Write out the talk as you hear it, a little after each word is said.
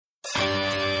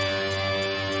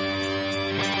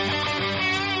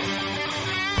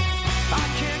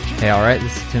Hey, all right,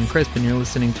 this is Tim Crisp, and you're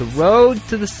listening to Road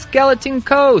to the Skeleton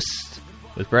Coast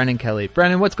with Brendan Kelly.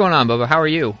 Brendan, what's going on, Bubba? How are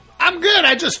you? I'm good.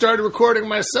 I just started recording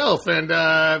myself,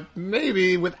 and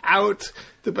maybe without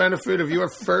the benefit of your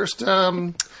first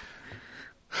little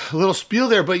spiel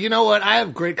there. But you know what? I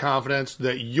have great confidence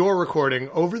that your recording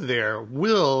over there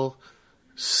will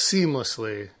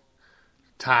seamlessly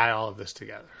tie all of this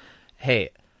together. Hey,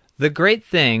 the great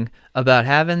thing about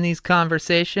having these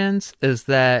conversations is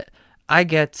that I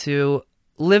get to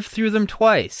live through them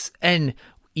twice. And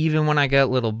even when I get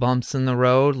little bumps in the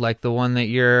road, like the one that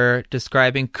you're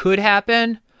describing could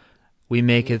happen, we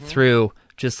make it through,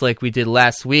 just like we did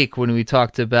last week when we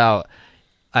talked about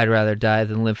I'd Rather Die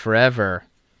Than Live Forever,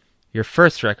 your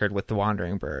first record with the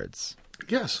Wandering Birds.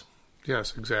 Yes,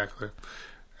 exactly.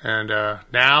 And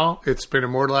now it's been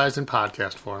immortalized in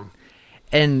podcast form.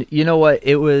 And you know what?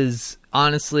 It was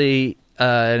honestly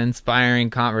an inspiring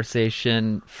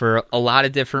conversation for a lot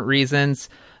of different reasons.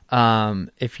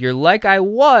 If you're like I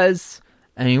was,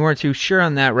 and you weren't too sure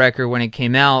on that record when it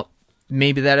came out,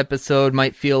 maybe that episode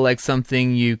might feel like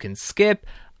something you can skip.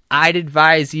 I'd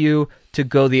advise you to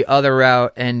go the other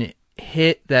route and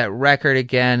hit that record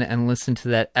again and listen to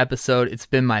that episode. It's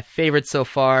been my favorite so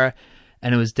far,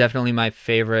 and it was definitely my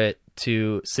favorite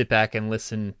to sit back and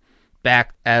listen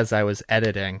back as I was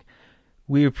editing.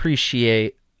 We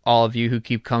appreciate all of you who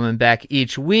keep coming back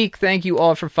each week. Thank you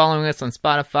all for following us on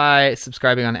Spotify,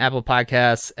 subscribing on Apple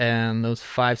Podcasts, and those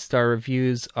 5-star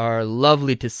reviews are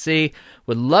lovely to see.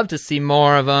 Would love to see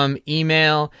more of them.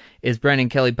 Email is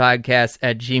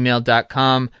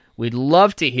BrendanKellyPodcast@gmail.com. We'd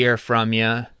love to hear from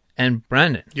you. And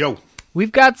Brendan, Yo.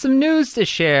 We've got some news to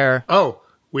share. Oh,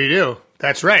 we do.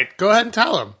 That's right. Go ahead and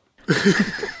tell them.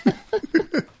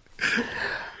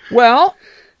 Well,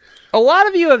 a lot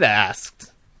of you have asked,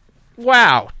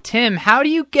 wow, Tim, how do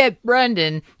you get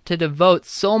Brendan to devote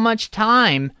so much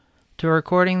time to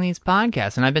recording these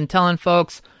podcasts? And I've been telling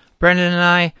folks, Brendan and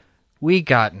I, we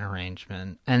got an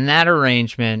arrangement. And that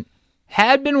arrangement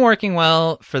had been working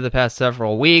well for the past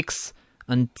several weeks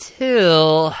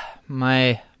until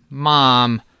my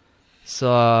mom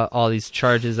saw all these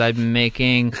charges I've been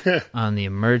making on the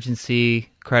emergency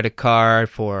credit card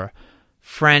for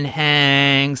friend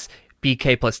hangs,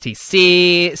 BK plus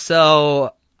TC.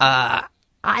 So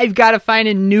I've got to find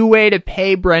a new way to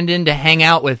pay Brendan to hang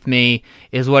out with me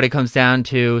is what it comes down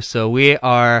to. So we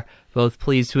are both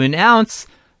pleased to announce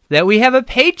that we have a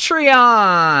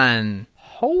Patreon.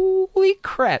 Holy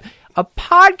crap. A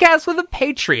podcast with a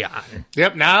Patreon.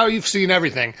 Yep, now you've seen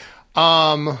everything.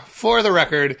 For the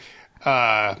record,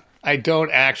 I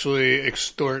don't actually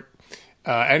extort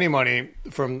any money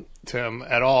from Tim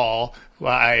at all.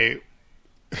 I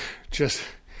just,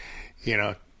 he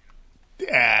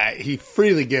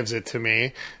freely gives it to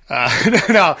me.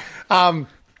 No,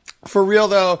 for real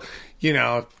though,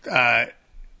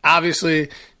 obviously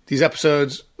these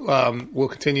episodes will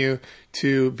continue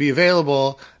to be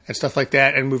available and stuff like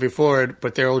that and moving forward,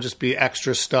 but there will just be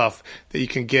extra stuff that you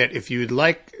can get if you'd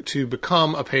like to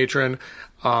become a patron.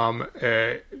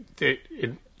 It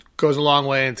goes a long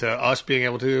way into us being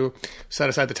able to set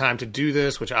aside the time to do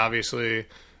this, which obviously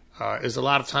is a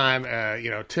lot of time.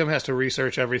 Tim has to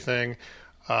research everything,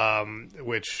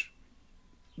 which,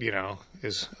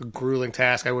 is a grueling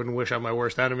task I wouldn't wish on my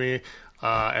worst enemy.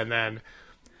 And then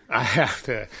I have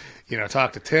to,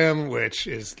 talk to Tim, which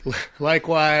is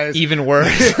likewise Even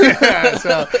worse.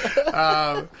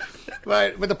 Yeah,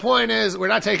 but the point is, we're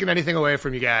not taking anything away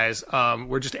from you guys.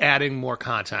 We're just adding more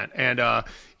content. And,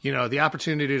 the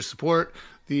opportunity to support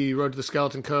the Road to the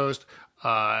Skeleton Coast,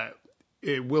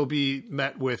 it will be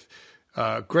met with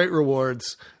great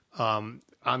rewards on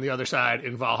the other side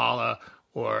in Valhalla,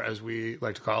 or as we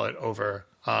like to call it, over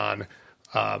on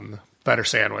Better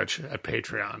Sandwich at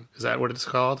Patreon. Is that what it's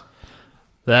called?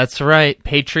 That's right.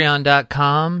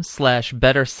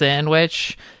 Patreon.com/Better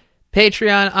Sandwich.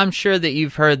 Patreon, I'm sure that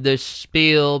you've heard this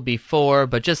spiel before,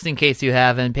 but just in case you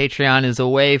haven't, Patreon is a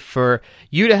way for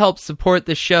you to help support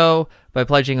the show by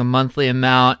pledging a monthly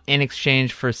amount in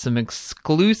exchange for some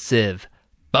exclusive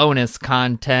bonus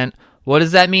content. What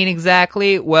does that mean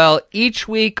exactly? Well, each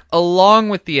week, along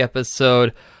with the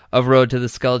episode of Road to the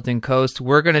Skeleton Coast,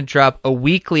 we're going to drop a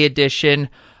weekly edition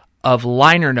of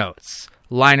Liner Notes.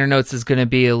 Liner Notes is going to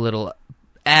be a little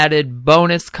added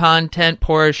bonus content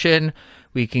portion.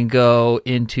 We can go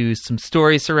into some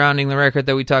stories surrounding the record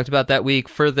that we talked about that week,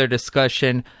 further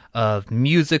discussion of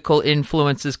musical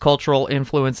influences, cultural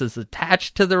influences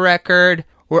attached to the record.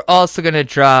 We're also going to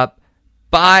drop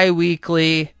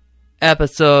bi-weekly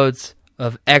episodes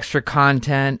of extra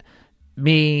content.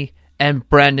 Me and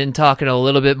Brendan talking a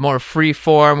little bit more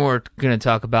freeform. We're going to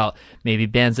talk about maybe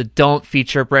bands that don't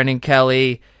feature Brendan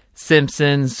Kelly,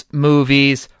 Simpsons,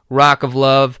 movies, Rock of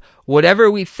Love,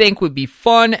 whatever we think would be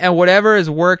fun and whatever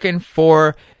is working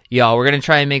for y'all. We're going to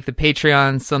try and make the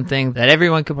Patreon something that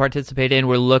everyone can participate in.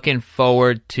 We're looking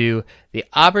forward to the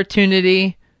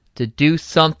opportunity to do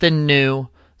something new.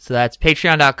 So that's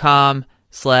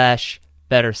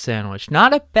patreon.com/Better Sandwich.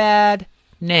 Not a bad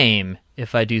name,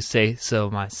 if I do say so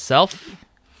myself.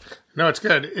 No, it's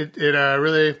good. It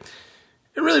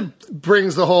really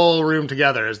brings the whole room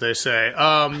together, as they say.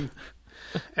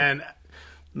 And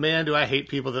man, do I hate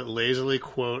people that lazily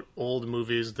quote old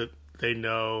movies that they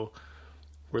know,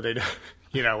 where they,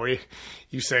 where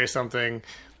you say something,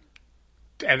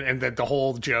 and that the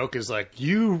whole joke is like,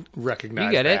 you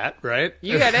recognize that, right?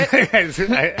 You get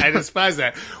it. I despise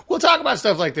that. We'll talk about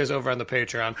stuff like this over on the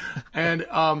Patreon, and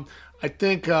I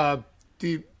think the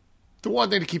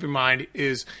one thing to keep in mind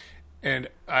is, and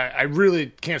I really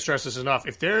can't stress this enough,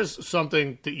 if there's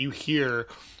something that you hear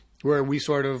where we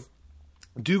sort of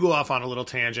do go off on a little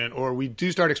tangent, or we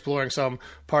do start exploring some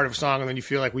part of a song and then you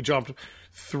feel like we jumped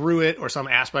through it or some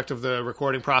aspect of the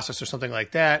recording process or something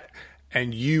like that,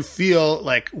 and you feel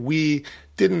like we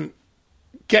didn't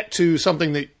get to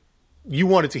something that you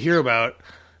wanted to hear about,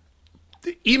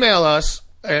 email us,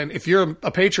 and if you're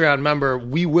a Patreon member,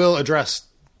 we will address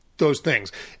those things.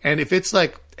 And if it's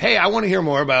like, hey, I want to hear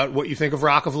more about what you think of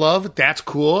Rock of Love, that's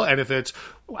cool. And if it's,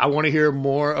 I want to hear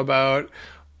more about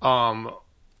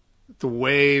the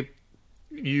way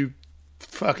you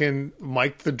fucking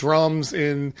mic'd the drums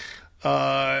in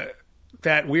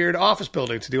that weird office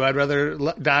building to do I'd Rather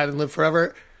Die Than Live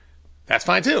Forever, that's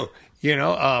fine too.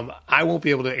 I won't be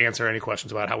able to answer any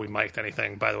questions about how we mic'd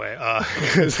anything, by the way,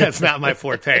 because that's not my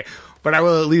forte. But I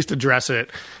will at least address it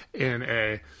in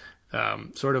a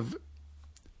sort of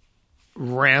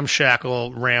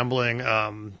ramshackle, rambling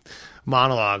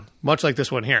monologue, much like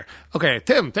this one here. Okay,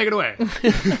 Tim, take it away.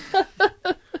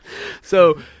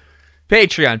 So,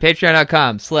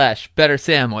 patreon.com/Better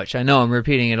Sandwich. I know I'm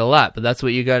repeating it a lot, but that's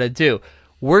what you got to do.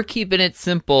 We're keeping it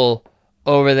simple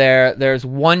over there. There's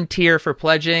one tier for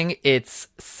pledging. It's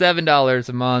 $7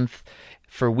 a month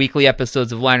for weekly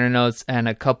episodes of Liner Notes and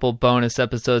a couple bonus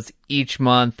episodes each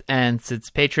month. And since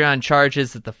Patreon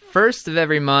charges at the first of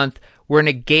every month, we're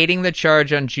negating the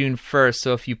charge on June 1st.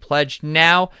 So if you pledge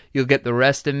now, you'll get the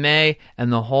rest of May and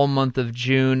the whole month of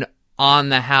June on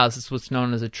the house. It's what's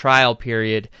known as a trial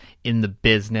period in the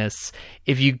business.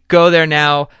 If you go there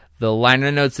now, the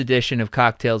Liner Notes edition of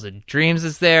Cocktails and Dreams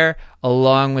is there,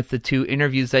 along with the 2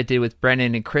 interviews I did with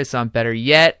Brendan and Chris on Better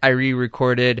Yet. I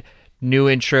re-recorded new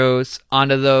intros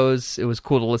onto those. It was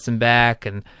cool to listen back,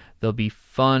 and they'll be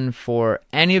fun for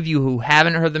any of you who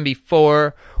haven't heard them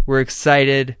before. We're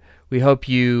excited. We hope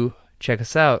you check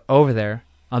us out over there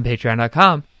on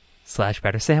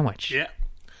patreon.com/Better Sandwich. Yeah.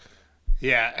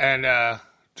 Yeah, and I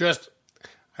just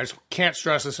can't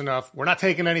stress this enough. We're not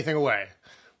taking anything away.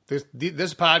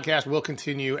 This podcast will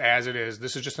continue as it is.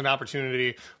 This is just an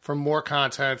opportunity for more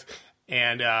content.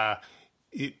 And,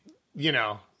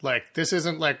 this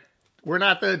isn't like, we're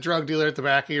not the drug dealer at the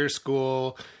back of your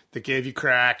school that gave you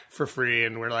crack for free.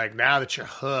 And we're like, now that you're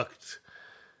hooked,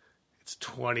 it's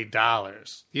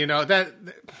 $20.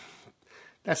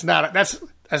 That's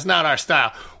not our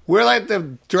style. We're like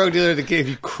the drug dealer that gave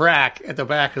you crack at the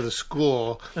back of the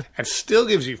school and still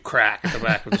gives you crack at the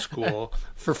back of the school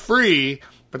for free.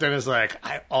 But then it's like,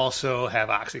 I also have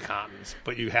OxyContins,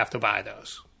 but you have to buy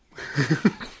those.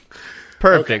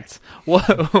 Perfect.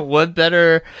 Okay. What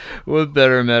better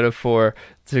metaphor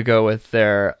to go with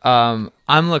there? I'm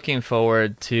looking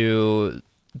forward to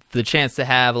the chance to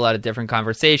have a lot of different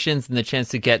conversations and the chance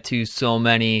to get to so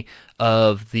many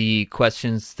of the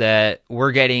questions that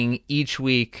we're getting each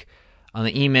week on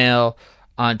the email,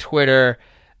 on Twitter.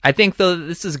 I think, though,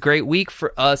 this is a great week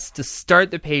for us to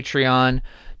start the Patreon,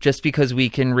 just because we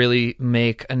can really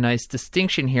make a nice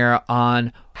distinction here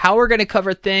on how we're going to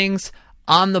cover things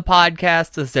on the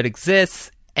podcast as it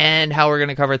exists and how we're going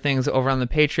to cover things over on the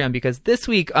Patreon. Because this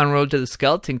week on Road to the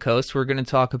Skeleton Coast, we're going to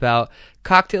talk about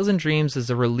Cocktails and Dreams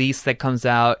as a release that comes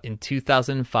out in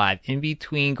 2005, in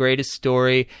between Greatest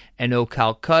Story and O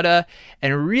Calcutta,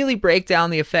 and really break down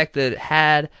the effect that it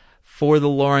had for the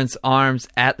Lawrence Arms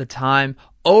at the time.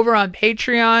 Over on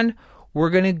Patreon, we're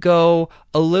going to go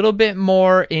a little bit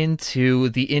more into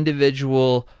the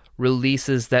individual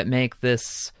releases that make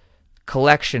this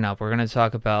collection up. We're going to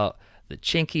talk about the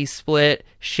Chinky Split,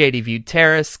 Shady View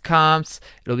Terrace comps.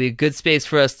 It'll be a good space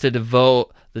for us to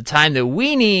devote the time that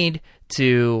we need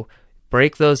to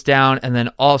break those down and then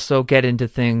also get into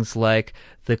things like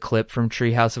the clip from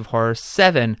Treehouse of Horror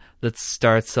 7 that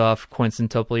starts off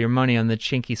Quintuple Your Money on the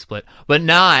Chinky Split, but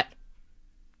not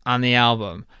on the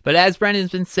album. But as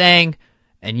Brendan's been saying,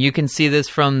 and you can see this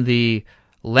from the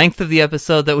length of the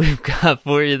episode that we've got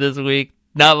for you this week,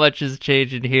 not much is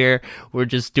changing here. We're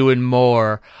just doing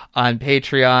more on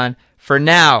Patreon. For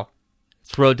now,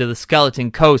 it's Road to the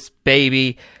Skeleton Coast,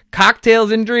 baby.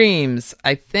 Cocktails and Dreams.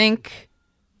 I think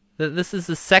that this is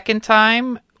the second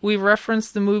time we've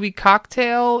referenced the movie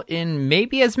Cocktail in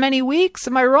maybe as many weeks.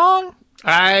 Am I wrong?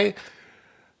 I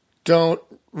don't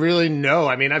really know.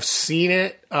 I mean, I've seen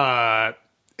it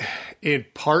in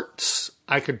parts.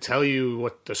 I could tell you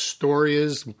what the story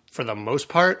is for the most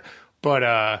part,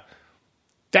 but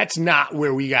that's not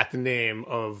where we got the name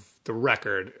of the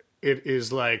record. It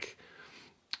is like,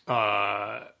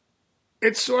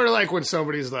 it's sort of like when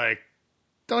somebody's like,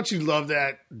 don't you love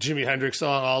that Jimi Hendrix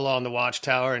song, All Along the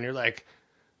Watchtower? And you're like,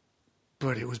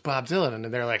 but it was Bob Dylan. And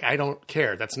they're like, I don't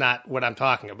care. That's not what I'm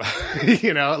talking about.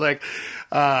 You know, like,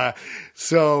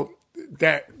 so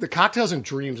that the Cocktails and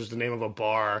Dreams was the name of a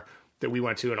bar that we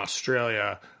went to in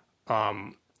Australia.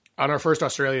 On our first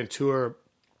Australian tour,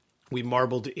 we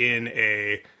marbled in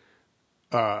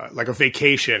like a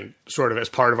vacation sort of as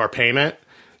part of our payment,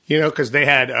 you know, because they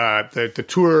had the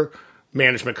tour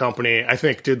management company, I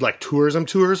think, did like tourism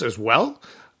tours as well.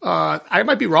 I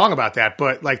might be wrong about that,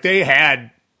 but like they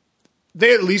at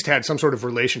least had some sort of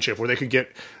relationship where they could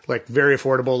get like very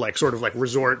affordable, like sort of like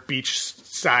resort beach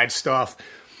side stuff.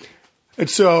 And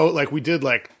so like we did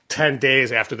like 10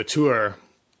 days after the tour,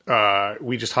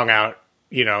 we just hung out,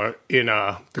 you know, in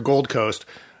the Gold Coast.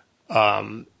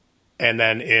 And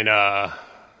then in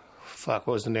what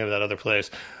was the name of that other place?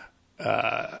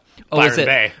 Byron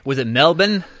Bay. Was it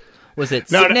Melbourne? Was it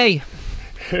Sydney?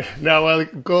 No, well,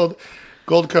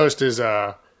 Gold Coast is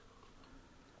what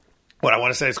I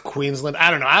want to say is Queensland. I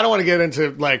don't know. I don't want to get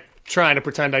into like trying to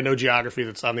pretend I know geography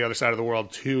that's on the other side of the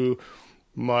world too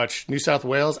much. New South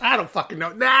Wales? I don't fucking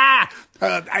know. Nah.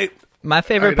 My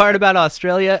favorite part about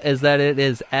Australia is that it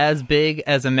is as big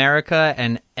as America,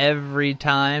 and every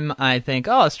time I think,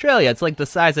 oh, Australia, it's like the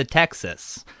size of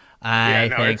Texas, I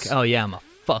think, oh yeah, I'm a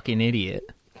fucking idiot.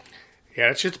 Yeah,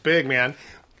 that shit's big, man.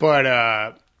 But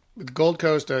the Gold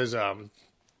Coast is the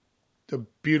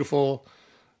beautiful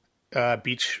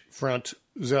beachfront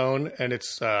zone, and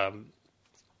it's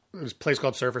there's a place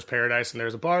called Surfers Paradise, and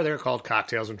there's a bar there called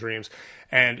Cocktails and Dreams.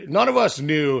 And none of us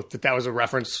knew that was a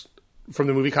reference from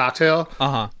the movie Cocktail.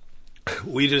 Uh-huh.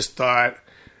 We just thought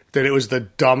that it was the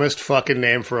dumbest fucking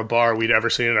name for a bar we'd ever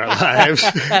seen in our lives.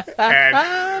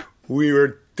 And we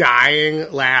were dying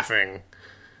laughing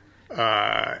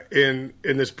in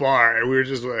this bar, and we were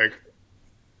just like,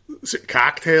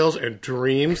 Cocktails and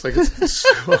Dreams? Like,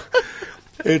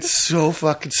 it's so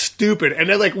fucking stupid. And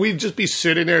then like we'd just be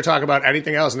sitting there talking about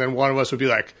anything else, and then one of us would be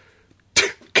like,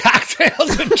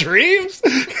 Cocktails and Dreams?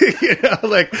 You know,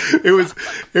 like it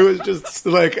was just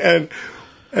like, and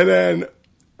then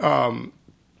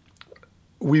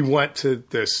we went to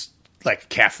this like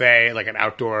cafe, like an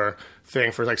outdoor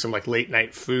thing for like some like late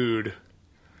night food.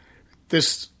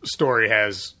 This story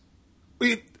has,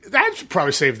 I should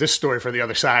probably save this story for the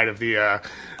other side of the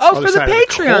for the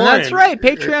Patreon. That's right.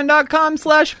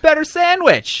 Patreon.com/Better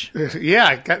Sandwich.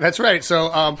 Yeah, that's right.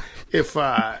 So if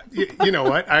you know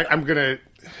what, I'm gonna,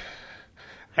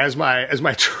 as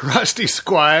my trusty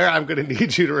squire, I'm gonna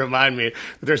need you to remind me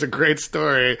that there's a great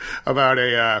story about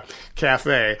a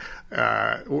cafe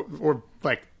or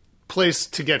like place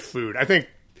to get food. I think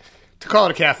to call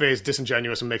it a cafe is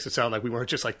disingenuous and makes it sound like we weren't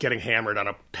just like getting hammered on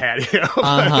a patio.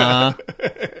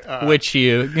 Which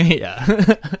yeah.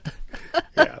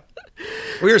 Yeah.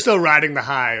 We were still riding the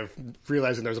high of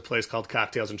realizing there was a place called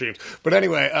Cocktails and Dreams. But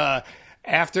anyway,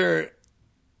 after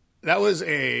that was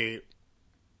a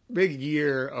big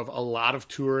year of a lot of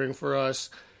touring for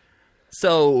us.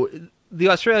 So the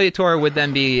Australia tour would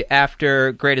then be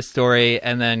after Greatest Story,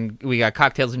 and then we got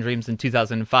Cocktails and Dreams in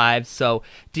 2005. So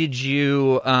did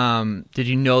you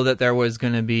know that there was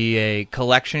going to be a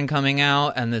collection coming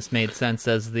out, and this made sense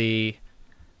as the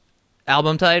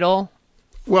album title?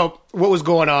 Well, what was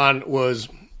going on was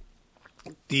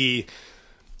the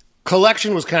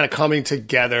collection was kind of coming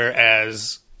together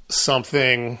as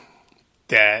something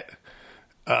that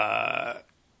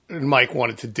Mike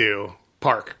wanted to do,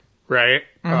 Park, right?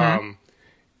 Mm-hmm.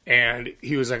 And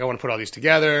he was like, I want to put all these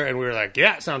together. And we were like,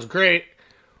 yeah, sounds great.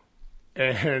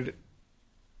 But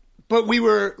we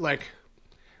were like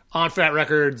on Fat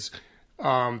Records,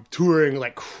 touring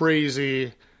like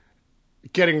crazy,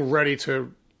 getting ready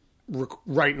to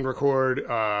write and record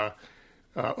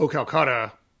O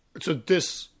Calcutta. So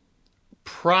this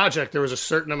project, there was a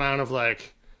certain amount of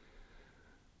like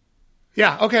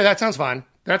Yeah, okay, that sounds fine.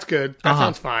 That's good. That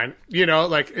sounds fine. You know,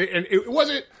 like, and it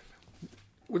wasn't,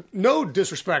 with no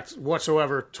disrespect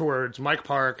whatsoever towards Mike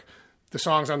Park, the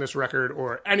songs on this record,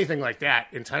 or anything like that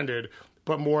intended,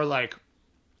 but more like,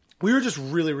 we were just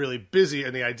really, really busy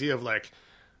in the idea of, like,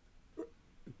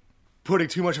 putting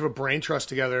too much of a brain trust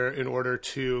together in order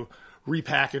to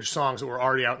repackage songs that were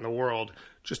already out in the world.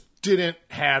 Just didn't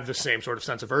have the same sort of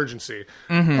sense of urgency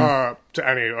to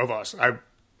any of us.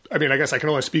 I mean, I guess I can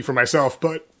only speak for myself,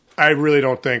 but I really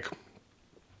don't think...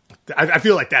 I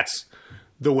feel like that's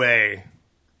the way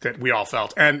that we all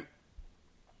felt. And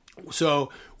so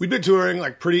we'd been touring,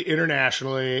 like, pretty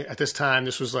internationally at this time.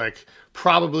 This was, like,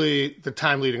 probably the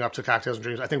time leading up to Cocktails and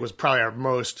Dreams, I think was probably our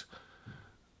most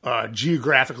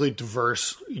geographically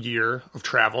diverse year of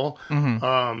travel.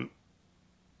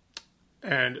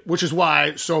 And which is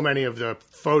why so many of the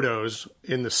photos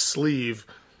in the sleeve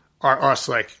are us,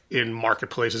 like, in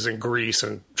marketplaces in Greece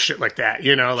and shit like that,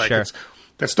 you know, like, Sure.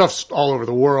 That stuff's all over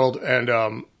the world. And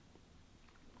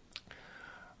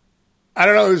I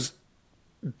don't know, it was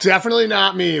definitely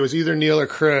not me. It was either Neil or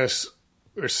Chris.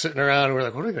 We were sitting around and we were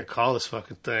like, what are we going to call this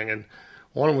fucking thing? And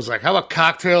one of them was like, how about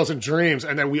Cocktails and Dreams?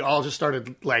 And then we all just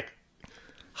started, like,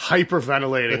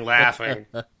 hyperventilating, laughing.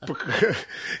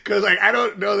 Because, like, I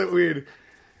don't know that we'd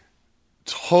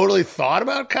totally thought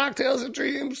about Cocktails and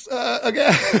Dreams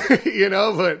again, you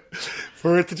know, but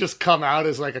for it to just come out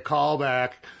as, like, a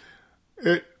callback.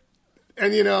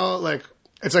 And, you know, like,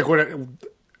 it's like when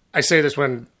I say this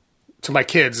to my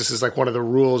kids, this is, like, one of the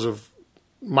rules of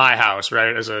my house,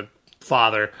 right, as a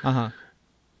father.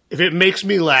 If it makes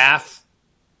me laugh,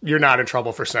 you're not in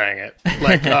trouble for saying it.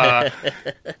 Like,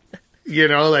 you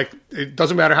know, like, it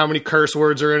doesn't matter how many curse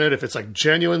words are in it. If it's, like,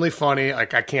 genuinely funny,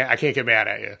 like, I can't get mad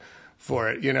at you for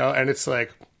it, you know? And it's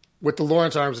like, with the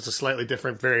Lawrence Arms, it's a slightly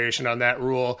different variation on that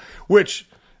rule, which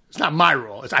it's not my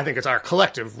rule. I think it's our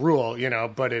collective rule, you know,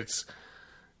 but if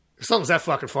something's that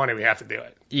fucking funny, we have to do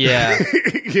it. Yeah.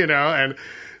 You know? And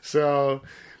so...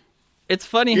 It's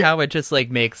funny how it just,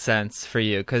 like, makes sense for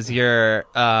you, because you're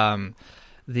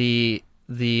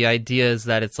the idea is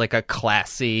that it's, like, a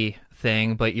classy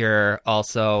thing, but you're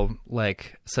also,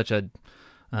 like, such a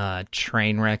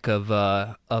train wreck of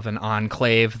an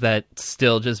enclave that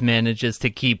still just manages to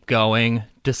keep going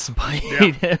despite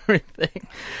everything.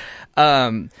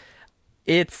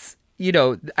 It's, you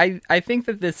know, I think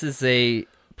that this is a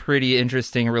pretty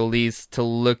interesting release to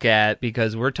look at,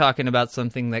 because we're talking about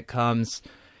something that comes...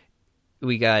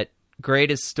 We got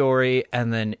Greatest Story,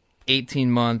 and then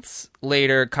 18 months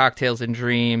later, Cocktails and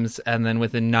Dreams, and then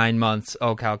within 9 months,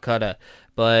 Oh Calcutta.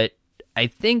 But I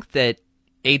think that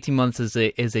 18 months is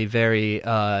a very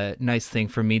nice thing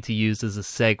for me to use as a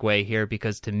segue here,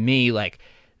 because to me, like,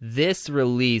 this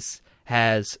release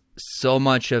has so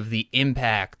much of the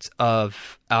impact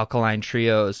of Alkaline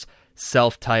Trio's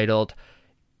self-titled.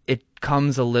 It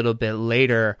comes a little bit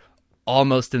later,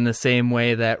 almost in the same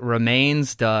way that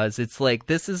Remains does. It's like,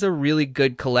 this is a really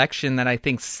good collection that I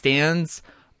think stands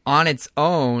on its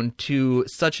own to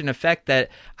such an effect that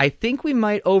I think we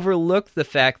might overlook the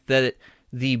fact that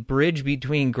the bridge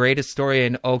between Greatest Story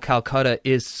and Oh Calcutta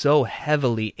is so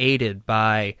heavily aided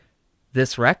by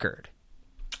this record.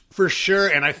 For sure,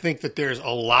 and I think that there's a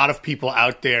lot of people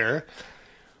out there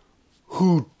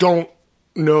who don't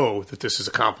know that this is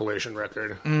a compilation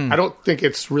record. I don't think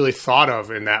it's really thought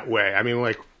of in that way. I mean,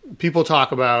 like, people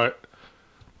talk about,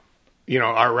 you know,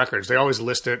 our records. They always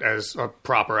list it as a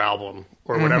proper album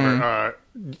or whatever.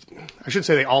 I should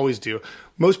say they always do.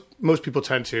 Most people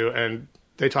tend to, and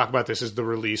they talk about this as the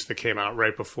release that came out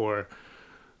right before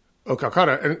Oh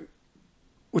Calcutta, and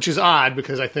which is odd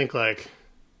because I think, like,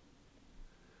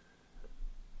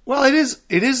 well, it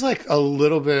is like a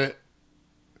little bit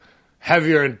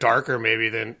heavier and darker maybe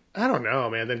than, I don't know,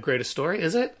 man, than Greatest Story.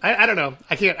 Is it? I don't know.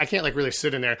 I can't like really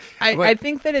sit in there. I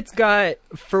think that it's got,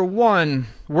 for one,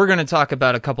 we're going to talk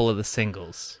about a couple of the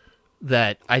singles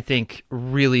that I think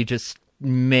really just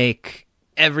make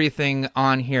everything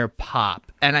on here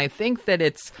pop. And I think that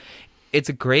it's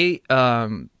a great piece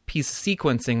of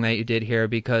sequencing that you did here,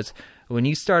 because when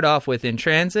you start off with In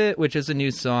Transit, which is a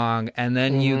new song, and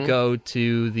then you go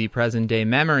to the Present Day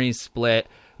Memories split,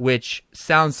 which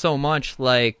sounds so much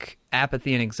like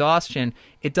Apathy and Exhaustion,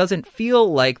 it doesn't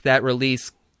feel like that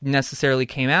release necessarily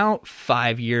came out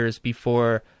 5 years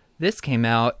before this came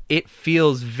out. It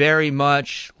feels very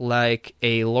much like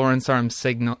a Lawrence Arms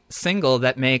single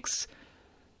that makes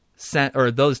sense,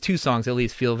 or those two songs at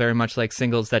least feel very much like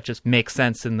singles that just make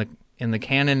sense in the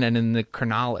canon and in the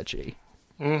chronology.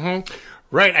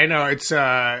 Right, I know. It's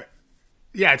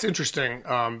it's interesting.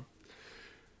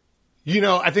 You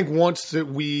know, I think once that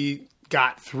we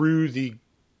got through the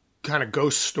kind of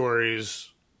Ghost Stories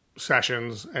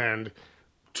sessions and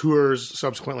tours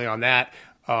subsequently on that.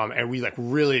 And we like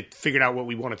really figured out what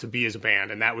we wanted to be as a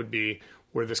band. And that would be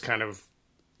where this kind of,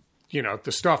 you know,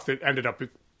 the stuff that ended up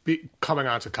coming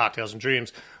onto Cocktails and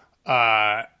Dreams,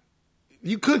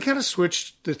 you could kind of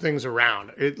switch the things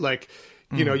around. It like,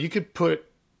 you know, you could put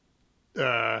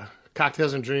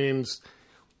Cocktails and Dreams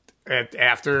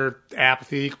after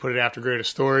Apathy. You could put it after Greatest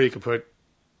Story. You could put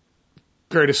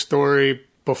Greatest Story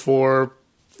before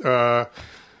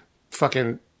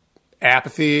fucking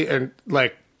Apathy. And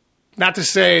like, not to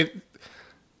say,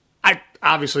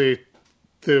 obviously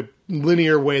the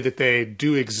linear way that they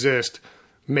do exist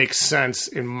makes sense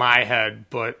in my head,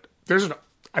 but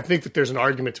I think that there's an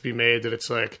argument to be made that it's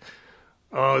like,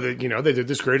 oh, you know, they did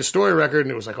this Greatest Story record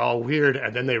and it was like all weird,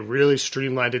 and then they really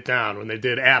streamlined it down when they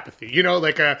did Apathy. You know,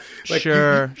 like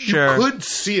sure. You could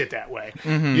see it that way.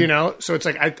 You know, so it's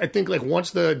like I think like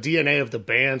once the DNA of the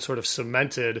band sort of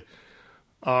cemented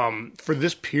for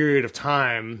this period of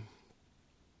time,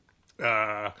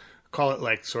 call it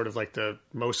like sort of like the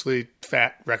mostly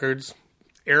Fat Records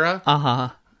era.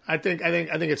 I think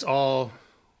it's all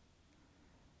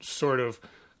sort of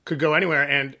could go anywhere,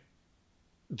 and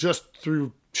just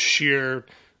through sheer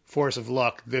force of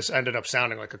luck, this ended up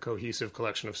sounding like a cohesive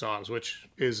collection of songs, which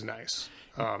is nice.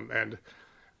 And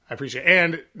I appreciate it.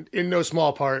 And in no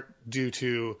small part due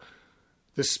to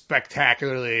the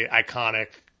spectacularly iconic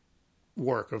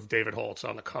work of David Holtz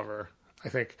on the cover. I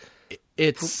think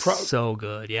it's so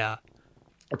good. Yeah.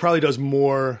 It probably does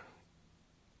more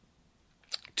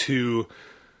to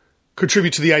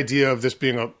contribute to the idea of this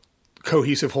being a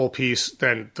cohesive whole piece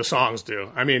than the songs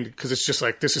do. I mean, because it's just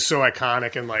like, this is so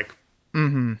iconic and like,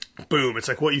 boom. It's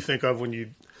like what you think of when you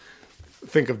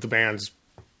think of the band's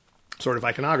sort of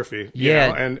iconography. You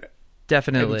know? And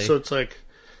definitely. And so it's like,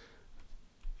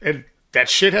 and that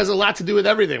shit has a lot to do with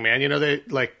everything, man. You know, they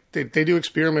do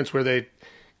experiments where they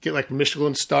get like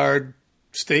Michelin-starred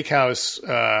steakhouse,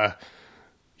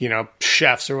 you know,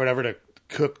 chefs or whatever to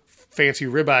cook fancy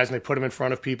ribeyes, and they put them in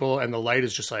front of people, and the light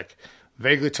is just like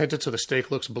vaguely tinted so the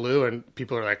steak looks blue, and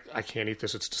people are like, I can't eat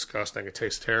this, it's disgusting, it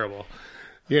tastes terrible.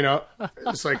 You know,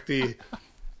 it's like the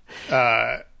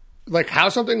like how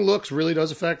something looks really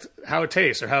does affect how it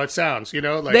tastes or how it sounds, you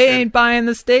know? Like they ain't buying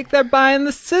the steak, they're buying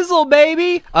the sizzle,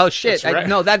 baby. Oh shit. Right.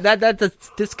 No, that's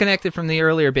disconnected from the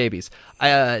earlier babies.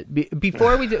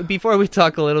 Before we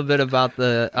talk a little bit about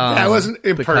the that was an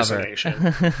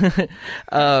impersonation.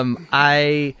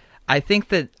 I think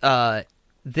that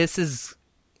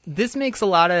this makes a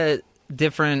lot of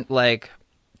different like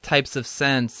types of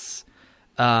sense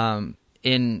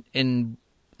in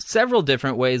several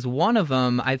different ways. One of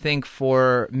them, I think,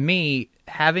 for me,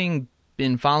 having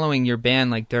been following your band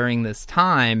like during this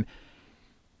time,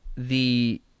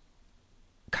 the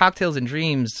Cocktails and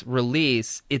Dreams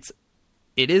release, it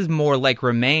is more like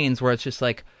Remains, where it's just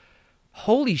like,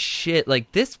 holy shit,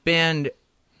 like this band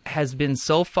has been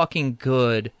so fucking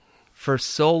good for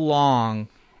so long,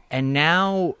 and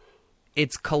now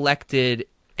it's collected,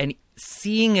 and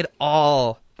seeing it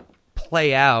all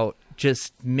play out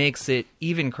just makes it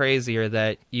even crazier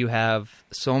that you have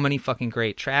so many fucking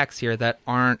great tracks here that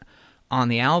aren't on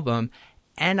the album.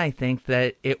 And I think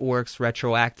that it works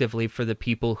retroactively for the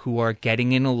people who are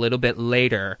getting in a little bit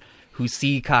later, who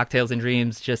see Cocktails and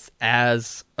Dreams just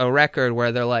as a record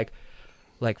where they're like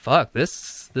fuck,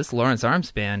 this Lawrence Arms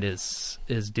band is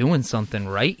doing something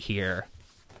right here.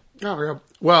 Oh, yeah.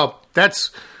 Well,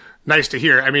 that's nice to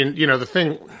hear. I mean, you know,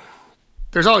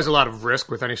 there's always a lot of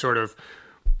risk with any sort of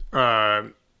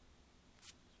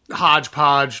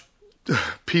hodgepodge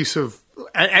piece of,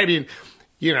 I mean,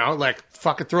 you know, like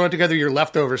fucking throwing together your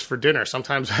leftovers for dinner.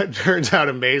 Sometimes that turns out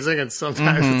amazing, and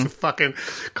sometimes it's a fucking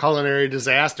culinary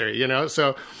disaster, you know?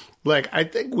 So, like, I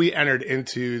think we entered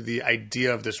into the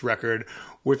idea of this record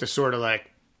with a sort of like,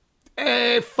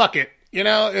 hey, fuck it, you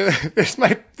know, this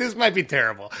might be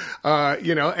terrible,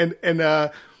 you know,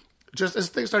 and just as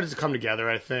things started to come together,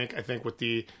 I think with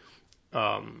the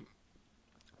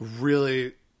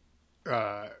really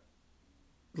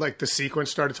like the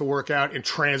sequence started to work out, and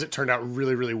Transit turned out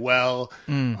really, really well.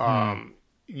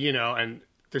 You know, and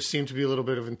there seemed to be a little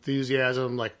bit of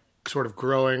enthusiasm, like sort of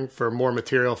growing for more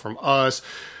material from us.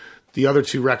 The other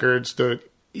two records, the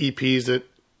EPs that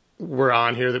were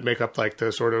on here that make up like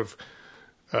the sort of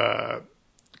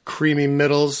creamy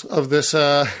middles of this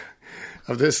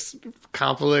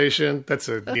compilation. That's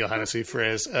a Neil Hennessy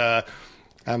phrase.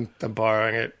 I'm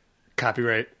borrowing it.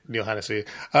 Copyright Neil Hennessy.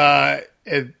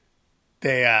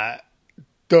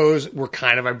 Those were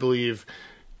kind of, I believe,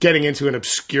 getting into an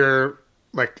obscure,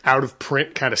 like out of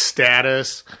print kind of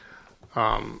status.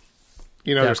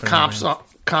 You know, there's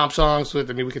comp songs with.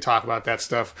 I mean, we could talk about that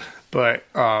stuff, but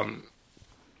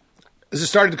as it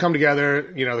started to come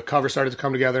together, you know, the cover started to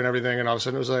come together and everything, and all of a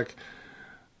sudden it was like,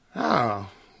 oh,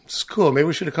 it's cool. Maybe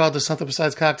we should have called this something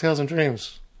besides Cocktails and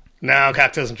Dreams. No,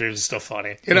 Cocktails and Dreams is still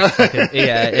funny, you know.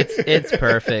 Yeah, it's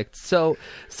perfect. So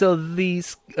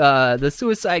the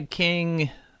Suicide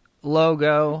King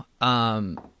logo,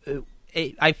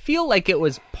 I feel like it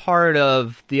was part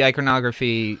of the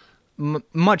iconography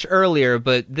much earlier,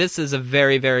 but this is a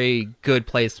very, very good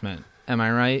placement. Am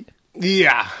I right?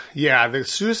 Yeah. The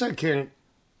Suicide King.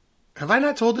 Have I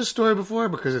not told this story before?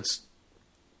 Because it's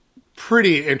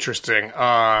pretty interesting.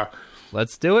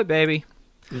 Let's do it, baby.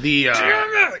 Is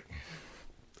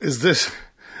the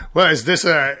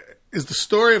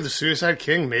story of the Suicide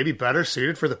King maybe better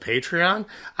suited for the Patreon?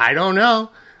 I don't know.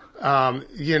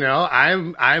 You know,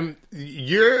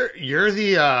 you're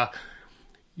the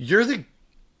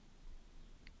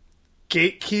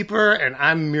gatekeeper, and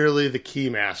I'm merely the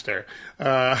keymaster.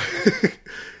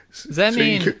 Does that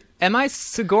mean am I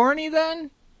Sigourney then?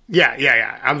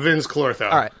 Yeah. I'm Vince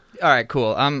Clortho. All right,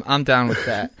 cool. I'm down with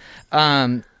that.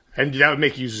 And that would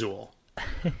make you Zool.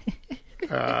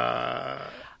 I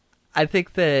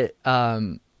think that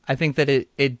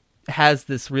it has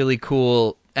this really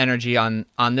cool energy on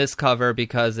this cover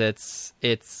because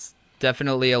it's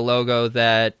definitely a logo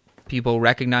that people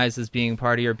recognize as being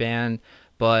part of your band,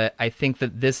 but I think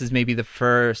that this is maybe the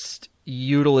first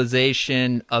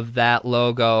utilization of that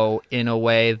logo in a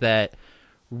way that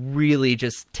really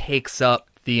just takes up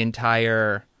the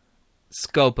entire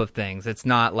scope of things. It's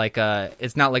not like a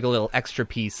little extra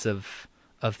piece of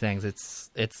things.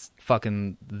 It's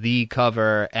fucking the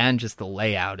cover, and just the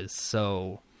layout is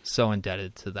so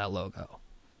indebted to that logo.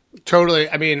 Totally.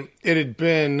 I mean, it had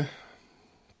been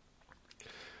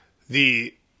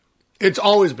it's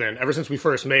always been, ever since we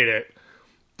first made it,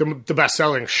 the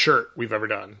best-selling shirt we've ever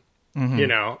done. Mm-hmm. You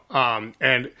know?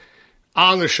 And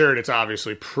on the shirt, it's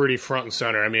obviously pretty front and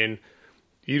center. I mean,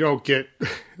 you don't get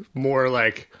more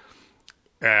like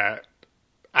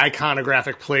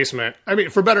iconographic placement. I mean,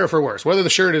 for better or for worse, whether the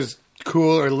shirt is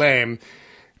cool or lame,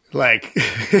 like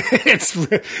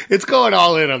it's going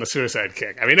all in on the Suicide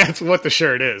King. I mean, that's what the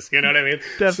shirt is. You know what I mean?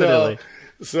 Definitely.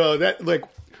 So that, like,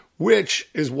 which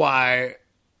is why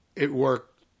it worked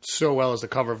so well as the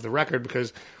cover of the record,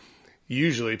 because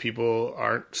usually people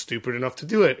aren't stupid enough to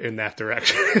do it in that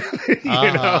direction. You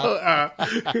know,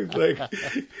 like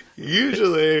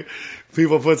usually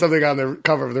people put something on the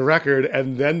cover of the record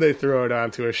and then they throw it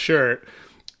onto a shirt,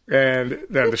 and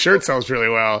then the shirt sells really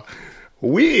well.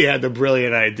 We had the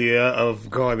brilliant idea of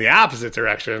going the opposite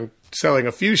direction, selling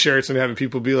a few shirts and having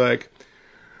people be like,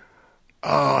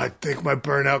 oh, I think my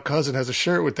burnout cousin has a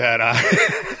shirt with that on.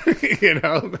 You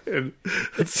know, and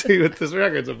let's see what this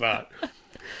record's about.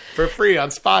 For free on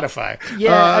Spotify.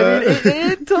 Yeah, I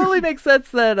mean, it totally makes sense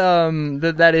that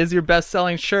that is your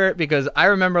best-selling shirt, because I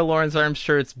remember Lawrence Arms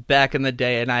shirts back in the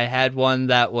day, and I had one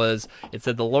that it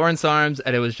said the Lawrence Arms,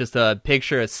 and it was just a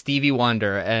picture of Stevie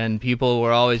Wonder, and people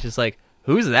were always just like,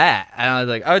 who's that? And I was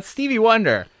like, oh, it's Stevie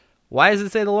Wonder. Why does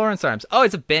it say the Lawrence Arms? Oh,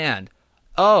 it's a band.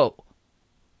 Oh,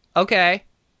 okay.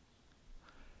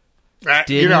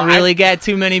 Didn't really get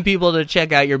too many people to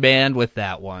check out your band with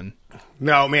that one.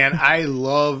 No, man,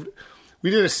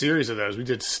 we did a series of those. We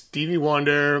did Stevie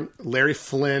Wonder, Larry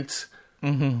Flint.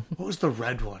 Mm-hmm. What was the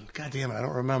red one? God damn it, I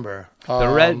don't remember. The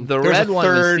red one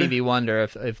was Stevie Wonder.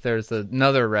 If there's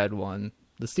another red one,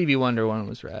 the Stevie Wonder one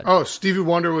was red. Oh, Stevie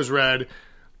Wonder was red.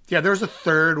 Yeah, there was a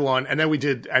third one, and then we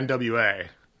did NWA.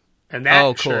 And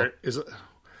that shirt is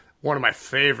one of my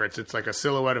favorites. It's like a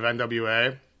silhouette of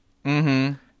NWA.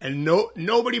 Mm-hmm. And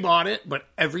nobody bought it, but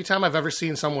every time I've ever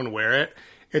seen someone wear it,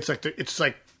 it's like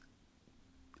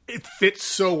it fits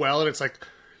so well, and it's like,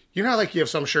 you know how like you have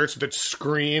some shirts that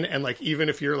screen, and like even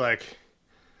if you're like,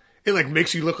 it like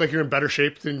makes you look like you're in better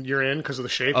shape than you're in because of the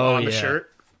shape on the shirt.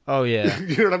 Oh yeah,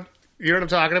 you know what I'm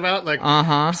talking about? Like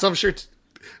some shirts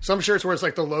where it's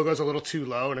like the logo's a little too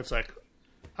low, and it's like,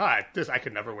 I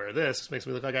could never wear this. This makes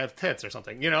me look like I have tits or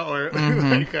something, you know, or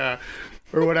like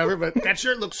or whatever. But that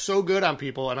shirt looks so good on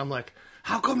people, and I'm like,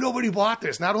 how come nobody bought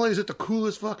this? Not only is it the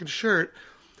coolest fucking shirt,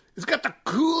 it's got the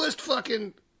coolest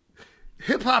fucking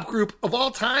hip hop group of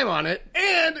all time on it,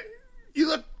 and you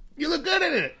look good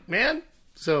in it, man.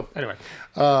 So anyway,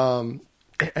 I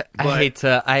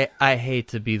hate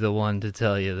to be the one to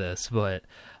tell you this, but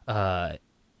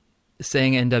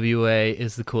saying NWA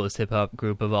is the coolest hip hop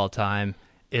group of all time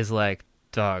is like,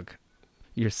 dog,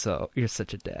 you're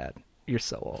such a dad. You're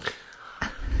so old.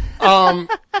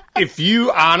 If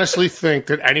you honestly think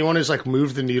that anyone has like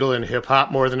moved the needle in hip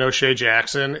hop more than O'Shea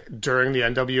Jackson during the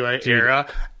NWA era,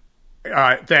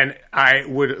 then I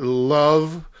would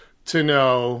love to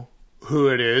know who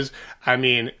it is. I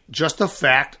mean, just the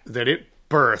fact that it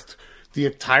birthed the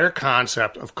entire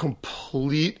concept of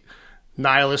complete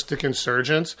nihilistic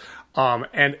insurgence.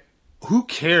 And who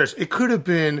cares? It could have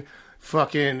been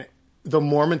fucking the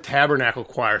Mormon Tabernacle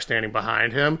Choir standing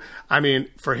behind him. I mean,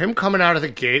 for him coming out of the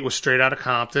gate with Straight Outta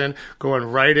Compton, going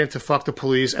right into Fuck the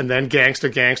Police, and then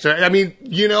Gangsta Gangsta. I mean,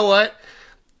 you know what?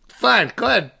 Fine, go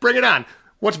ahead, bring it on.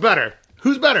 What's better?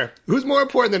 Who's better? Who's more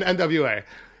important than NWA?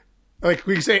 Like,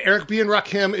 we can say Eric B. and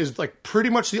Rakim is, like,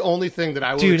 pretty much the only thing that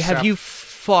I will Dude, accept. have you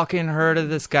fucking heard of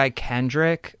this guy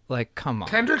Kendrick? Like, come on.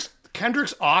 Kendrick's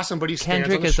awesome, but he stands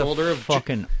Kendrick on the is shoulder a of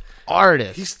fucking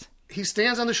artist. He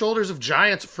stands on the shoulders of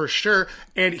giants for sure,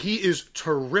 and he is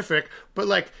terrific. But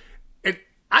like,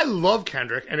 I love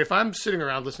Kendrick, and if I'm sitting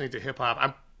around listening to hip hop,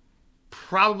 I'm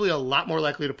probably a lot more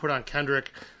likely to put on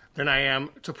Kendrick than I am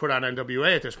to put on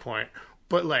NWA at this point.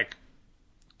 But like,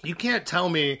 you can't tell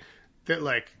me that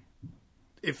like,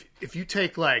 if you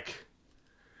take like,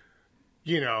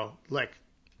 you know, like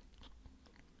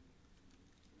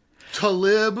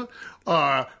Talib,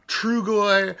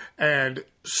 Trugoy, and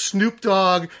Snoop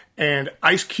Dogg and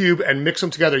Ice Cube and mix them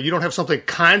together, you don't have something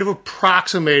kind of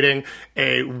approximating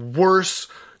a worse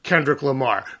Kendrick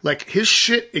Lamar. Like, his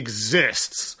shit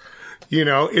exists. You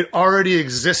know, it already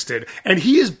existed. And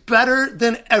he is better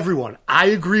than everyone. I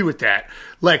agree with that.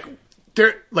 Like,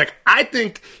 I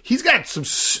think he's got some...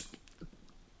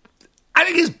 I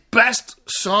think his best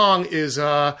song is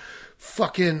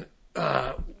fucking...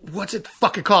 what's it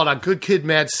fucking called on Good Kid,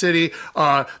 Mad City?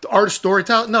 The Art of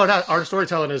Storytelling? No, not Art of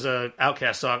Storytelling is a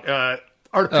Outkast song. Art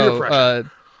of Peer Pressure.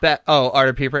 Art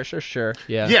of Peer Pressure, sure.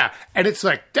 Yeah. Yeah, and it's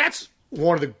like, that's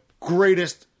one of the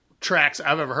greatest tracks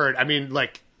I've ever heard. I mean,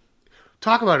 like,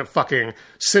 talk about a fucking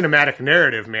cinematic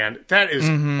narrative, man. That is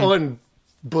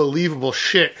unbelievable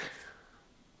shit.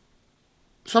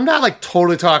 So I'm not, like,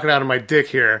 totally talking out of my dick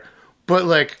here, but,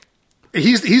 like,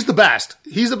 he's the best.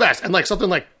 He's the best. And, like, something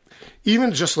like,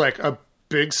 even just like a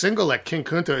big single like King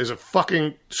Kunta is a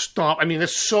fucking stomp. I mean,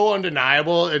 it's so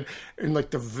undeniable, and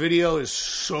like the video is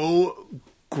so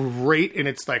great in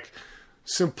its like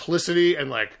simplicity and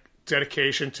like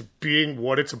dedication to being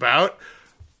what it's about.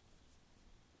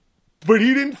 But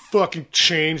he didn't fucking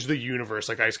change the universe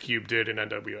like Ice Cube did in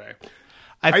NWA.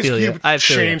 I feel you. Ice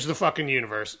Cube changed the fucking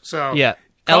universe. So yeah,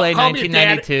 LA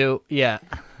 1992. Yeah,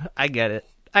 I get it.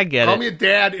 Call me a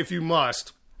dad if you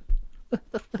must.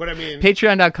 But I mean,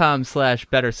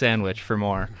 Patreon.com/BetterSandwich for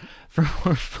more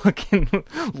fucking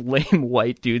lame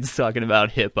white dudes talking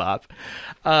about hip hop.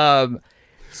 So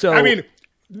I mean,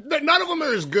 none of them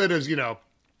are as good as, you know,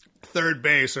 Third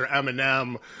Base or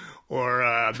Eminem or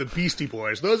the Beastie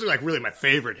Boys. Those are like really my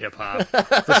favorite hip hop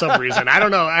for some reason. I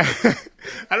don't know. I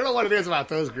don't know what it is about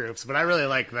those groups, but I really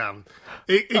like them.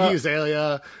 Iggy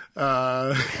Azalea.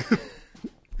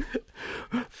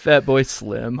 Fatboy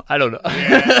Slim. I don't know.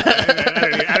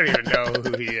 I don't even know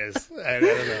who he is. I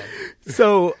don't know.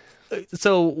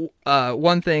 So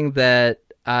one thing that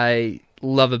I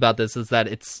love about this is that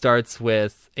it starts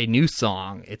with a new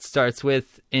song. It starts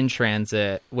with In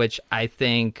Transit, which I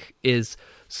think is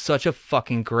such a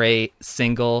fucking great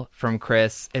single from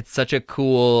Chris. It's such a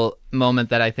cool moment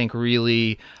that I think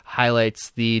really highlights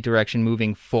the direction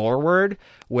moving forward,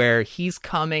 where he's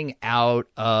coming out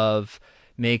of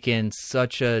making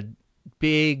such a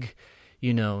big,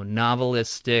 you know,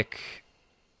 novelistic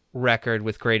record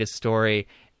with Greatest Story.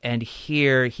 And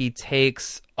here he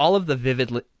takes all of the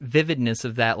vividness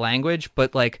of that language,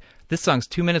 but like, this song's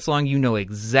 2 minutes long. You know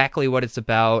exactly what it's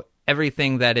about.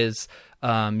 Everything that is,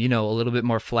 you know, a little bit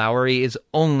more flowery is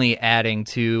only adding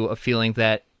to a feeling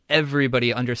that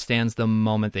everybody understands the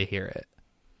moment they hear it.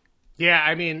 Yeah,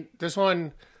 I mean, this is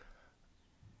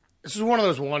one of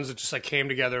those ones that just like came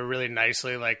together really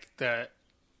nicely. Like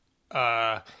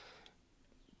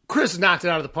Chris knocked it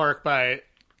out of the park by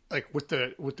like with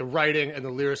the writing and the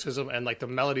lyricism and like the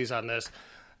melodies on this.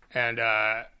 And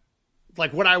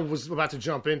like what I was about to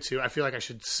jump into, I feel like I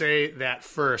should say that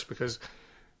first because,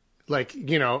 like,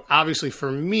 you know, obviously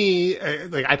for me,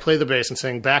 like I play the bass and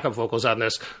sing backup vocals on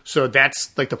this, so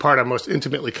that's like the part I'm most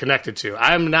intimately connected to.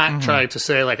 I'm not trying to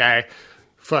say like I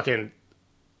fucking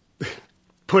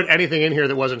put anything in here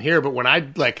that wasn't here, but when I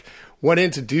like went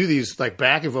in to do these like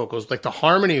backing vocals, like the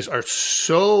harmonies are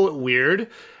so weird,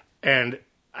 and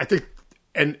I think,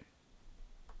 and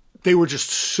they were just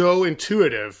so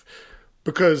intuitive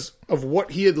because of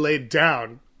what he had laid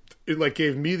down. It like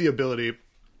gave me the ability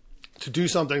to do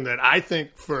something that I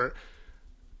think for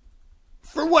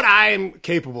what I'm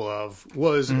capable of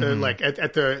was like at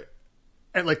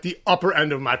like the upper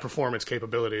end of my performance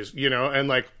capabilities, you know, and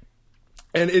like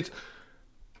And it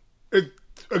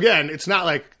again, it's not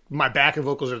like my backing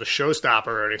vocals are the showstopper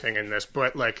or anything in this,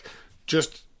 but like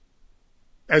just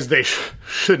as they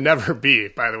should never be,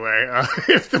 by the way.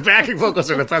 If the backing vocals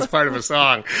are the best part of a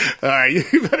song,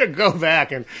 you better go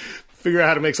back and figure out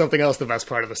how to make something else the best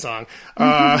part of the song.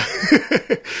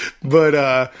 But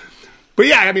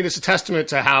yeah, I mean, it's a testament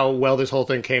to how well this whole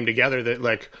thing came together. That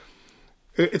like,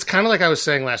 it's kind of like I was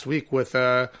saying last week with when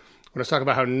I was talking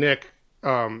about how Nick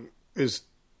is,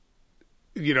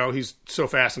 you know, he's so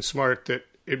fast and smart that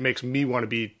it makes me want to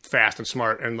be fast and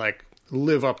smart and like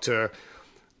live up to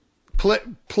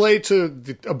play to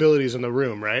the abilities in the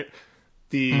room, right?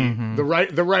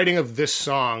 The writing of this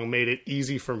song made it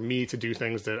easy for me to do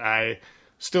things that I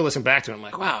still listen back to. I'm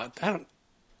like, wow,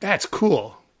 that's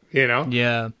cool, you know?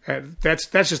 Yeah. And that's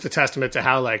just a testament to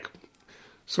how like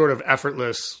sort of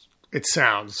effortless it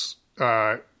sounds.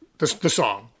 The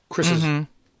song, Chris's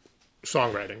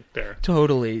songwriting there.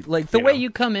 Totally. Like the way you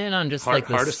come in on just like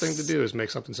the hardest thing to do is make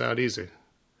something sound easy.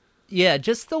 Yeah,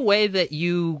 just the way that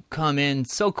you come in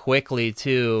so quickly,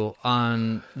 too,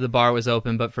 on the bar was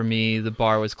open, but for me, the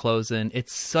bar was closing.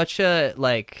 It's such a,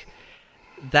 like,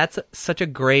 that's such a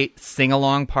great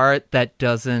sing-along part that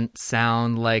doesn't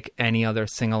sound like any other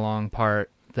sing-along part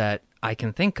that I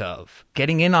can think of.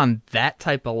 Getting in on that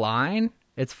type of line,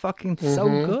 it's fucking so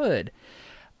good.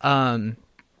 And,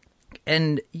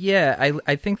 yeah,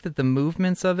 I think that the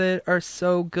movements of it are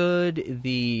so good.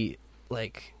 The,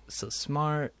 like... so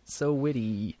smart, so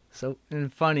witty, so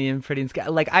and funny and pretty and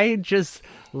like I just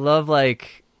love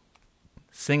like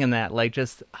singing that, like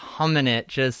just humming it,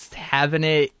 just having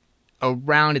it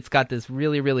around. It's got this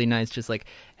really, really nice, just like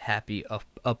happy,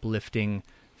 uplifting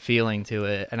feeling to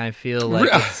it, and I feel like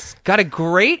it's got a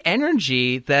great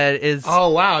energy that is. Oh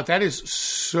wow, that is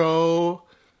so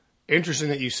interesting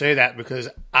that you say that, because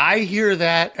I hear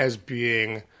that as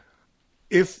being,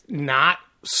 if not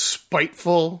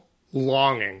spiteful,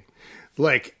 longing.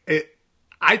 Like it,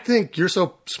 I think You're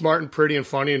So Smart and Pretty and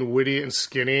Funny and Witty and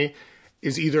Skinny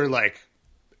is either like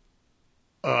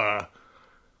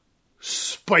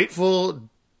spiteful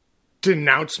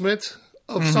denouncement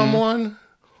of someone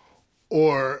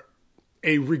or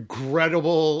a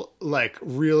regrettable like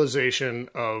realization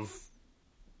of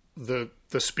the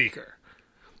speaker.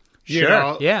 You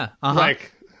know? Yeah.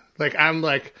 Like I'm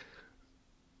like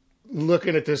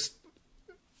looking at this,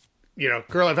 you know,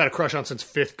 girl I've had a crush on since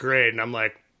 5th grade, and I'm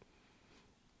like,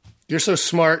 you're so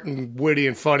smart and witty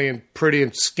and funny and pretty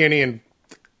and skinny, and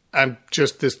I'm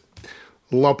just this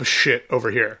lump of shit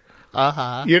over here.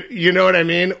 You know what I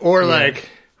mean? Or like,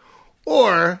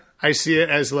 or I see it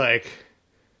as like,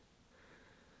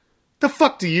 the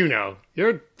fuck do you know?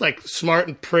 You're like smart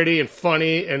and pretty and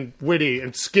funny and witty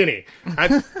and skinny.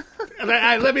 Let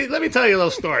me tell you a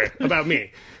little story about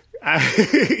me.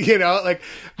 You know, like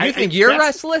you think you're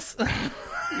restless?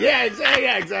 Yeah,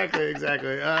 exactly.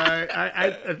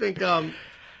 I think,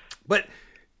 but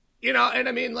you know, and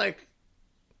I mean, like,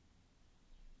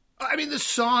 the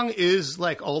song is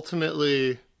like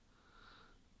ultimately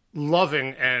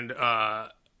loving, and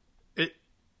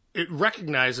it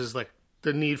recognizes like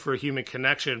the need for a human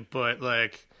connection, but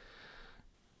like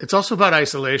it's also about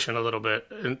isolation a little bit,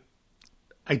 and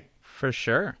for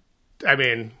sure. I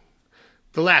mean,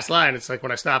 the last line, it's like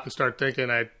when I stop and start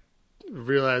thinking, I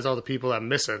realize all the people I'm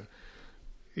missing,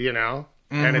 you know?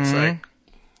 And it's like,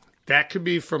 that could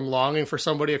be from longing for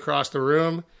somebody across the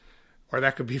room, or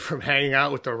that could be from hanging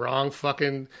out with the wrong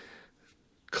fucking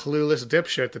clueless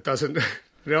dipshit that doesn't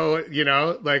know, you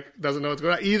know, like doesn't know what's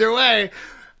going on. Either way,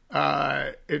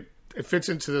 it fits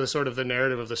into the sort of the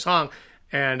narrative of the song.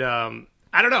 And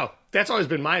I don't know. That's always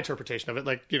been my interpretation of it.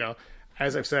 Like, you know,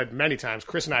 as I've said many times,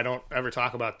 Chris and I don't ever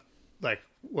talk about like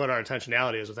what our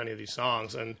intentionality is with any of these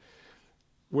songs, and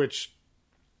which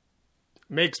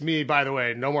makes me, by the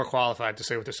way, no more qualified to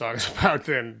say what this song is about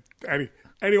than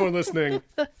anyone listening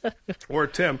or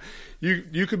Tim.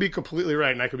 You could be completely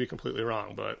right and I could be completely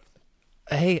wrong, but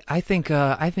hey, I think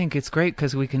it's great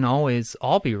because we can always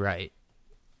all be right.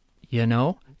 You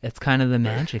know, it's kind of the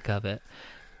magic of it.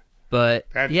 But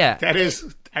that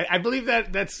is, I believe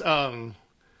that's what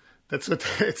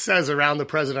it says around the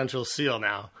presidential seal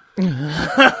now.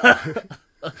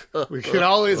 We can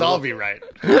always all be right.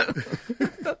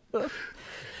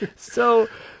 So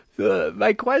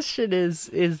my question is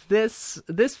this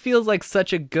feels like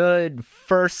such a good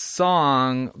first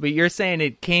song, but you're saying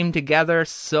it came together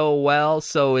so well.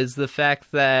 So is the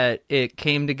fact that it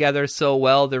came together so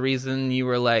well the reason you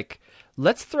were like,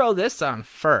 let's throw this on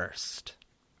first?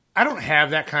 I don't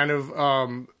have that kind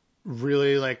of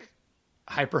really like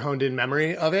hyper honed in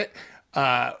memory of it.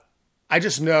 I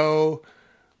just know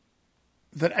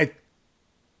that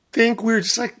think we were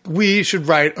just like, we should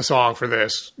write a song for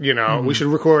this. You know, we should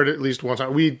record at least one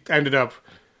song. We ended up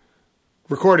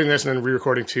recording this and then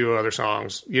re-recording 2 other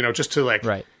songs, you know, just to like,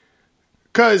 Right.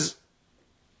 because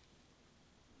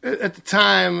at the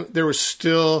time there was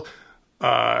still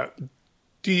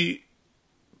the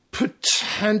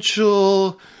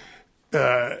potential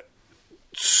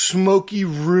smoky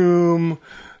room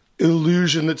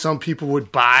illusion that some people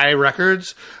would buy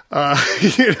records,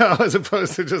 you know, as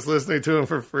opposed to just listening to them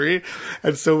for free.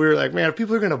 And so we were like, man, if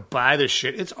people are going to buy this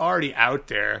shit, it's already out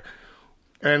there.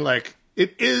 And like,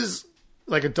 it is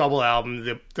like a double album.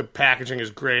 The packaging is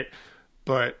great,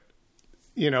 but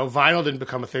you know, vinyl didn't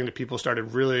become a thing that people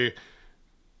started really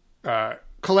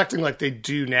collecting like they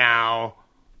do now.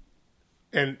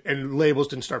 And labels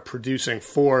didn't start producing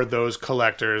for those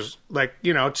collectors, like,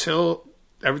 you know, till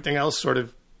everything else sort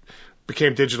of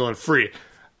became digital and free.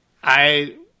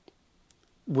 I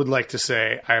would like to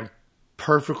say I'm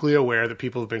perfectly aware that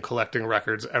people have been collecting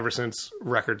records ever since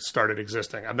records started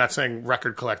existing. I'm not saying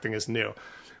record collecting is new,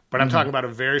 but I'm talking about a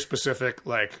very specific,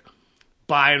 like,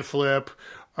 buy and flip,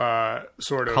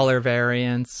 sort of Color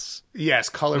variants. Yes,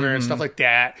 color variants, stuff like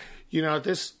that. You know,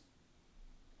 this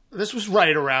was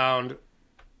right around,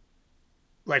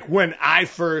 like, when I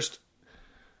first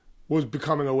was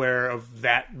becoming aware of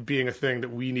that being a thing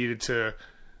that we needed to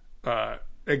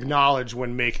acknowledge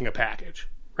when making a package,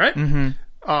 right?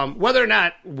 Whether or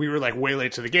not we were like way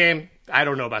late to the game, I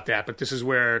don't know about that. But this is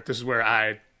where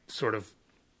I sort of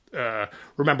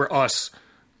remember us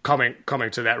coming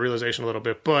to that realization a little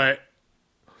bit. But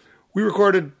we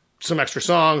recorded some extra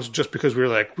songs just because we were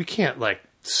like, we can't like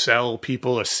sell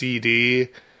people a CD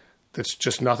that's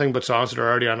just nothing but songs that are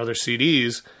already on other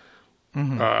CDs.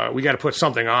 We got to put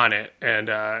something on it. And,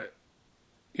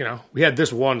 you know, we had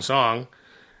this one song.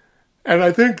 And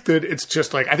I think that it's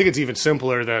just like, I think it's even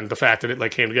simpler than the fact that it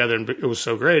like came together and it was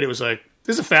so great. It was like,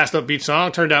 this is a fast upbeat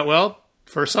song. Turned out well.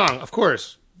 First song, of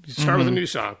course. You start with a new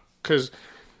song. Because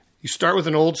you start with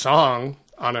an old song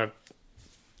on a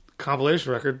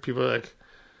compilation record. People are like,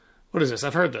 what is this?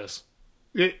 I've heard this.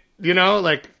 You know,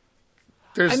 like,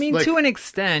 there's, I mean, like, to an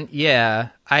extent, yeah.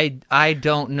 I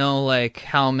don't know like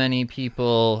how many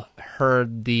people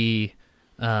heard the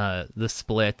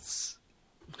splits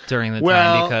during the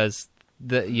time, because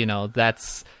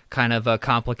that's kind of a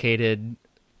complicated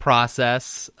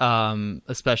process,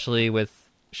 especially with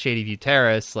Shady View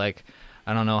Terrace. Like,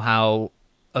 I don't know how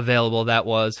available that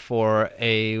was for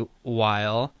a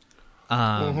while.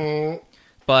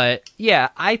 But yeah,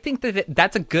 I think that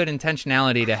that's a good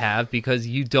intentionality to have, because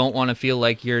you don't want to feel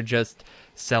like you're just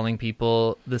selling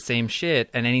people the same shit.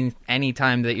 And any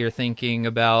time that you're thinking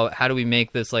about how do we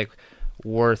make this like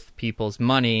worth people's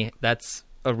money, that's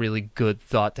a really good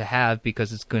thought to have,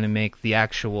 because it's going to make the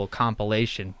actual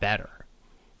compilation better.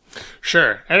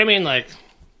 Sure. And I mean, like,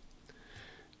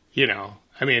 you know,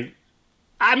 I mean,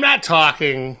 I'm not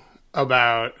talking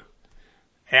about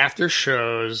after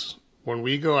shows when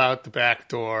we go out the back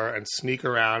door and sneak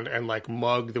around and like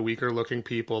mug the weaker looking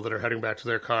people that are heading back to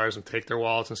their cars and take their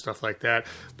wallets and stuff like that.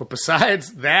 But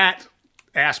besides that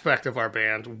aspect of our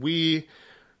band, we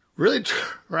really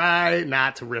try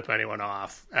not to rip anyone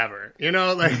off ever. You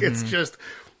know, like, it's just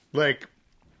like,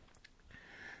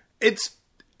 it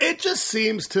just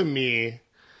seems to me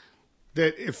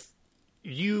that if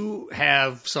you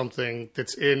have something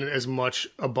that's in as much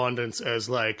abundance as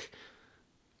like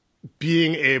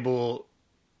being able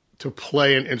to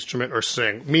play an instrument or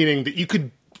sing, meaning that you could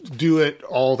do it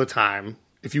all the time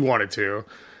if you wanted to.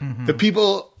 The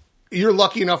people, you're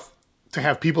lucky enough to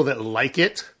have people that like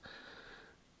it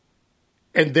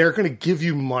and they're going to give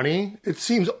you money. It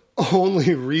seems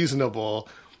only reasonable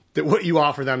that what you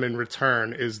offer them in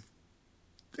return is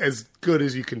as good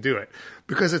as you can do it.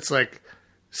 Because it's like,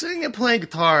 singing and playing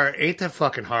guitar ain't that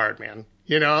fucking hard, man.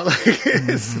 You know, like,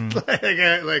 it's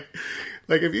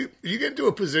like if you get into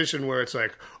a position where it's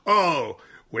like, oh,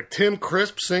 when Tim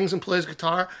Crisp sings and plays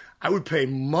guitar, I would pay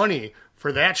money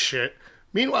for that shit.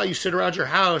 Meanwhile, you sit around your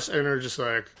house and are just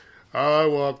like, I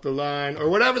walk the line, or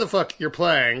whatever the fuck you're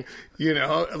playing, you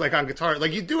know, like on guitar.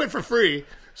 Like, you do it for free.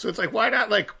 So it's like, why not,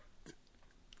 like,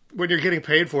 when you're getting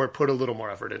paid for it, put a little more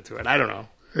effort into it? I don't know.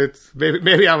 It's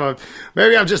maybe I'm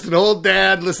just an old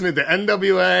dad listening to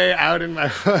NWA out in my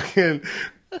fucking,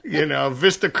 you know,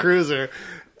 Vista Cruiser.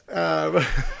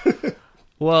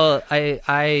 Well,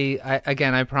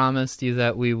 I promised you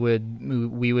that we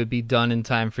would be done in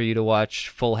time for you to watch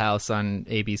Full House on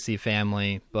ABC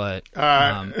Family, but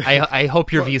I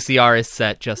hope your VCR is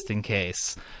set just in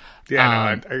case.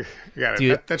 Yeah, no, I got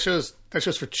it. That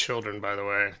show's for children, by the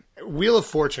way. Wheel of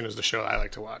Fortune is the show I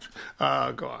like to watch.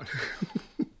 Go on.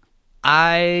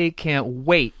 I can't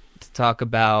wait to talk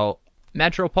about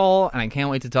Metropole, and I can't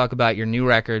wait to talk about your new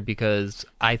record, because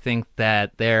I think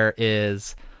that there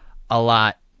is a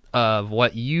lot of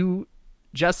what you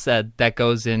just said that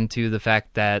goes into the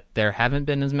fact that there haven't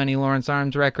been as many Lawrence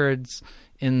Arms records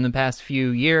in the past few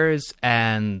years,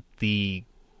 and the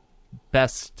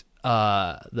best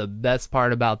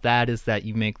part about that is that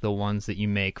you make the ones that you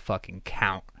make fucking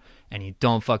count, and you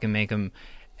don't fucking make them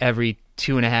every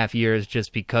 2.5 years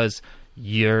just because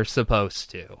you're supposed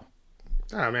to.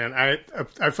 Oh man,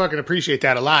 I fucking appreciate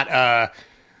that a lot.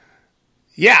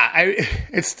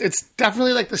 It's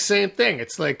definitely like the same thing.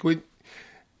 It's like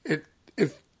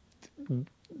if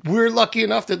we're lucky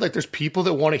enough that like there's people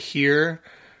that want to hear.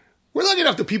 We're lucky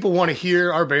enough that people want to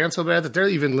hear our band so bad that they're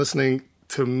even listening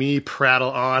to me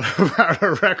prattle on about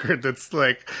a record that's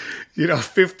like,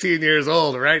 15 years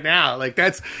old right now. Like,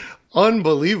 that's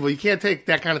unbelievable. You can't take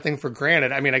that kind of thing for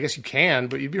granted. I mean, I guess you can,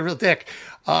 but you'd be a real dick.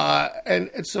 And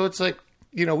so it's like,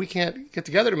 we can't get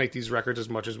together to make these records as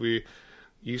much as we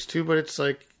used to, but it's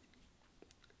like,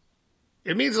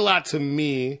 it means a lot to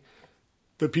me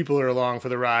that people are along for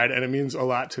the ride, and it means a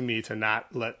lot to me to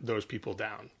not let those people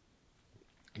down.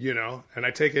 And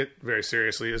I take it very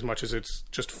seriously, as much as it's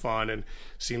just fun and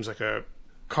seems like a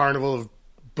carnival of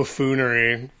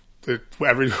buffoonery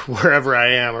wherever I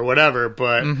am or whatever.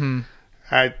 But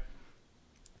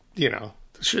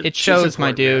it shows,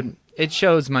 my dude. Man. It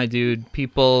shows, my dude.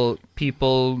 People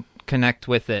connect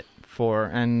with it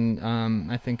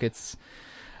and I think it's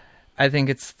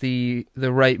the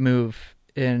right move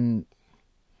in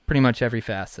pretty much every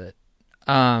facet.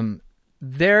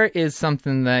 There is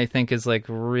something that I think is like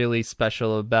really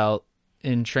special about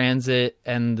In Transit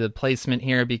and the placement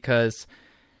here, because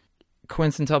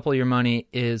Quincentuple Your Money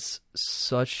is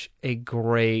such a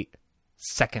great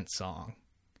second song.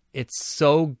 It's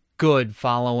so good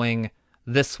following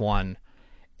this one.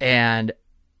 And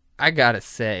I gotta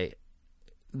say,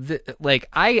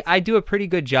 I do a pretty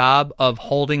good job of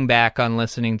holding back on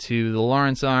listening to the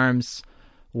Lawrence Arms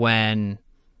when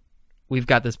we've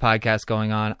got this podcast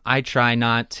going on. I try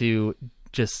not to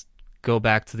just go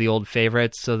back to the old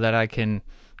favorites so that I can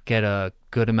get a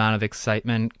good amount of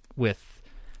excitement with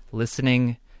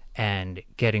listening and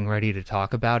getting ready to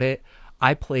talk about it.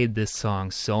 I played this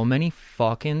song so many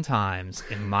fucking times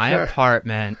in my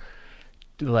apartment.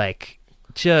 Like,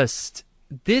 just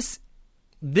this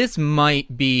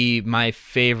might be my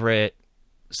favorite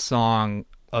song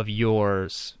of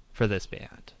yours for this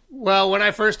band. Well, when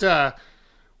I first wrote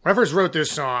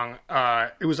this song,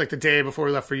 it was like the day before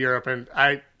we left for Europe, and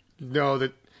I know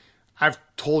that I've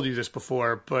told you this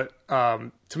before, but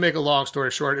to make a long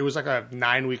story short, it was like a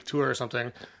 9-week tour or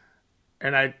something,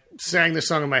 and I sang this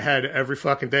song in my head every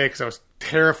fucking day because I was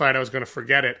terrified I was going to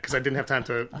forget it because I didn't have time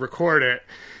to record it,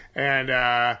 and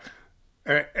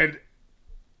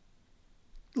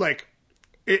like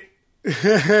it.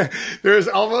 There's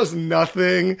almost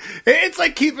nothing. It's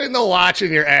like keeping the watch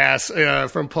in your ass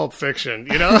from Pulp Fiction,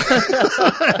 like,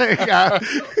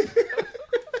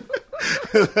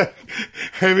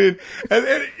 I mean,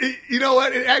 and you know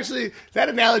what? It actually, that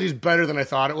analogy is better than I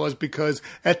thought it was, because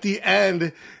at the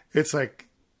end, it's like,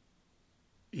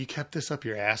 you kept this up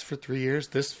your ass for 3 years,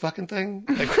 this fucking thing?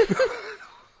 Like,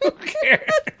 who cares?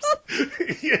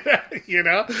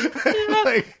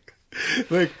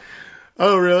 Like,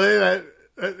 oh, really?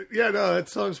 That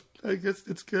song's, I guess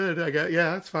it's good.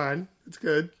 It's fine. It's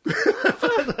good.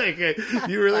 Like,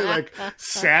 you really like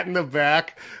sat in the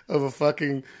back of a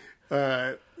fucking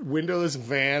windowless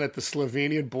van at the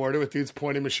Slovenian border with dudes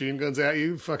pointing machine guns at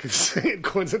you, fucking saying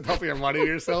Quincentuple Your Money to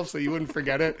yourself so you wouldn't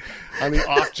forget it on the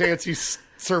off chance you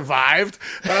survived.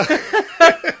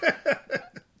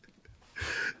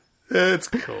 It's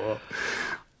cool.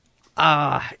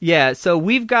 Yeah, so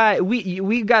we've got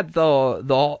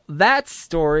the that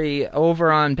story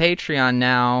over on Patreon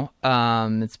now.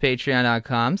 It's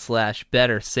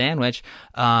patreon.com/bettersandwich.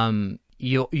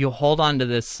 You'll hold on to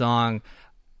this song.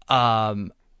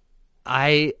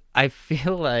 I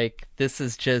feel like this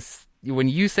is just, when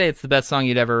you say it's the best song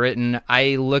you'd ever written,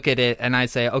 I look at it and I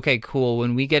say, okay, cool.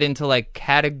 When we get into like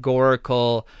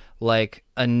categorical like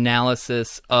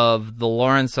analysis of the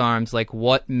Lawrence Arms, like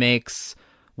what makes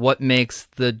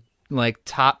the like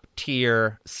top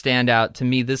tier stand out to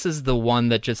me, this is the one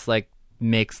that just like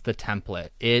makes the template.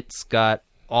 It's got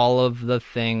all of the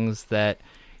things that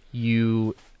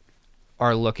you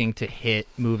are looking to hit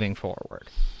moving forward.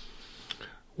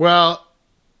 Well,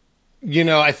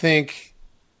 I think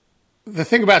the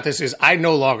thing about this is I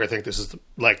no longer think this is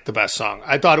like the best song.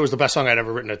 I thought it was the best song I'd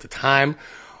ever written at the time.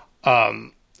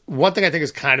 One thing I think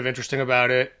is kind of interesting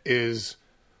about it is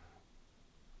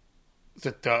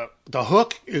that the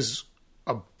hook is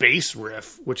a bass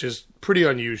riff, which is pretty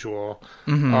unusual.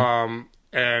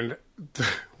 And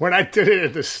when I did it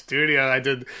in the studio, I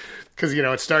did, because, you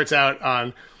know, it starts out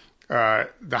on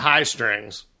the high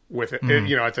strings with it,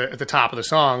 you know, at the top of the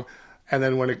song. And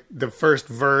then when the first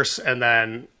verse and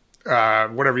then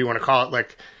whatever you want to call it,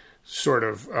 like sort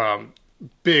of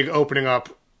big opening up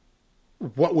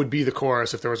what would be the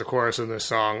chorus if there was a chorus in this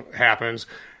song happens.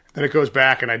 Then it goes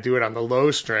back and I do it on the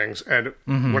low strings. And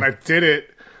when I did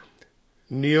it,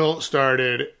 Neil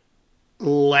started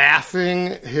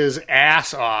laughing his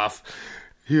ass off.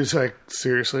 He was like,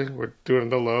 seriously, we're doing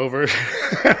the low version?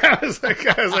 I was like,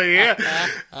 yeah.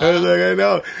 I was like, I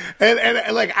know.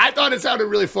 And like, I thought it sounded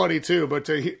really funny too, but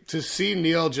to see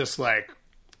Neil just like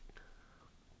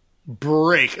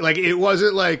break, like it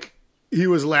wasn't like he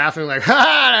was laughing like,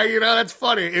 ha, you know, that's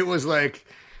funny. It was like,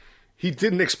 he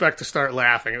didn't expect to start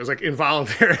laughing. It was like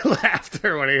involuntary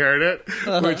laughter when he heard it,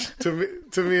 which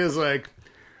to me is like,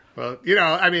 well, you know,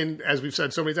 I mean, as we've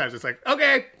said so many times, it's like,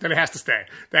 okay, then it has to stay.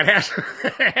 That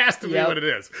has to be what it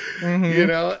is, you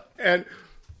know?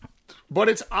 But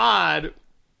it's odd.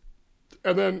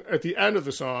 And then at the end of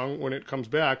the song, when it comes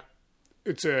back,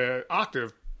 it's an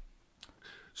octave.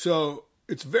 So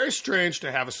it's very strange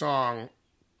to have a song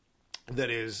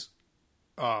that is,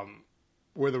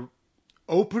 where the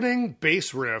opening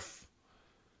bass riff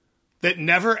that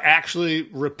never actually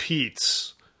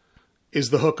repeats is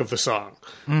the hook of the song.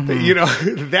 You know,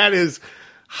 that is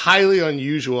highly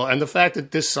unusual. And the fact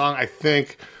that this song, I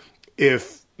think,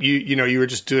 if you know, you were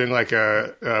just doing like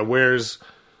a where's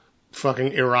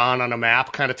fucking Iran on a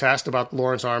map kind of test about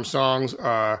Lawrence Arms songs,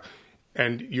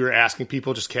 and you're asking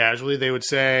people just casually, they would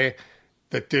say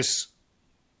that this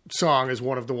song is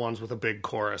one of the ones with a big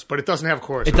chorus, but it doesn't have a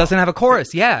chorus. It doesn't have a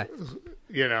chorus, yeah.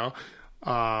 You know,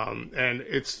 and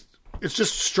it's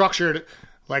just structured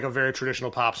like a very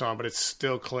traditional pop song, but it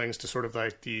still clings to sort of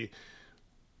like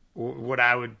what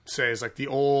I would say is like the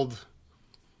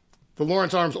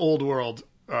Lawrence Arms old world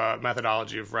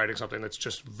methodology of writing something that's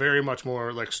just very much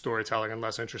more like storytelling and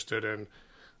less interested in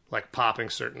like popping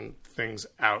certain things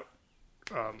out.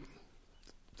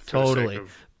 Totally.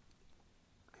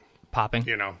 Popping,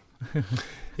 you know,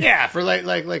 yeah, for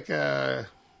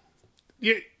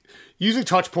using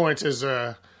touch points as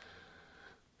a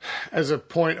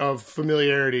point of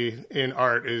familiarity in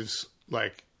art is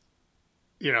like,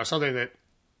 you know, something that,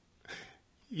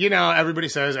 you know, everybody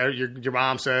says, your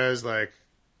mom says, like,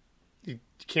 you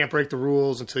can't break the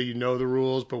rules until you know the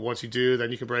rules, but once you do,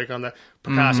 then you can break on that.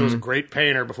 Picasso was a great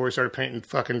painter before he started painting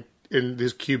fucking in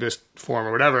his cubist form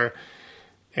or whatever.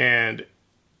 And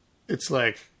it's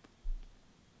like,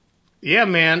 yeah,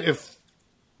 man, if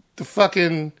the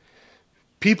fucking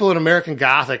people in American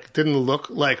Gothic didn't look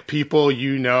like people,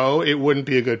 you know, it wouldn't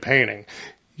be a good painting.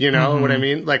 You know what I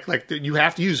mean? Like you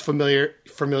have to use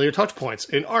familiar touch points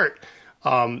in art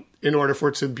in order for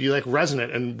it to be like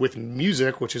resonant. And with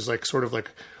music, which is like sort of like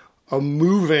a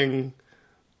moving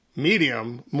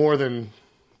medium more than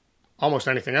almost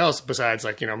anything else besides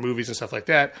like, you know, movies and stuff like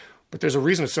that. But there's a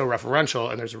reason it's so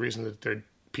referential, and there's a reason that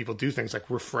people do things like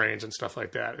refrains and stuff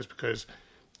like that, is because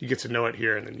you get to know it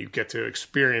here and then you get to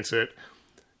experience it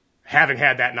having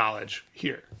had that knowledge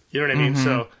here. You know what I mean?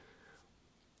 So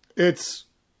this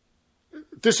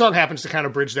song happens to kind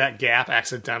of bridge that gap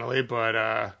accidentally,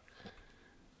 but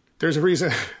there's a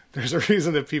reason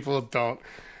that people don't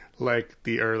like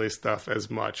the early stuff as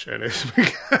much, and it's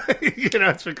because, you know,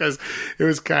 it's because it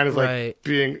was kind of like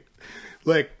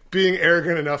being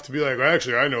arrogant enough to be like, well,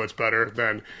 actually, I know it's better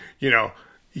than, you know,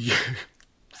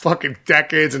 fucking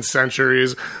decades and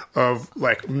centuries of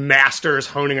like masters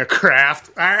honing a craft.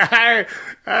 I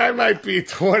might be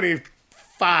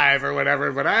 25 or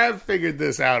whatever, but I figured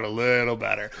this out a little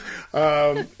better.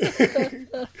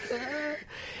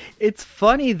 It's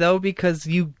funny though, because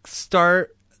you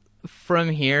start from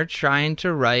here trying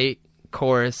to write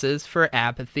choruses for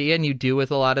Apathy, and you do with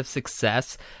a lot of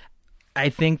success. I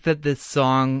think that this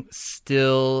song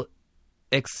still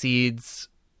exceeds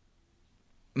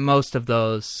most of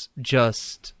those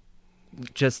just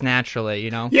naturally,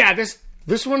 you know? Yeah,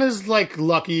 this one is like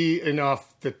lucky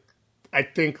enough that I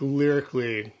think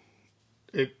lyrically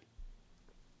it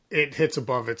hits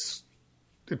above it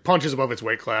punches above its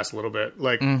weight class a little bit.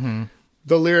 Like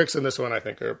the lyrics in this one I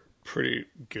think are pretty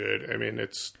good. I mean,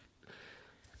 it's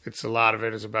a lot of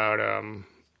it is about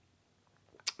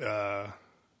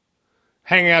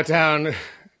hanging out down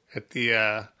at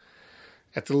the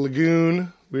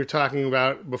lagoon we were talking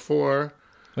about before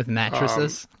with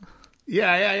mattresses.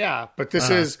 Yeah. But this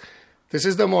is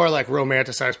the more like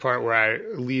romanticized part where I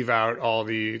leave out all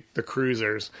the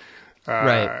cruisers.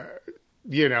 Right.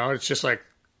 You know, it's just like,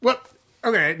 what?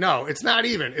 Okay, no, it's not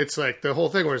even. It's like the whole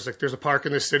thing where it's like there's a park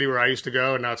in this city where I used to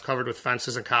go, and now it's covered with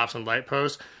fences and cops and light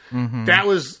posts. Mm-hmm. That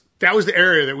was the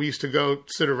area that we used to go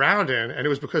sit around in, and it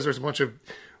was because there's a bunch of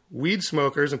weed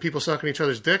smokers and people sucking each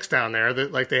other's dicks down there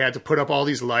that like they had to put up all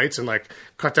these lights and like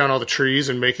cut down all the trees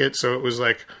and make it so it was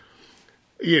like,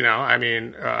 I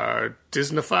mean,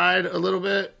 Disneyfied a little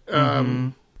bit.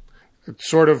 It's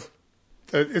sort of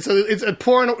it's a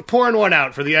pouring one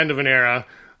out for the end of an era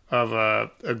of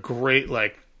a great,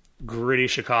 like, gritty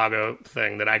Chicago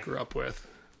thing that I grew up with.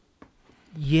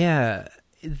 Yeah.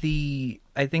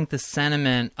 I think the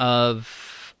sentiment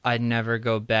of I'd never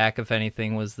go back if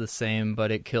anything was the same,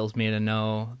 but it kills me to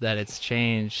know that it's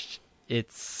changed.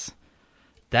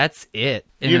 That's it.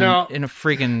 In a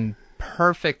freaking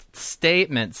perfect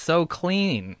statement. So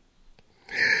clean.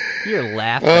 You're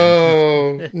laughing.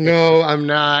 Oh, no, I'm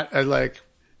not.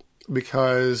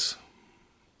 Because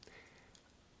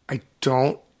I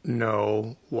don't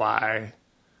know why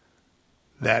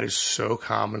that is so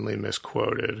commonly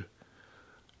misquoted,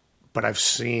 but I've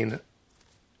seen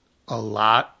a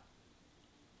lot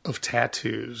of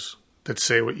tattoos that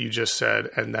say what you just said,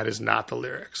 and that is not the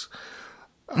lyrics.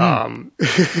 I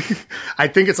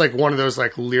think it's like one of those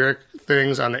like lyric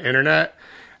things on the internet,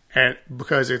 and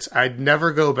because I'd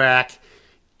never go back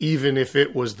even if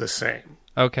it was the same.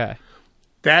 Okay.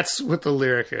 That's what the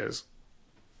lyric is.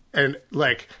 And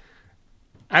like,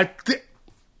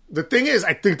 the thing is,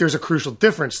 I think there's a crucial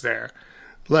difference there.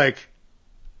 Like,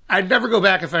 I'd never go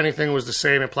back if anything was the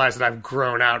same implies that I've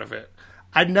grown out of it.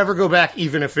 I'd never go back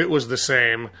even if it was the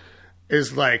same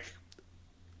is like,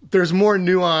 there's more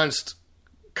nuanced,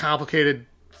 complicated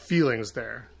feelings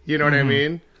there. You know what I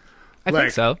mean? I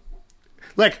think so.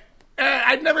 Like,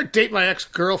 I'd never date my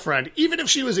ex-girlfriend, even if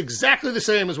she was exactly the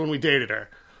same as when we dated her.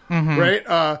 Mm-hmm.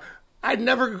 Right? I'd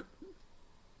never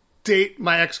date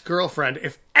my ex-girlfriend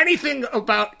even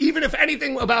if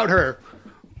anything about her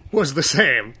was the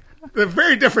same. They're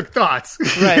very different thoughts.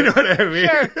 Right. You know what I mean?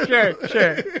 Sure.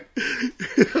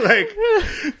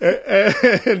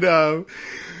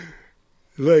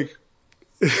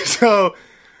 So,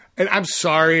 and I'm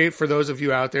sorry for those of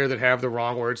you out there that have the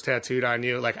wrong words tattooed on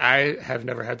you. Like, I have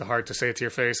never had the heart to say it to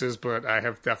your faces, but I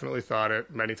have definitely thought it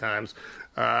many times.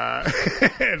 I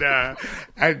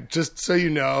just, so you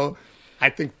know,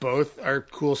 I think both are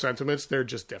cool sentiments. They're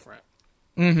just different.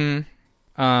 Mm-hmm.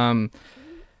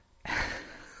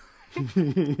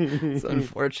 It's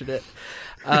unfortunate.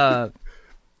 I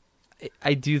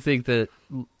do think that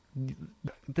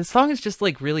the song is just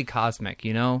like really cosmic,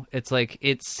 you know? It's like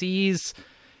it sees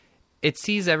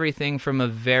everything from a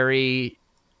very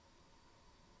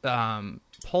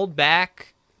pulled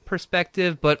back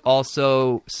perspective, but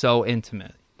also so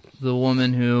intimate. The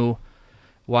woman who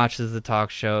watches the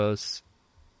talk shows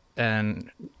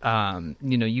and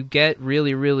you get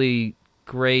really, really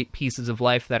great pieces of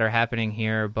life that are happening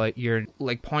here, but you're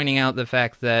like pointing out the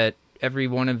fact that every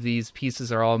one of these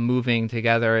pieces are all moving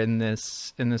together in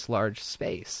this large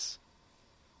space.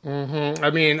 Mm-hmm. I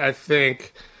mean, I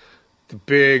think the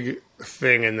big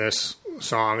thing in this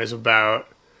song is about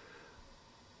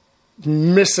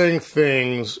missing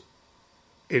things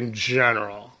in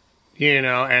general,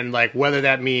 and like whether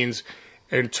that means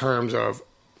in terms of,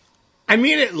 I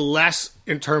mean it less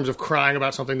in terms of crying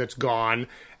about something that's gone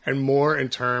and more in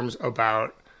terms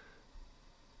about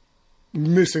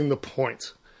missing the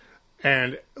point.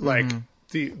 And like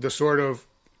the sort of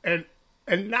and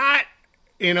not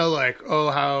in a like,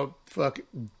 oh, how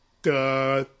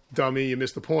dummy, you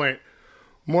missed the point.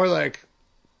 More like,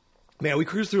 man, we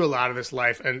cruise through a lot of this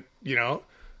life, and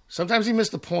sometimes you miss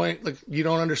the point, like you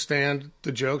don't understand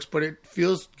the jokes, but it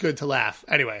feels good to laugh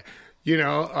anyway.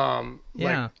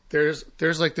 Like there's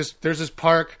this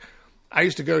park I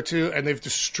used to go to, and they've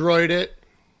destroyed it,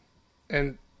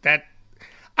 and that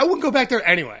I wouldn't go back there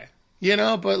anyway.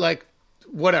 But like.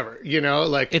 Whatever,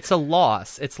 like it's a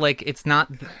loss. It's like it's not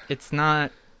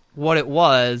what it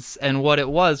was, and what it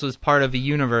was part of a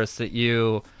universe that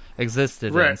you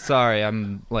existed in. Sorry,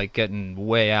 I'm like getting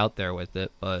way out there with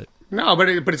it, but no, but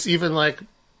it's even like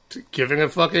giving a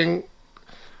fucking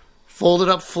folded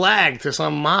up flag to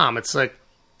some mom. It's like,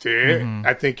 dude,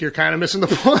 I think you're kind of missing the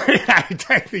point.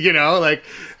 Like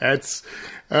that's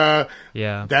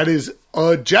that is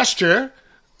a gesture.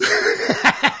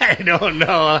 I don't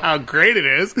know how great it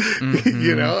is,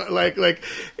 like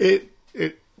it,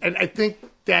 and I think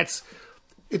it's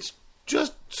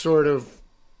just sort of,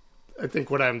 I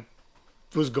think what I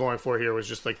was going for here was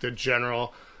just like the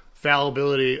general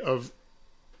fallibility of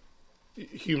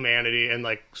humanity and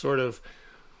like sort of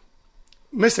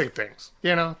missing things,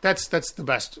 that's the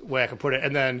best way I can put it.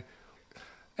 And then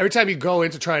every time you go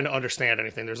into trying to understand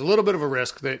anything, there's a little bit of a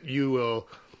risk that you will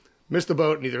miss the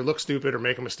boat and either look stupid or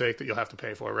make a mistake that you'll have to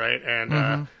pay for, right?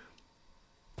 And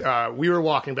we were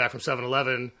walking back from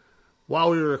 7-Eleven while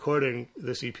we were recording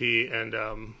this EP, and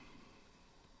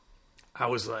I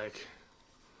was like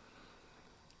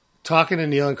talking to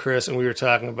Neil and Chris, and we were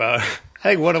talking about, I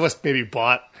think one of us maybe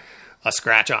bought a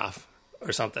scratch off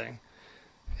or something,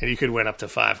 and you could win up to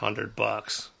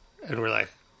 $500. And we're like,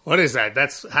 what is that?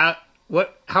 That's how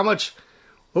much,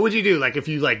 what would you do? Like if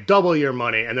you like double your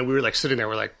money, and then we were like sitting there,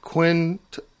 we're like,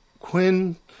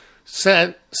 centuple,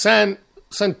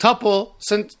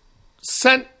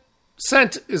 cent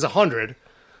is 100.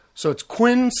 So it's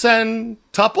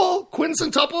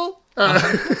quincentuple? And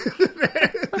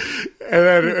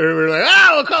then we were like,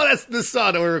 we'll call that this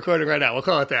song that we're recording right now. We'll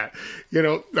call it that. You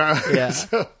know? Yeah.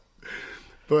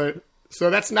 So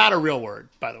that's not a real word,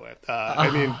 by the way. I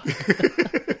mean,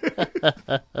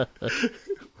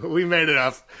 we made it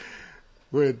up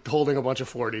with holding a bunch of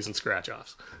 40s and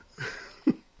scratch-offs.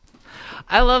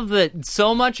 I love that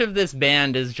so much of this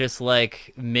band is just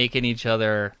like making each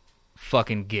other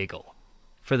fucking giggle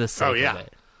for the sake of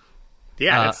it.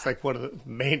 Yeah, that's like one of the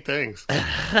main things.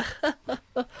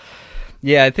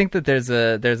 Yeah, I think that there's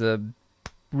a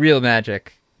real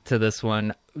magic to this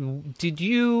one.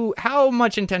 How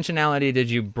much intentionality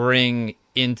did you bring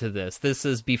into this? This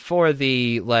is before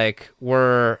the like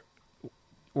we're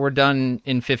done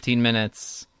in 15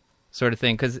 minutes sort of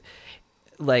thing, because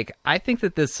like I think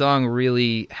that this song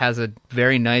really has a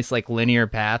very nice like linear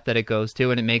path that it goes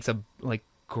to, and it makes a like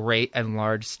great and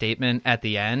large statement at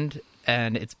the end,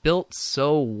 and it's built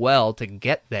so well to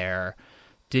get there.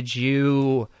 Did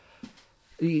you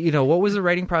what was the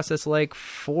writing process like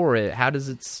for it? How does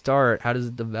it start? How does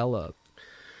it develop?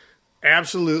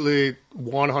 Absolutely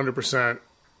 100%.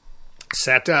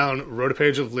 Sat down, wrote a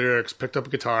page of lyrics, picked up a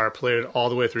guitar, played it all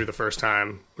the way through the first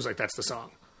time. Was like, that's the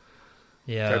song.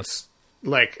 Yeah. That's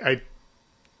like, I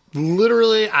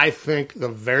think the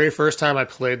very first time I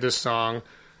played this song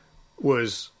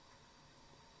was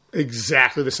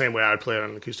exactly the same way I would play it on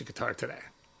an acoustic guitar today.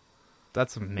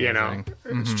 That's amazing. You know,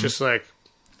 it's just like,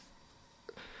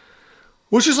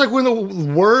 which is like when the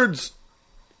words,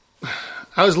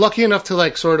 I was lucky enough to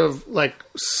like sort of like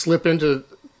slip into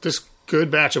this good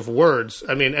batch of words.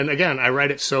 I mean, and again, I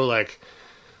write it so like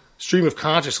stream of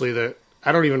consciously that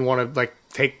I don't even want to like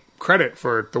take credit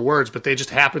for the words, but they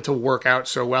just happen to work out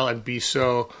so well and be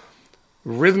so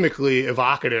rhythmically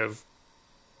evocative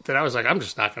that I was like, I'm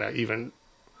just not going to even,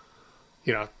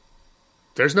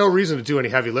 there's no reason to do any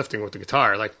heavy lifting with the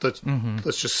guitar. Like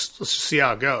let's just see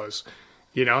how it goes,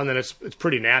 and then it's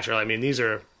pretty natural. I mean, these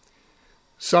are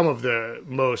some of the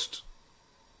most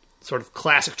sort of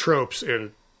classic tropes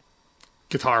in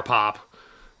guitar pop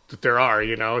that there are,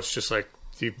 it's just like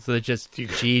so just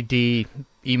G, D,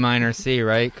 E minor, C,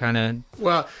 right? Kind of.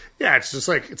 Well, yeah, it's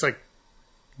like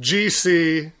G,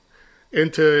 C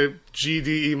into G,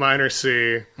 D, E minor,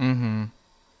 C, and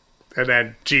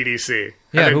then G, D, C.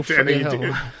 Yeah, and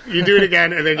then you do it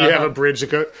again, and then you have a bridge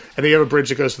that goes, and then you have a bridge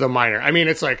that goes to the minor. I mean,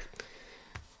 it's like,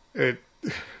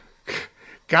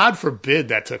 God forbid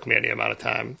that took me any amount of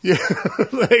time. Yeah,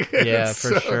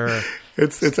 for sure.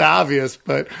 It's obvious,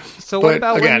 but what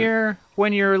about again,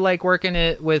 when you're like working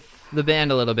it with the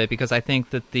band a little bit? Because I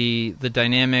think that the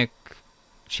dynamic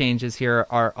changes here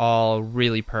are all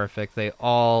really perfect. They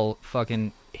all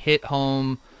fucking hit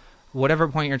home whatever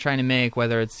point you're trying to make,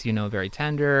 whether it's very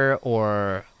tender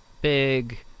or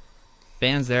big.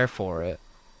 Band's there for it.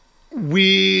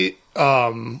 We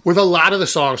with a lot of the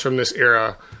songs from this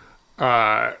era,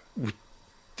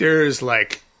 there's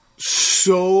like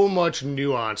so much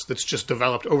nuance that's just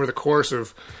developed over the course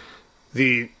of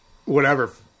the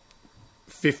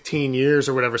 15 years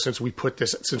or whatever since we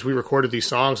recorded these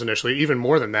songs initially, even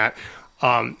more than that.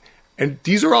 And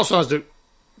these are all songs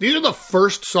these are the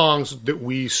first songs that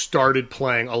we started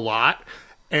playing a lot,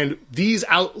 and these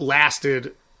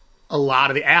outlasted a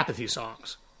lot of the Apathy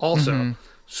songs also.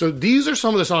 So these are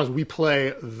some of the songs we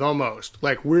play the most.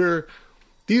 Like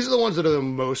these are the ones that are the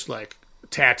most like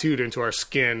tattooed into our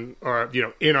skin or,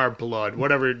 in our blood,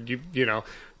 whatever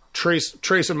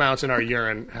trace amounts in our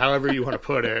urine, however you want to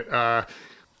put it.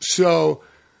 So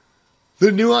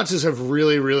the nuances have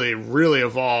really, really, really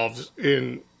evolved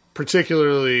in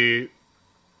particularly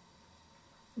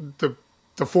the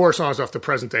 4 songs off the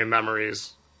Present Day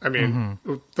Memories. I mean,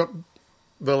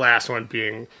 the last one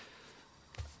being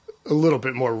a little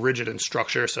bit more rigid in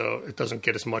structure, so it doesn't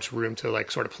get as much room to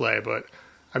like sort of play. But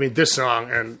I mean, this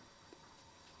song and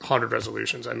 100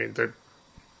 Resolutions, I mean,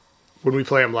 when we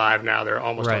play them live now, they're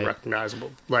almost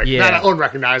unrecognizable. Like, not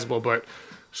unrecognizable, but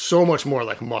so much more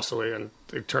like muscly, and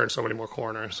they turn so many more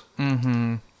corners.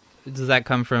 Mm-hmm. Does that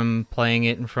come from playing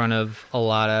it in front of a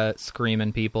lot of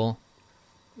screaming people?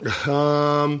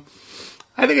 I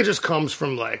think it just comes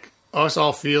from like us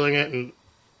all feeling it and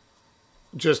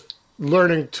just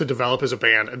learning to develop as a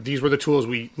band. These were the tools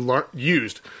we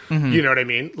used. Mm-hmm. You know what I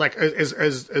mean? Like as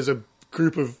a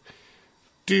group of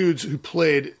dudes who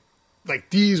played, like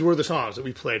these were the songs that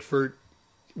we played for.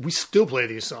 We still play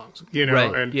these songs, you know,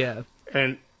 right. and yeah,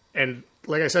 and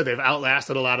like I said, they've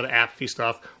outlasted a lot of the apathy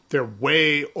stuff. They're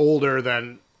way older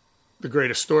than the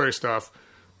Greatest Story stuff,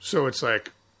 so it's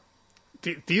like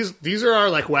these are our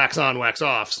like wax on, wax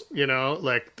offs, you know,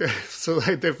 like so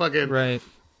like they fucking right,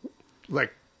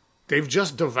 like they've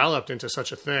just developed into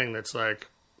such a thing that's like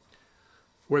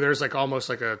where there's like almost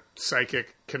like a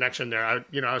psychic connection there.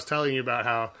 I was telling you about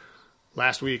how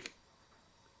last week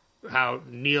how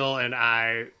Neil and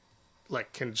I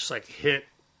like can just like hit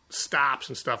stops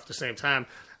and stuff at the same time.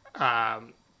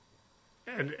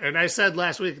 And I said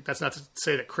last week, that's not to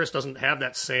say that Chris doesn't have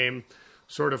that same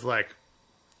sort of like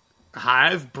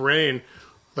hive brain.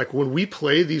 Like when we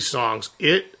play these songs,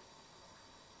 they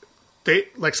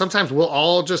like sometimes we'll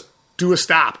all just do a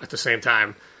stop at the same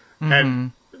time, mm-hmm.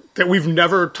 and that we've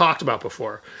never talked about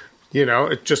before. You know,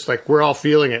 it's just like we're all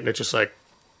feeling it, and it just like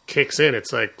kicks in.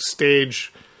 It's like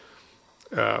stage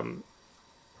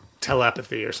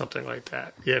telepathy or something like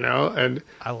that. You know, and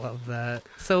I love that.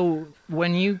 So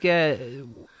when you get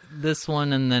this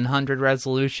one and then 100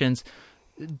 Resolutions,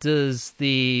 does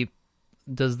the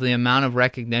amount of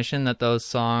recognition that those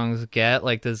songs get,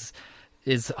 like is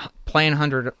playing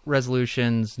 100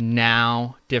 Resolutions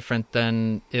now different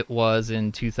than it was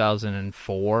in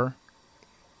 2004?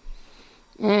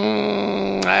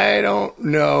 I don't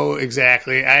know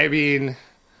exactly. I mean,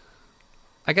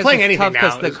 I guess playing it's anything tough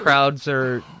because now the crowds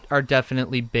are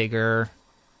definitely bigger.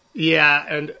 Yeah,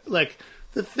 and like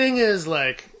the thing is,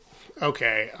 like,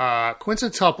 okay,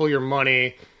 Quintuple Your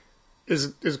Money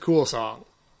is a cool song.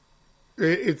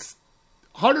 It's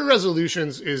 100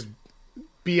 Resolutions is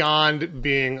beyond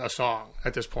being a song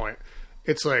at this point.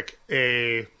 It's like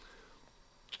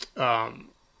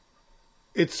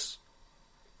it's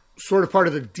sort of part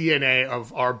of the DNA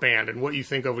of our band and what you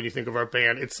think of when you think of our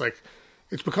band. It's like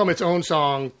it's become its own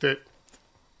song that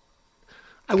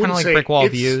I wouldn't like say Brick Wall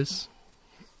Views.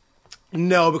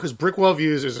 No, because Brick Wall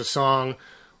Views is a song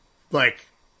like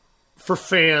for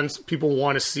fans. People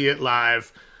want to see it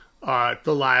live. The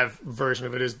live version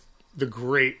of it is the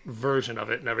great version of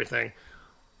it and everything.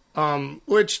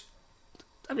 Which,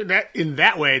 I mean, that in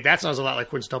that way, that sounds a lot like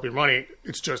Quintuple Your Money.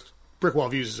 It's just Brick Wall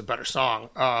Views is a better song.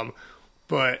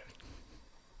 But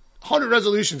 100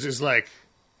 Resolutions is like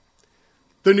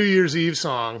the New Year's Eve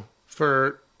song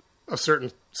for a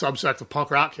certain subsect of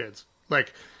punk rock kids.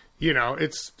 Like, you know,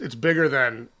 it's bigger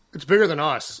than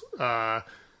us.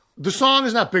 The song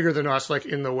is not bigger than us, like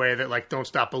in the way that like Don't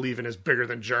Stop Believin' is bigger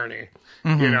than Journey.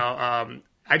 Mm-hmm. You know,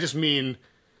 I just mean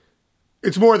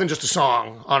it's more than just a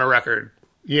song on a record.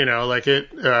 You know, like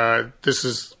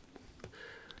there's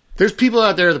people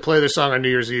out there that play this song on New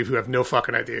Year's Eve who have no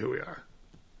fucking idea who we are.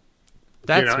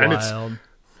 That's wild.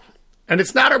 And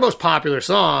it's not our most popular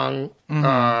song,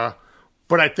 mm-hmm.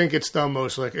 But I think it's the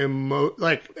most like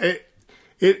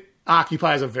it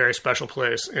occupies a very special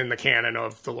place in the canon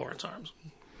of the Lawrence Arms.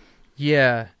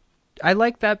 Yeah, I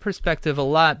like that perspective a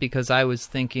lot because I was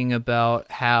thinking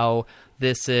about how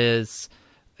this is,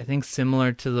 I think,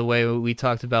 similar to the way we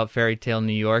talked about Fairy Tale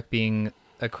New York being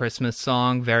a Christmas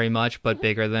song very much, but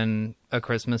bigger than a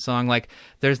Christmas song. Like,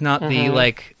 there's not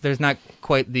mm-hmm. There's not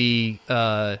quite the,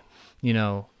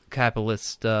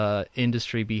 capitalist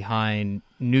industry behind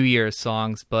New Year's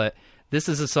songs, but this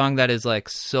is a song that is like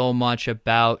so much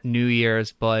about New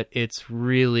Year's, but it's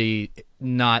really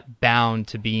not bound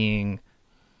to being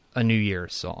a New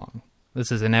Year's song.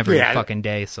 This is an every fucking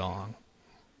day song.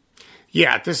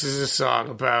 Yeah, this is a song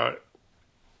about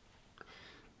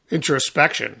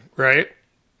introspection, right?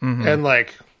 Mm-hmm. And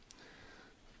like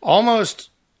almost,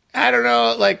 I don't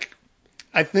know, like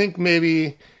I think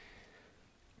maybe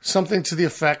something to the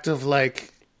effect of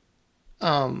like,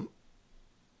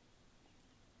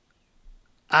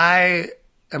 I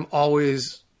am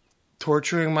always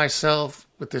torturing myself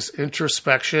with this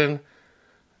introspection,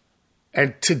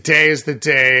 and today is the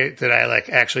day that I like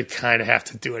actually kind of have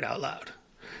to do it out loud.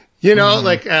 You know, mm-hmm.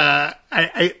 like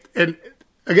and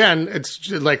again, it's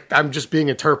just like I'm just being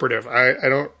interpretive. I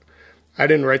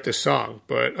didn't write this song,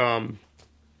 but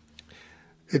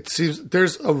it seems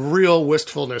there's a real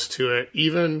wistfulness to it,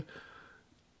 even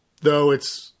though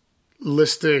it's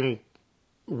listing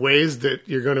ways that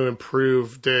you're going to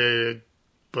improve. Do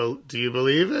you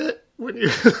believe it? when you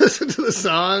listen to the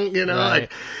song, you know, Right.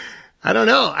 like, I don't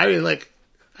know. I mean, like,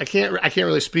 I can't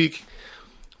really speak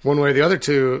one way or the other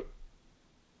to,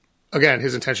 again,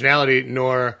 his intentionality,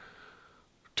 nor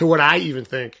to what I even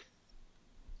think.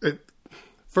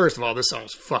 First of all, this song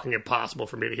is fucking impossible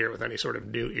for me to hear with any sort of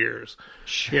new ears.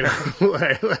 Sure. You know,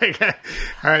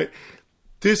 all right,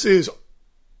 this is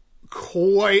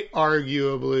quite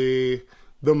arguably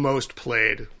the most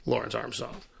played Lawrence Arms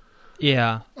song.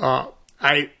 Yeah.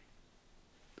 I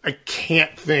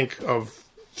can't think of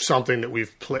something that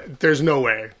we've played. There's no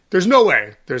way there's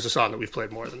a song that we've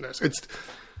played more than this. It's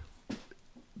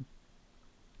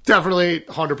definitely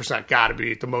 100% got to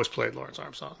be the most played Lawrence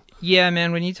Arms song. Yeah,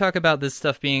 man, when you talk about this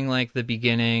stuff being like the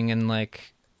beginning and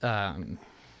like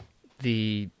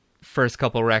the first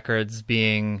couple records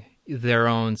being their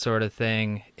own sort of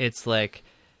thing, it's like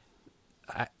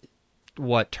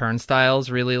what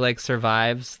Turnstiles really like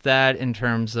survives that in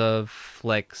terms of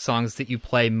like songs that you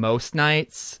play most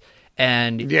nights.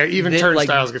 And Yeah, even like,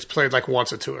 Turnstiles gets played like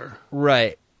once a tour.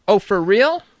 right. Oh, for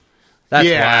real? That's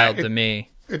Yeah, wild to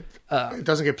me. It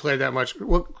doesn't get played that much.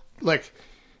 Well, like,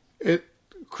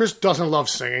 Chris doesn't love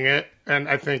singing it, and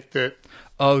I think that...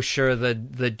 Oh, sure, the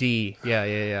D.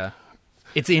 Yeah.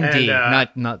 It's in D,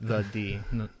 not the D.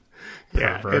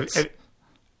 Perverts.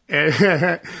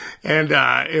 And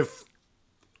if,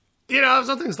 you know, if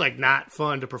something's, like, not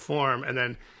fun to perform, and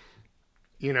then,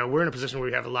 you know, we're in a position where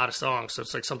we have a lot of songs, so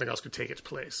it's like something else could take its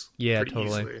place. Yeah, pretty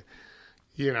totally. Easily.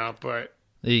 You know, but...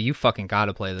 You fucking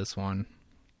gotta play this one.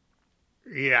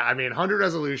 Yeah, I mean, 100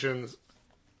 Resolutions...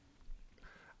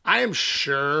 I am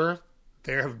sure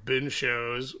there have been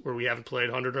shows where we haven't played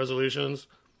 100 Resolutions,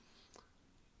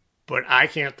 but I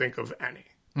can't think of any.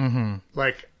 Mm-hmm.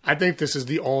 Like, I think this is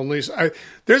the only...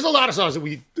 there's a lot of songs that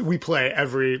we play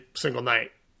every single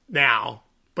night now,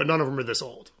 but none of them are this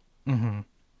old. Mm-hmm.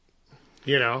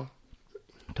 You know?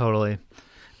 Totally.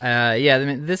 Yeah, I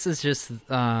mean, this is just...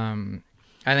 I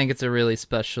think it's a really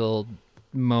special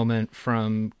moment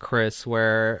from Chris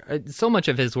where so much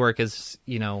of his work is,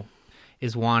 you know...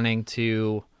 is wanting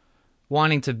to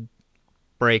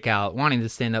break out, wanting to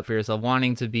stand up for yourself,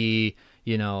 wanting to be,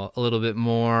 you know, a little bit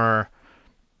more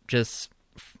just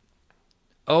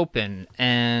open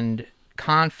and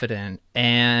confident.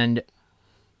 And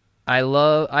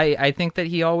I think that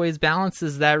he always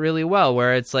balances that really well,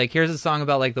 where it's like, here's a song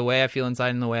about like the way I feel inside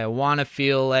and the way I want to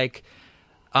feel like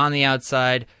on the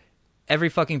outside. Every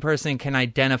fucking person can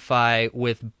identify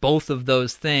with both of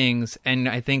those things. And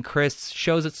I think Chris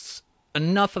shows it's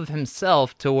enough of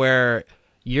himself to where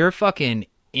you're fucking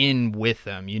in with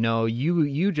him, you know,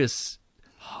 you just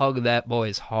hug that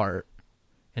boy's heart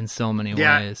in so many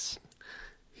ways.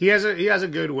 He has a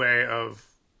good way of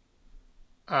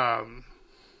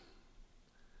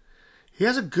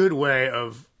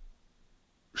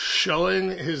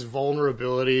showing his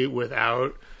vulnerability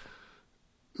without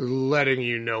letting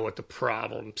you know what the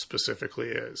problem specifically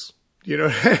is. You know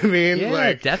what I mean? Yeah,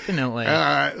 like, definitely.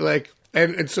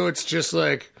 And so it's just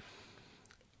like,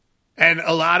 and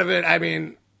a lot of it, I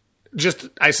mean,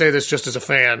 I say this just as a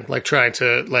fan, like trying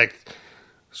to like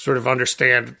sort of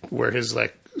understand where his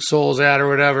like soul's at or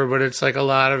whatever, but it's like a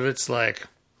lot of it's like,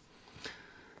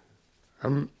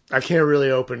 I can't really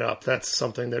open up. That's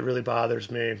something that really bothers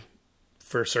me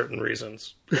for certain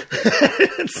reasons.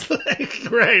 It's like,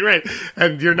 right.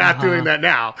 And you're not doing that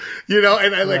now, you know,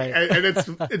 and I like, Right. and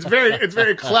it's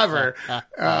very clever.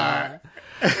 And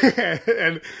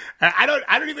I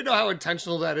don't even know how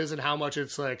intentional that is and how much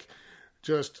it's like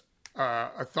just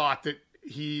a thought that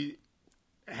he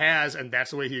has and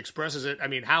that's the way he expresses it. I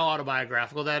mean, how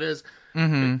autobiographical that is.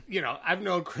 Mm-hmm. You know, I've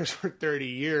known Chris for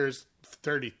 33 years.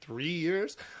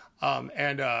 I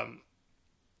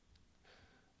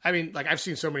mean, like, I've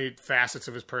seen so many facets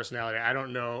of his personality. I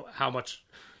don't know how much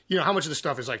of the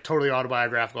stuff is like totally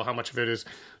autobiographical, how much of it is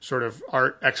sort of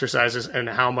art exercises, and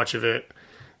how much of it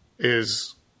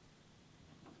is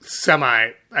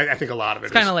I think a lot of it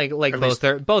It's kind of is,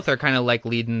 like both are kind of like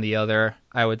leading the other,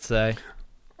 I would say.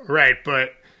 right.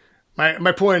 But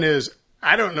my point is,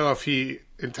 I don't know if he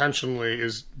intentionally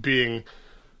is being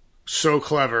so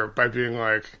clever by being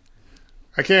like,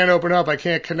 I can't open up, I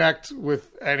can't connect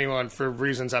with anyone for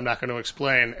reasons I'm not going to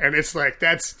explain. And it's like,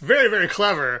 that's very, very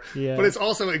clever, Yeah. but it's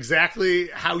also exactly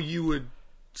how you would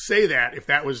say that if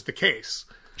that was the case.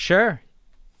 Sure.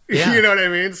 Yeah. You know what I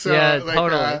mean? So, Yeah, like,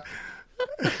 totally.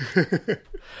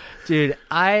 Dude,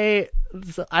 I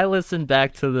listened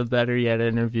back to the Better Yet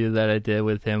interview that I did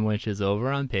with him, which is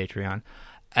over on Patreon,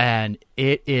 and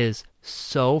it is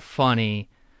so funny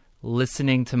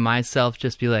listening to myself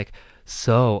just be like,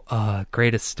 so,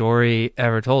 greatest story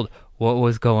ever told. What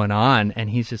was going on? And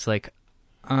he's just like,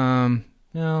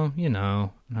 no, you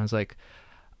know. And I was like,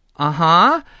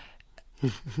 uh-huh.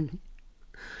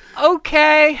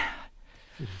 Okay.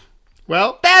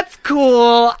 Well, That's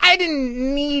cool. I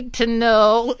didn't need to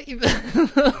know.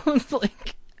 I was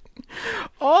like,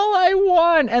 all I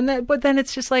want. But then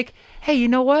it's just like, hey, you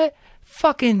know what?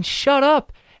 Fucking shut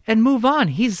up and move on.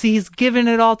 He's giving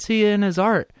it all to you in his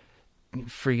art. You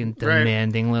freaking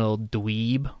demanding little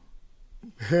dweeb.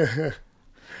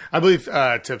 I believe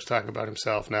Tip's talking about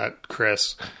himself, not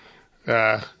Chris.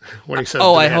 When he says,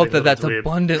 I hope that's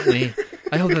abundantly.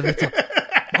 I hope that's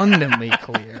abundantly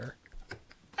clear.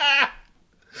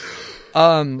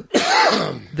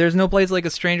 There's no place like a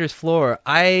stranger's floor.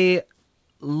 I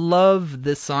love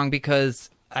this song because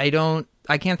I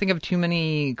can't think of too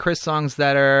many Chris songs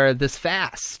that are this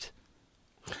fast.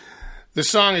 This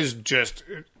song is just,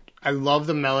 I love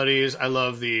the melodies. I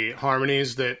love the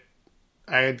harmonies that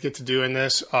I get to do in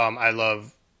this. I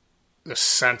love the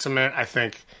sentiment. I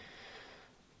think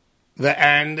the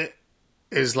end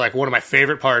is like one of my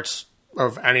favorite parts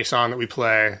of any song that we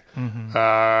play. Mm-hmm.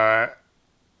 I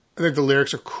think the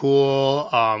lyrics are cool.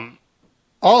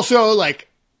 Also, like,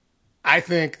 I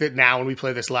think that now when we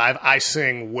play this live, I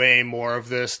sing way more of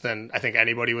this than I think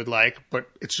anybody would like, but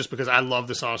it's just because I love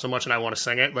the song so much and I want to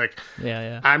sing it. Like,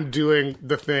 I'm doing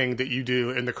the thing that you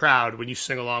do in the crowd when you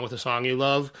sing along with a song you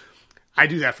love. I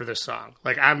do that for this song.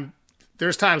 Like,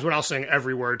 there's times when I'll sing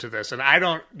every word to this, and I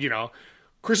don't,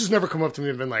 Chris has never come up to me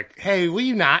and been like, hey, will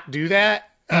you not do that?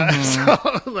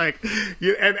 So like,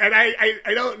 and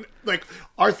I don't like,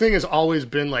 our thing has always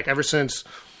been like, ever since,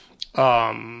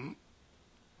 ever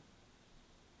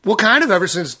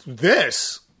since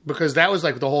this, because that was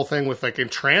like the whole thing with like In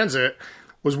Transit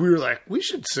was we were like, we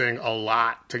should sing a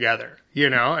lot together,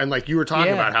 and like you were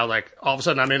talking about how like all of a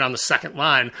sudden I'm in on the second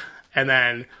line and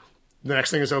then the next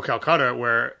thing is Oh Calcutta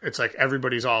where it's like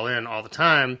everybody's all in all the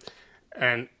time.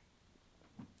 And,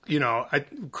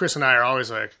 Chris and I are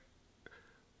always like,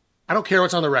 I don't care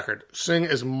what's on the record. Sing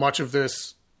as much of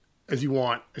this as you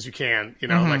want, as you can.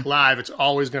 Like live, it's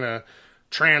always going to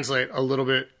translate a little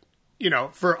bit,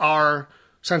 for our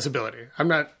sensibility. I'm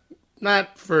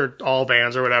not for all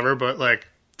bands or whatever, but like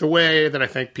the way that I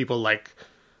think people like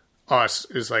us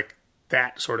is like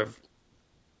that sort of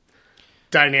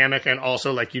dynamic and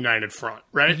also like united front,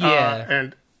 right? Yeah.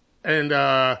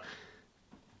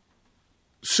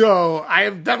 So I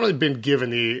have definitely been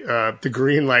given the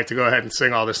green light to go ahead and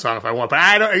sing all this song if I want, but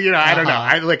I don't, I don't know.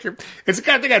 I like, it's the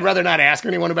kind of thing I'd rather not ask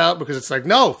anyone about because it's like,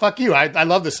 no, fuck you. I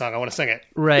love this song. I want to sing it.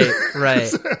 Right.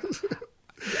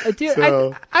 Dude,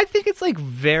 so, I think it's like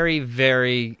very,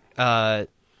 very,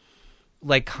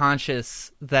 like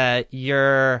conscious that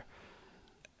you're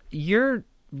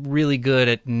really good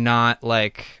at not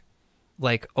like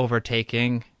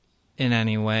overtaking in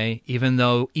any way, even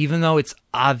though it's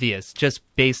obvious just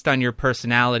based on your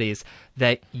personalities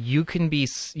that you can be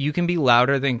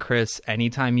louder than Chris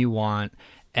anytime you want,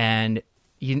 and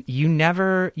you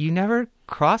never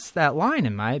cross that line,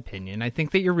 in my opinion. I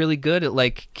think that you're really good at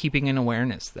like keeping an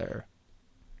awareness there.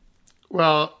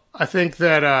 Well, I think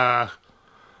that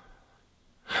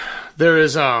there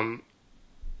is on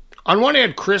one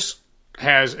hand, Chris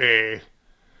has a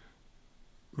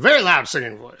very loud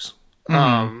singing voice.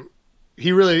 Mm-hmm.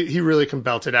 He really can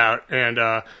belt it out, and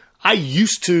I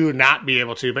used to not be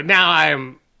able to, but now I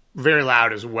am very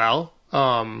loud as well,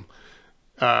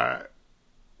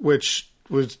 which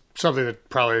was something that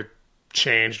probably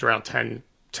changed around 10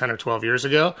 or 12 years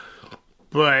ago.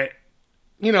 But,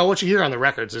 what you hear on the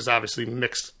records is obviously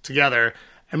mixed together,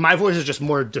 and my voice is just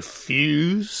more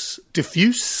diffuse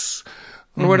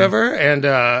or whatever, and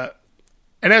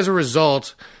as a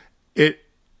result, it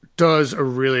does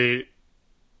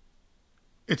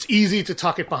it's easy to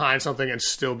tuck it behind something and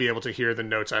still be able to hear the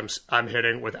notes I'm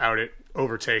hitting without it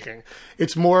overtaking.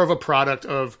 It's more of a product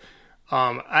of,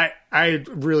 I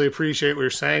really appreciate what you're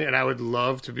saying, and I would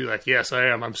love to be like, yes, I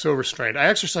am. I'm so restrained. I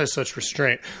exercise such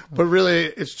restraint, but really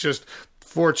it's just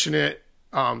fortunate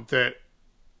that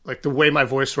like the way my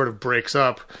voice sort of breaks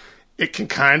up, it can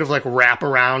kind of like wrap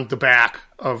around the back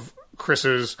of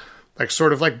Chris's like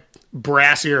sort of like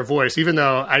brassier voice, even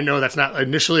though I know that's not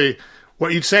initially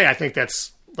what you'd say. I think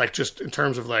that's like just in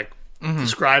terms of like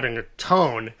describing a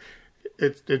tone,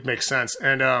 it makes sense.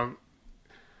 And, I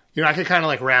can kind of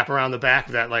like wrap around the back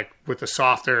of that, like with the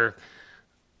softer,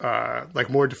 like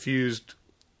more diffused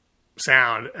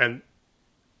sound. And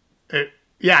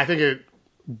I think it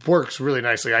works really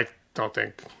nicely. I don't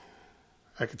think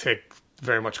I could take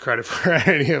very much credit for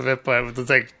any of it, but it's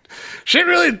like shit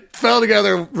really fell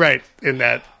together right in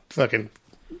that fucking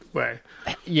way.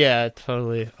 Yeah,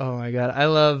 totally. Oh my god, I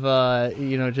love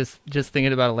just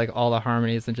thinking about like all the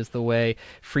harmonies and just the way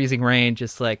Freezing Rain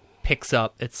just like picks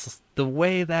up. It's the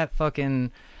way that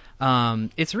fucking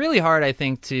it's really hard, I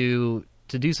think, to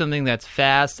do something that's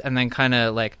fast and then kind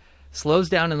of like slows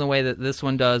down in the way that this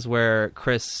one does, where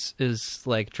Chris is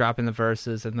like dropping the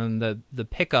verses, and then the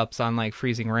pickups on like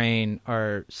Freezing Rain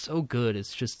are so good.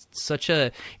 It's just such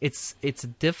a it's a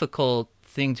difficult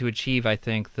thing to achieve, I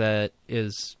think, that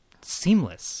is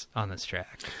seamless on this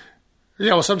track.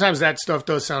 Yeah, well, sometimes that stuff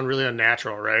does sound really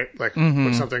unnatural, right? Like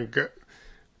when something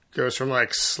goes from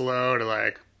like slow to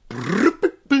like,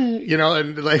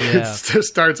 and like it just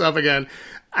starts up again.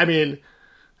 I mean,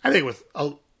 I think with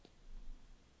a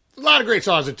lot of great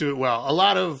songs that do it well, a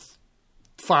lot of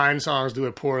fine songs do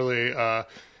it poorly.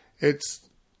 It's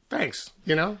thanks,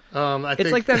 I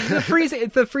it's think like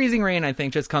the freezing rain, I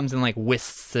think, just comes and like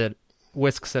whisks it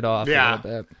off a little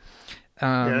bit.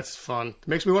 Yeah, it's fun.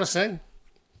 Makes me want to sing.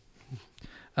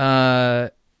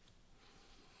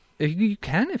 You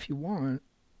can if you want.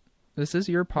 This is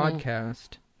your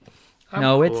podcast.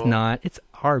 No, cool. It's not. It's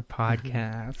our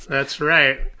podcast. That's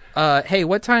right. Hey,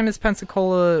 what time is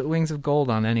Pensacola Wings of Gold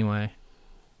on anyway?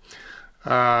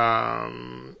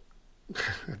 The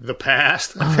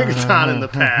past. I think it's on in the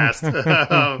past.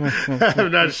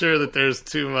 I'm not sure that there's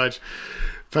too much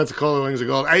Pensacola Wings of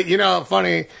Gold.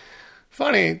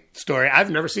 Funny story. I've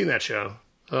never seen that show.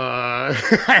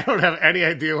 I don't have any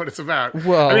idea what it's about.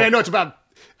 Well, I mean, I know it's about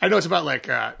like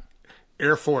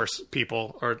Air Force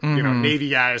people or Navy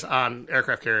guys on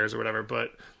aircraft carriers or whatever.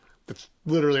 But that's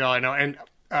literally all I know. And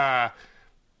I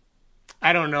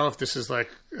don't know if this is like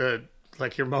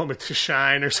your moment to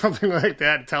shine or something like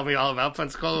that. Tell me all about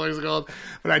Pensacola Wings of Gold,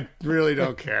 but I really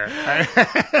don't care.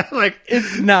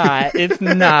 It's not. It's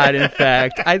not. In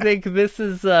fact, I think this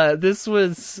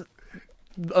was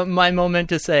my moment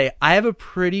to say I have a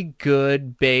pretty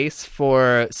good base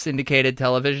for syndicated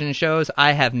television shows.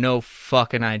 I have no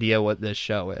fucking idea what this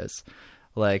show is.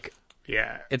 Like,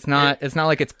 yeah, it's not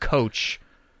like it's Coach,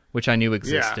 which I knew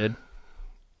existed. Yeah.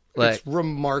 It's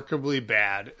remarkably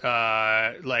bad.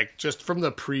 Like just from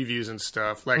the previews and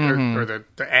stuff, like or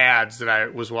the ads that I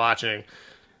was watching.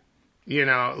 I mean,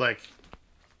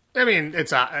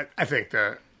 it's. I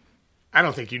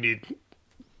don't think you need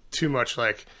too much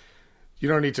like. You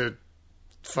don't need to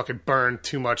fucking burn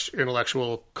too much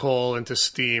intellectual coal into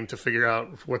steam to figure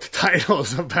out what the title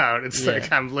is about. It's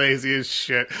like, I'm lazy as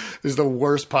shit. This is the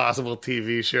worst possible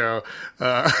TV show.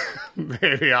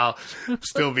 Maybe I'll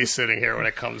still be sitting here when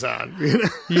it comes on.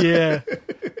 Yeah.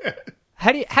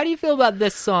 How do you feel about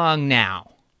this song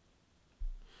now?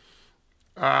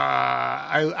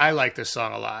 I like this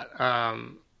song a lot.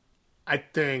 I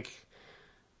think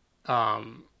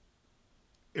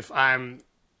if I'm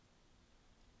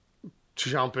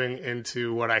jumping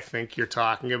into what I think you're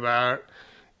talking about,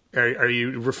 are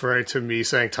you referring to me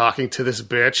saying talking to this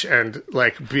bitch and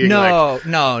like being no.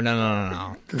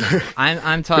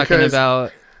 I'm talking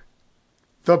about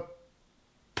the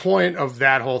point of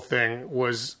that whole thing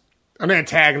was an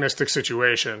antagonistic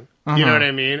situation. You know what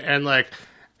I mean? And I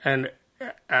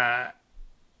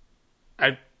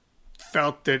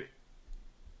felt the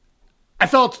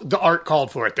art called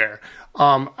for it there.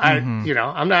 I'm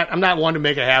not one to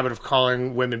make a habit of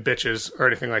calling women bitches or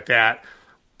anything like that.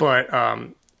 But,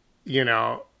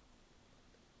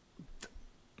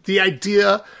 the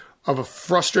idea of a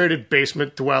frustrated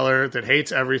basement dweller that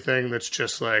hates everything, that's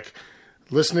just like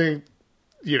listening,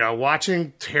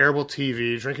 watching terrible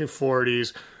TV, drinking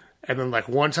 40s, and then like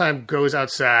one time goes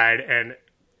outside and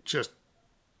just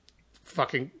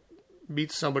fucking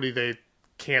meets somebody they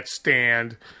can't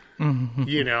stand.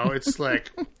 It's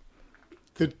like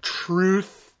the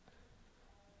truth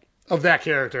of that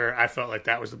character. I felt like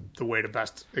that was the way to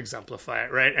best exemplify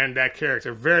it, right? And that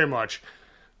character very much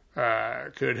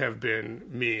could have been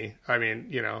me. I mean,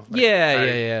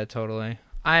 totally.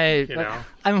 I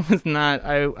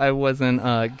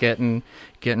wasn't getting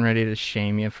ready to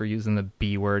shame you for using the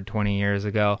B word 20 years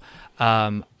ago.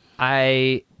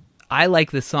 I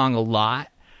like this song a lot.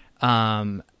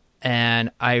 And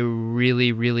I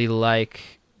really, really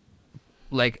like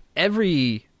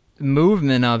every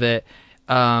movement of it.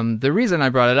 The reason I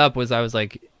brought it up was I was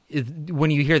like,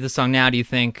 when you hear the song now, do you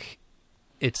think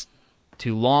it's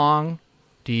too long?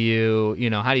 Do you,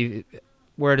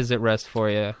 where does it rest for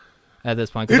you at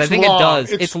this point? Because I think long. It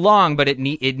does. It's long, but it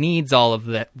needs all of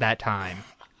that time.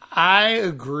 I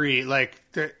agree. Like,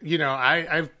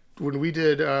 when we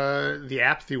did the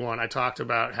Apathy one, I talked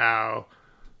about how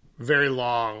very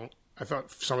long I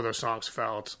thought some of those songs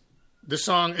felt. This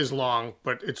song is long,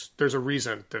 but there's a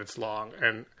reason that it's long,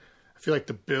 and I feel like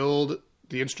the build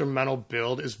the instrumental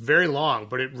build is very long,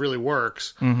 but it really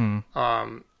works.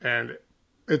 And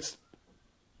it's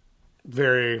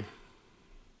very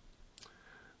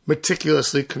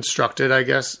meticulously constructed, I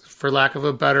guess, for lack of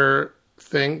a better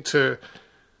thing, to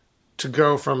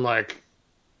go from like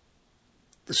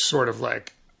this sort of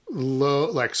like low,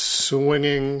 like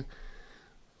swinging,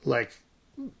 like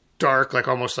dark, like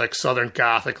almost like Southern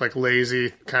Gothic, like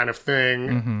lazy kind of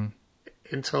thing,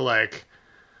 into like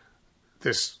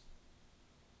this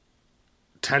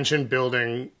tension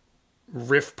building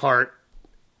riff part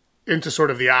into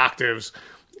sort of the octaves.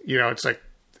 You know, it's like,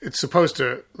 it's supposed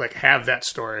to like have that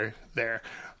story there.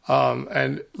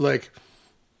 And like,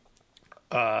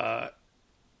 no,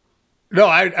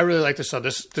 I really like this song.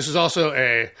 This is also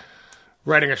a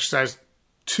writing exercise.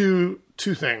 Two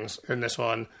things in this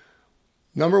one.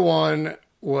 Number one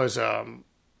was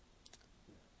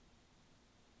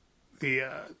the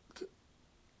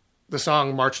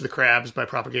song "March of the Crabs" by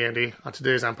Propaganda on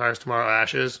Today's Empires, Tomorrow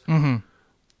Ashes.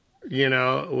 You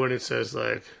know, when it says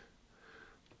like,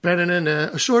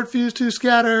 a short fuse to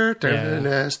scatter,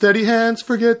 steady hands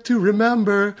forget to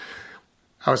remember.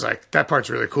 I was like, that part's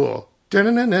really cool.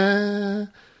 Killing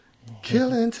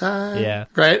time. Yeah.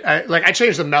 Right? I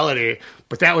changed the melody,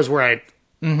 but that was where I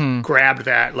grabbed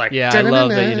that. Like, yeah, I love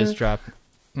that you just dropped.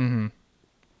 And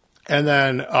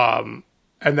then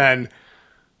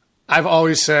I've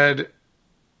always said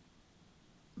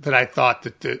that I thought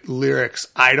that the lyrics,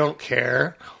 "I don't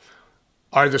care,"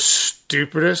 are the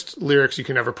stupidest lyrics you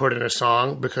can ever put in a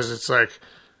song, because it's like,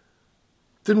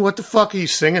 then what the fuck are you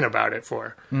singing about it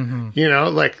for? You know,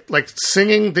 like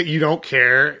singing that you don't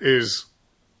care is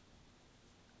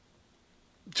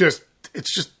just,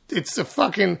 it's a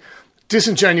fucking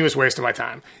disingenuous waste of my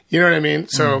time. You know what I mean?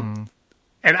 So,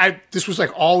 and this was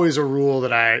like always a rule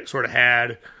that I sort of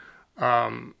had,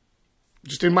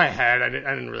 just in my head. I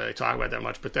didn't really talk about that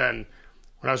much, but then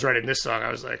when I was writing this song, I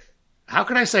was like, how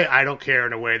can I say "I don't care"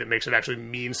 in a way that makes it actually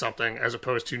mean something, as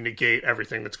opposed to negate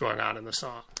everything that's going on in the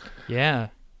song? Yeah.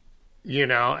 You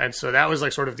know, and so that was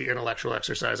like sort of the intellectual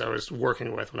exercise I was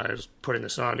working with when I was putting the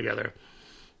song together.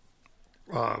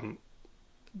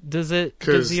 Does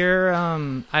your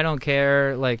 "I don't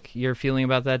care," like your feeling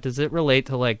about that, does it relate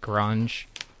to like grunge?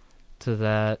 To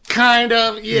that? Kind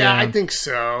of, yeah. I think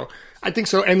so.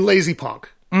 And lazy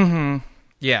punk.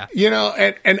 Yeah. You know,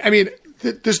 and I mean,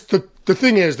 the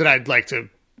thing is that I'd like to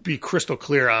be crystal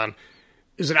clear on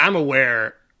is that I'm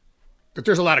aware that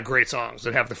there's a lot of great songs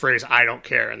that have the phrase "I don't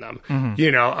care" in them.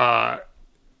 You know,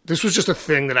 this was just a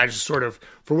thing that I just sort of,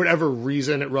 for whatever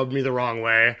reason, it rubbed me the wrong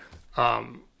way.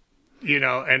 You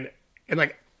know, and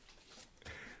like,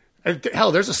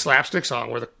 hell, there's a Slapstick song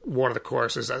where one of the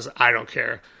choruses says "I don't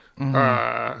care."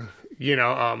 You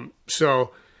know,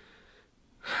 so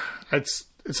it's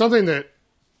something that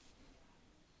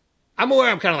I'm aware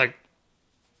I'm kind of like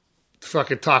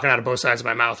fucking talking out of both sides of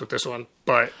my mouth with this one,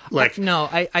 but like, no,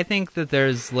 I think that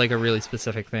there's like a really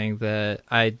specific thing that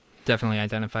I definitely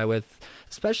identify with,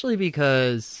 especially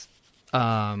because, you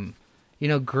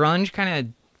know, grunge kind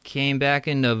of came back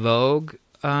into vogue,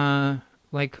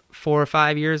 like 4 or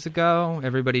 5 years ago.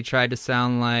 Everybody tried to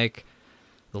sound like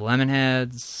the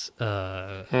Lemonheads.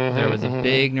 There was a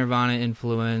big Nirvana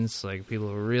influence. Like, people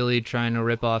were really trying to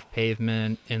rip off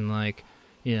Pavement in, like,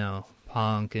 you know,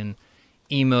 punk and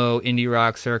emo indie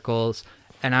rock circles.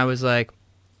 And I was like,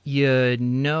 you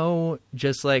know,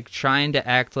 just like trying to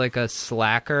act like a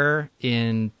slacker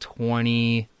in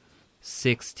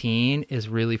 2016 is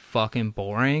really fucking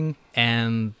boring.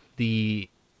 And the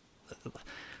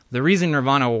reason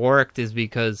Nirvana worked is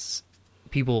because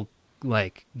people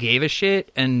like gave a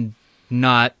shit, and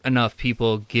not enough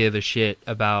people give a shit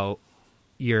about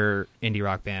your indie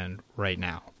rock band right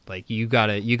now. Like, you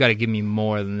gotta give me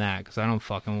more than that, because I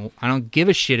don't give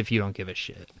a shit if you don't give a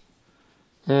shit.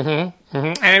 And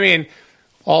I mean,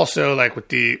 also like with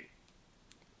the,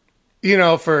 you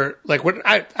know, for like when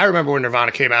I remember when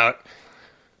Nirvana came out,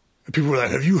 people were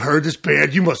like, "Have you heard this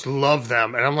band? You must love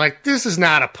them." And I'm like, this is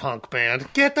not a punk band.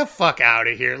 Get the fuck out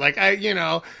of here. Like, you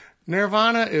know,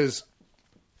 Nirvana is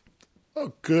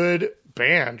a good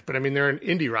band, but I mean, they're an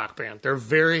indie rock band. They're a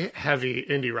very heavy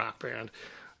indie rock band.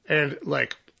 And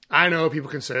like, I know people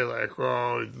can say like,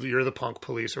 "Oh, you're the punk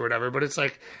police" or whatever, but it's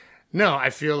like, no, I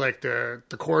feel like the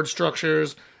chord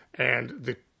structures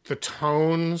and the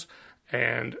tones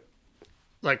and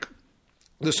like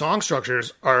the song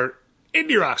structures are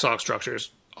indie rock song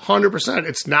structures, 100%.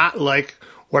 It's not like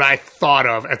what I thought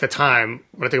of at the time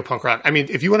when I think of punk rock. I mean,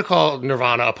 if you want to call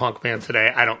Nirvana a punk band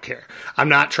today, I don't care. I'm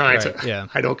not trying to. Yeah.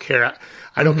 I don't care.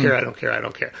 I don't care. I don't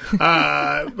care.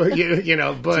 But you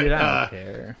know, but dude, I don't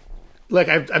care. like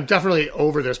I'm definitely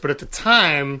over this, but at the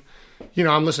time, you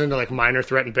know, I'm listening to like Minor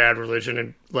Threat and Bad Religion,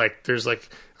 and like there's like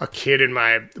a kid in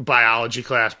my biology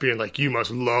class being like, you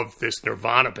must love this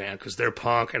Nirvana band because they're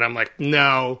punk, and I'm like,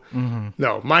 no,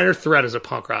 no, Minor Threat is a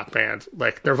punk rock band.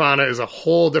 Like Nirvana is a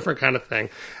whole different kind of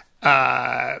thing,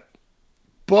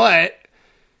 but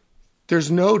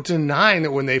there's no denying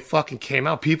that when they fucking came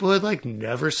out, people had like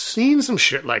never seen some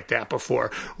shit like that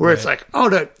before. Where it's like, oh,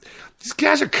 these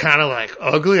guys are kind of like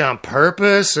ugly on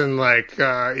purpose, and like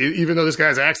even though this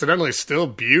guy's accidentally still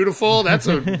beautiful, that's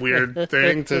a weird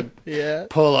thing to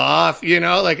pull off, you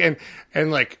know? Like and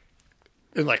like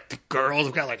the girls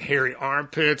have got like hairy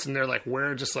armpits, and they're like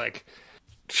wearing just like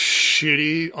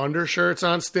shitty undershirts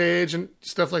on stage and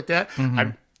stuff like that.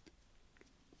 I'm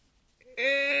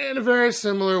in a very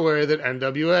similar way that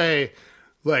NWA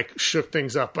like shook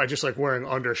things up by just like wearing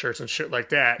undershirts and shit like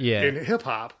that in hip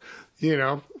hop, you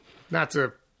know, not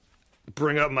to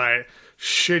bring up my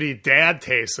shitty dad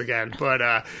tastes again,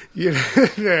 but you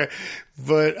know,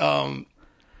 but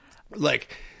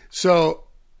like, so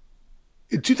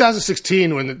in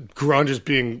 2016 when the grunge is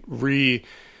being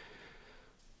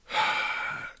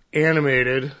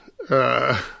animated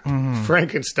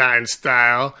Frankenstein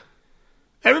style,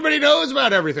 everybody knows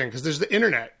about everything because there's the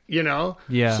internet, you know?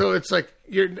 Yeah. So it's like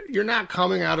you're not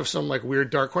coming out of some like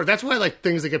weird dark corner. That's why like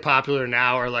things that get popular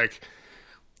now are like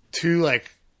two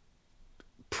like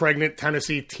pregnant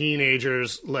Tennessee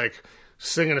teenagers like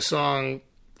singing a song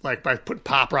like by putting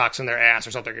pop rocks in their ass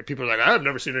or something. And people are like, I've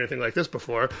never seen anything like this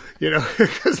before, you know?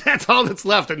 Because that's all that's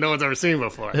left that no one's ever seen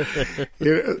before.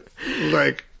 You know?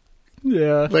 Like,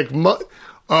 yeah. Like,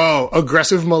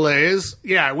 aggressive malaise?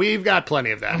 Yeah, we've got plenty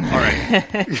of that.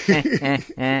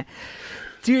 All right.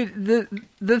 Dude,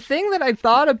 the thing that I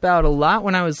thought about a lot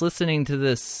when I was listening to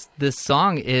this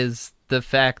song is the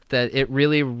fact that it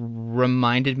really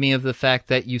reminded me of the fact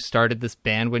that you started this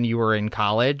band when you were in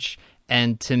college.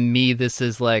 And to me, this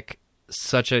is like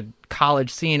such a college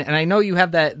scene. And I know you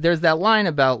have there's that line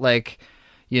about like,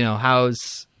 you know,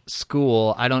 how's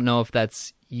school? I don't know if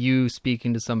that's you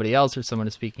speaking to somebody else or someone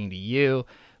is speaking to you.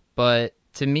 But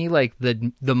to me, like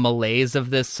the malaise of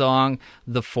this song,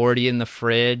 the 40 in the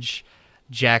fridge,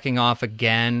 jacking off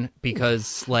again,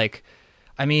 because like,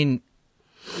 I mean,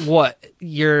 what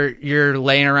you're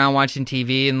laying around watching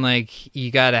TV and like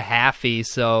you got a halfie,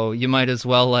 so you might as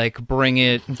well like bring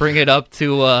it up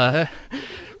to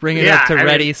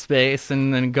ready space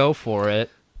and then go for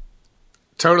it.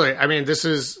 Totally. I mean, this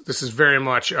is very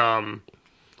much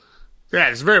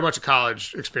it's very much a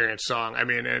college experience song. I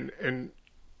mean, and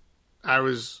I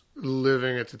was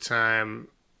living at the time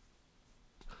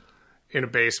in a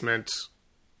basement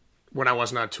when I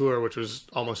wasn't on tour, which was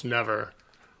almost never.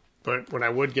 But when I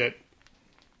would get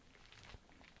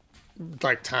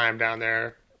like time down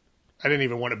there, I didn't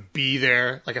even want to be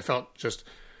there. Like I felt just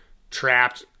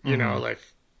trapped, you know, like,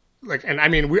 and I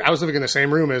mean, I was living in the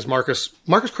same room as Marcus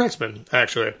Kretzman,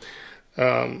 actually.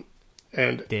 And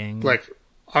Dang. like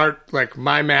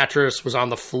my mattress was on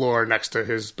the floor next to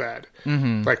his bed.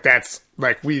 Like that's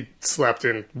like we slept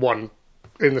in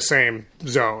the same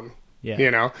zone,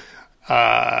 you know,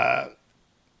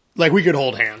 like we could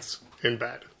hold hands in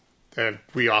bed. And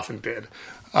we often did.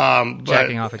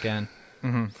 Jacking off again.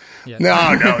 Yeah.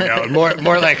 No.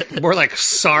 More like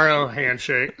sorrow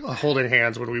handshake, holding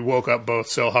hands when we woke up both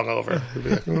so hungover. We'd be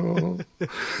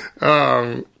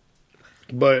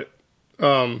like,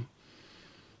 oh.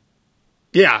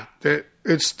 Yeah,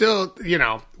 it's still, you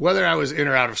know, whether I was in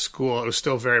or out of school, it was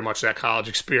still very much that college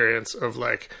experience of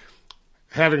like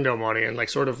having no money and like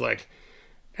sort of like,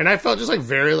 and I felt just like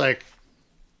very like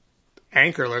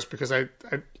anchorless because I'm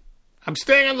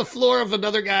staying on the floor of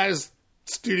another guy's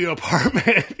studio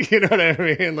apartment. You know what I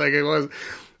mean? Like it was,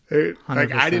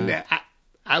 like I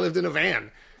lived in a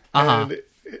van, and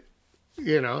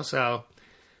you know, so,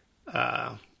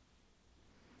 yeah,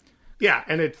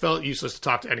 and it felt useless to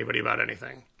talk to anybody about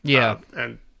anything. Yeah,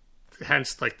 and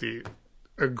hence like the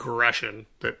aggression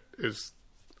that is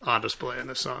on display in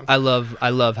this song. I love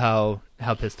how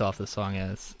pissed off the song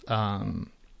is.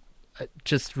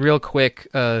 Just real quick,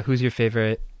 who's your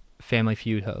favorite Family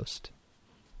Feud host?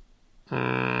 You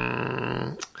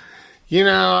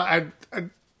know, I'd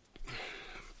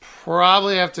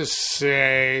probably have to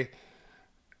say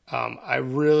I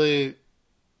really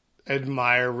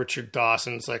admire Richard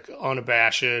Dawson's like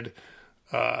unabashed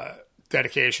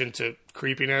dedication to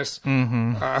creepiness. But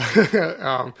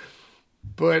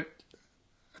I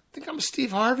think I'm a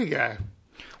Steve Harvey guy.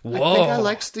 Whoa. I think I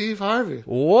like Steve Harvey.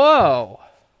 Whoa.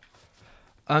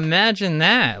 Imagine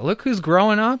that. Look who's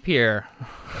growing up here.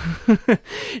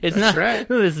 It's That's not right.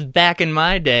 this is back in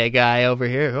my day guy over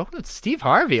here. Oh, it's Steve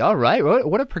Harvey. All right,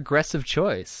 what a progressive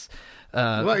choice.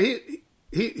 Well, he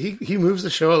moves the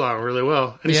show along really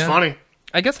well, and he's Yeah. funny.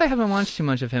 I guess I haven't watched too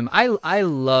much of him. I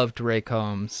loved Ray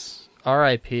Combs.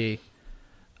 R.I.P.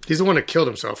 He's the one that killed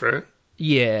himself, right?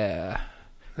 Yeah.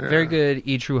 Very good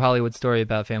E! True Hollywood story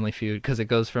about Family Feud, because it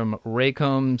goes from Ray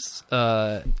Combs,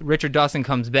 Richard Dawson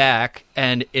comes back,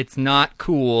 and it's not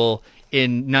cool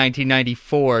in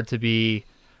 1994 to be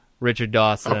Richard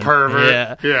Dawson. A pervert.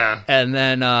 Yeah. Yeah. And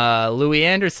then Louis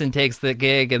Anderson takes the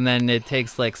gig, and then it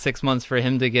takes like 6 months for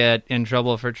him to get in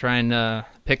trouble for trying to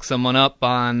pick someone up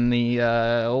on the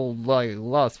old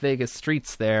Las Vegas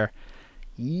streets there.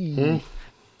 Yee.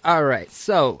 All right,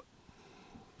 so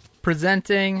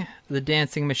presenting the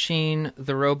dancing machine,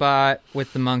 the robot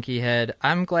with the monkey head.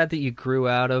 I'm glad that you grew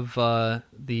out of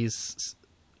these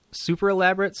super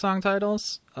elaborate song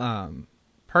titles,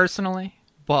 personally,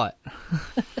 but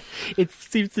it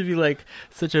seems to be like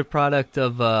such a product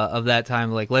of that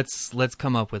time. Like let's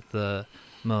come up with the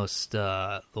most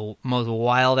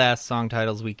wild ass song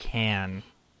titles we can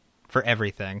for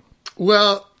everything.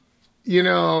 Well, you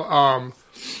know,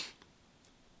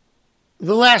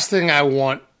 the last thing I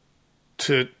want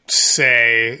to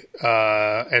say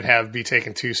and have be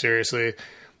taken too seriously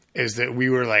is that we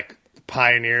were like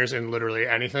pioneers in literally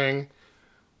anything.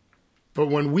 But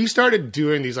when we started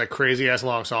doing these like crazy ass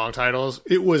long song titles,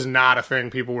 it was not a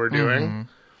thing people were doing. Mm-hmm.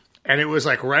 And it was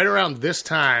like right around this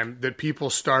time that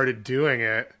people started doing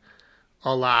it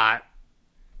a lot.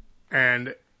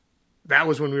 And that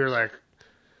was when we were like,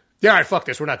 yeah, all right, fuck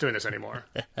this. We're not doing this anymore.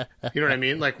 You know what I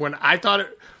mean? Like when I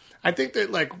think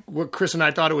that like what Chris and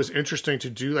I thought it was interesting to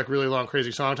do like really long,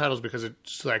 crazy song titles because it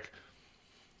just like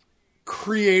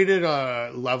created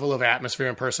a level of atmosphere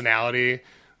and personality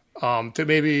that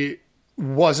maybe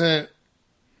wasn't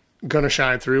going to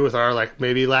shine through with our like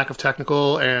maybe lack of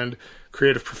technical and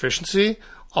creative proficiency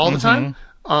all the time.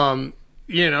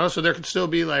 You know, so there could still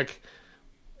be like,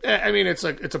 I mean, it's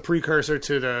like, it's a precursor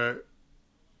to the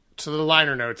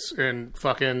liner notes in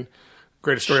fucking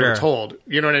Greatest Story Ever Told.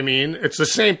 You know what I mean? It's the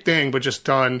same thing, but just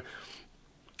done.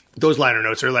 Those liner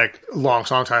notes are like long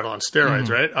song title on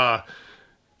steroids, right?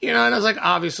 You know, and I was like,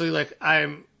 obviously, like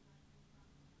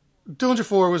Dillinger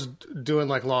 4 was doing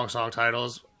like long song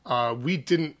titles. We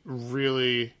didn't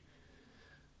really.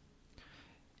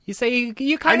 You say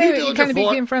you kind of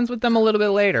became friends with them a little bit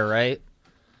later, right?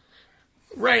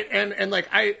 Right, and like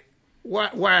why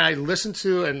I listened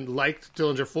to and liked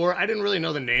Dillinger 4, I didn't really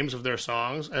know the names of their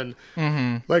songs, and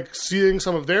like seeing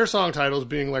some of their song titles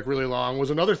being like really long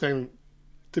was another thing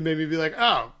to maybe be like,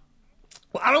 oh,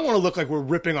 well, I don't want to look like we're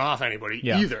ripping off anybody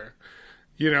either.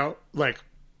 You know, like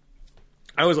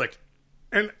I was like,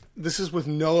 and this is with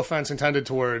no offense intended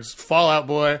towards Fall Out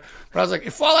Boy, but I was like,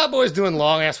 if Fall Out Boy is doing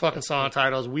long ass fucking song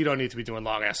titles, we don't need to be doing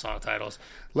long ass song titles.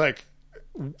 Like,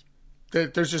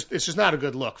 it's just not a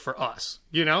good look for us,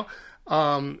 you know.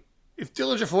 If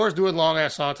Dillinger 4 is doing long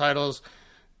ass song titles,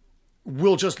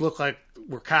 we'll just look like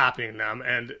we're copying them,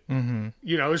 and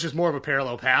you know, it's just more of a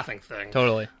parallel pathing thing.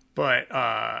 Totally. But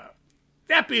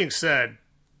that being said,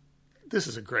 this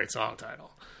is a great song title.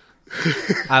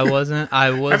 I was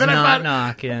not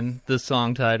knocking the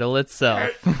song title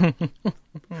itself.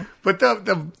 But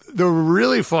the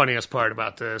really funniest part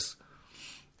about this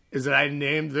is that I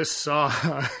named this song,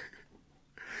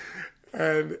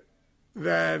 and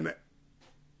then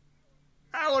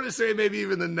I want to say maybe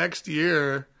even the next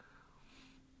year,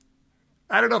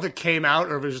 I don't know if it came out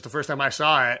or if it was just the first time I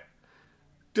saw it,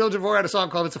 Dillinger 4 had a song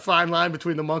called "It's a Fine Line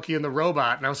Between the Monkey and the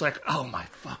Robot," and I was like, oh my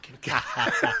fucking God.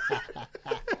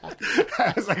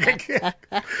 I was like, I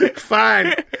can't.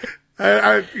 Fine.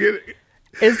 It's good.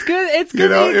 It's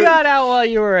good that you got out while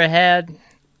you were ahead.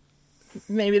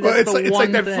 Maybe that's the one thing. It's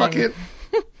like that fucking.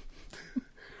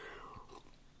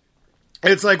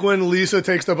 It's like when Lisa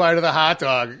takes the bite of the hot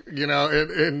dog, you know,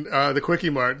 in the Quickie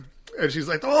Mart, and she's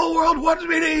like, "The whole world wants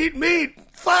me to eat meat.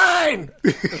 Fine,"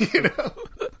 you know.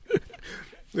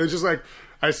 It's just like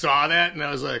I saw that, and I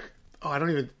was like, "Oh, I don't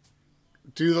even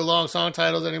do the long song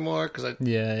titles anymore because I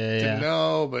didn't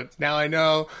know, but now I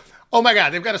know." Oh my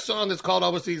God, they've got a song that's called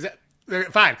almost the exact.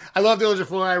 Fine, I love Dillinger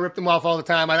 4. I rip them off all the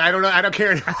time. I don't know. I don't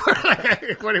care anymore.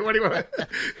 what do you want?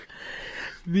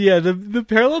 Yeah, the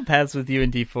parallel paths with you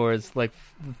and D4 is like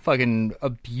fucking a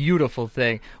beautiful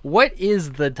thing. What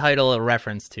is the title a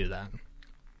reference to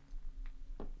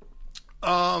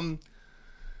then?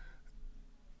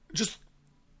 Just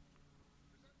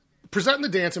presenting the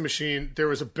Dancing Machine. There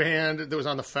was a band that was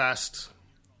on the fest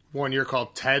one year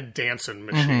called Ted Dancing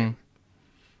Machine.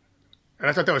 And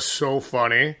I thought that was so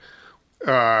funny.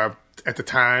 That at the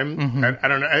time. I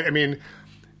don't know. I mean,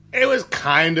 it was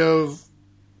kind of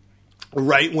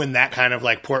right when that kind of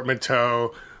like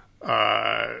portmanteau.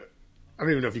 I don't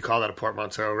even know if you call that a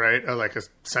portmanteau, right? Or like a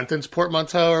sentence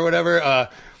portmanteau or whatever.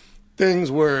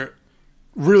 Things were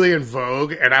really in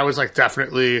vogue, and I was like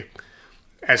definitely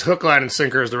as hook, line, and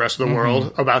sinker as the rest of the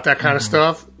world about that kind of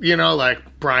stuff. You know,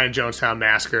 like Brian Jonestown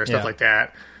Massacre, stuff like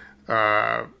that.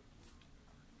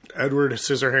 Edward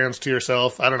Scissorhands to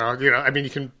Yourself. I don't know. You know, I mean, you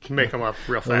can make them up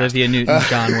real fast. Olivia Newton,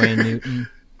 John Wayne Newton.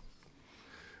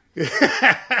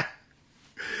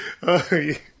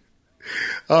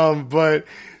 But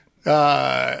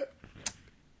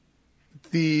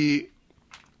the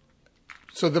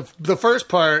first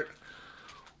part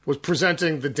was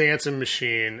presenting the Dancing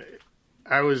Machine.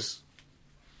 I was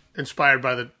inspired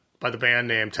by the band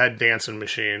name Ted Dancing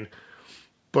Machine,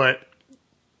 but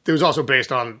it was also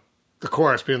based on the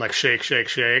chorus being like shake, shake,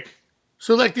 shake.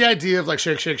 So like the idea of like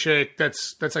shake, shake, shake,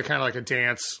 that's like kind of like a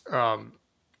dance,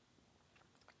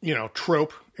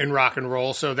 trope in rock and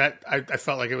roll. So that I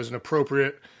felt like it was an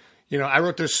appropriate, I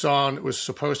wrote this song that was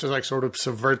supposed to like sort of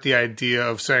subvert the idea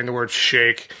of saying the word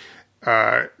shake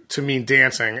to mean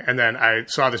dancing. And then I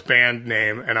saw this band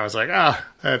name and I was like,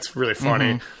 that's really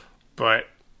funny. But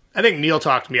I think Neil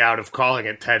talked me out of calling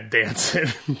it Ted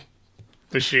Dancing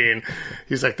Machine.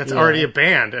 He's like, that's already a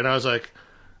band. And I was like,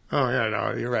 oh, yeah,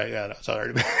 no, you're right. Yeah, no, it's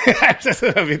already a band.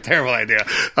 That would be a terrible idea.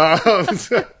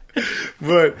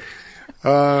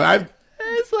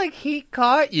 It's like he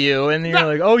caught you, and you're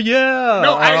like, oh, yeah.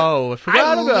 No, I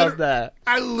forgot about that.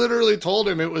 I literally told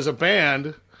him it was a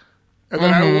band. And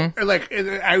then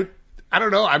I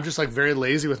don't know. I'm just like very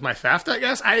lazy with my theft, I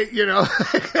guess. Neil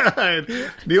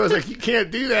was like, you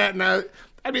can't do that. And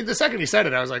I mean, the second he said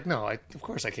it, I was like, no, of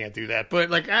course I can't do that. But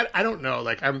like, I don't know.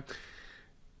 Like I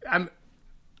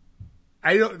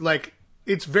don't like,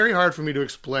 it's very hard for me to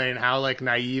explain how like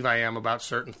naive I am about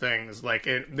certain things. Like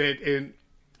I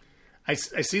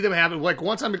see them happen. Like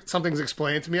once something's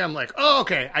explained to me, I'm like, oh,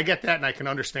 okay, I get that and I can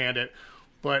understand it.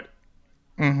 But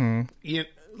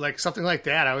like something like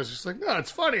that, I was just like, no, it's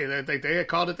funny. They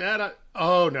called it that.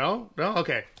 Oh, no,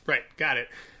 okay, right, got it.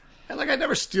 And like I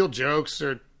never steal jokes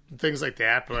or things like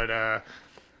that, but I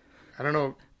don't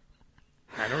know.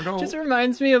 Just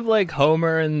reminds me of like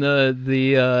Homer and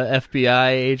the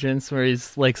FBI agents, where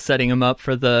he's like setting him up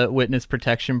for the witness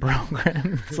protection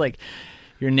program. It's like,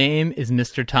 your name is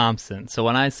Mr. Thompson, so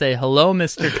when I say hello,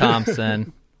 Mr.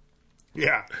 Thompson,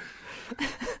 yeah,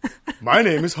 my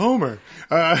name is Homer.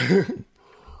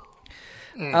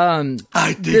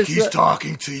 I think he's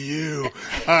talking to you.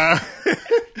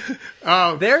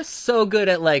 They're so good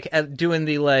at doing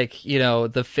the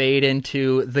the fade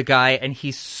into the guy, and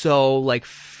he's so like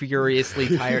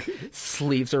furiously tired.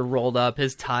 Sleeves are rolled up,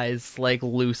 his ties like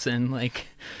loosen. Like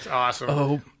it's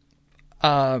awesome.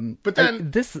 But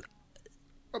then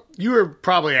you were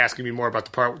probably asking me more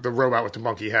about the robot with the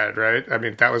monkey head, right? I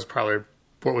mean, that was probably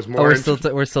what was more. We're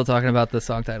still talking about the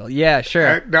song title. Yeah,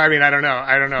 sure. I mean, I don't know.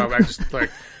 I just like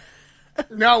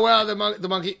no. Well, the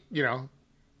monkey,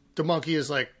 the monkey is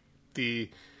like the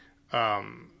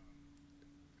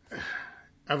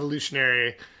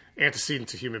evolutionary antecedent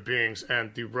to human beings,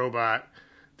 and the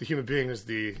human being is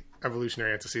the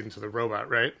evolutionary antecedent to the robot,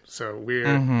 right? So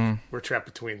we're trapped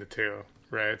between the two,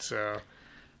 right? So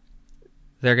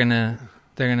they're gonna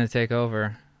take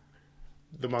over.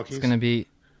 The monkeys. It's gonna be,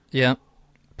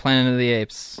 Planet of the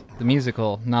Apes, the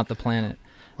musical, not the planet.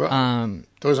 Well,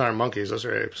 those aren't monkeys; those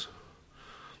are apes.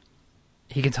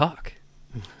 He can talk.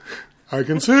 I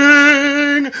can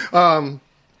sing. I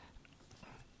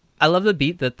love the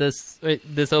beat that this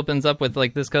opens up with.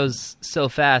 Like, this goes so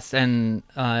fast, and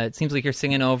it seems like you're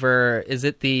singing over. Is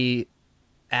it the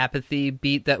apathy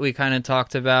beat that we kind of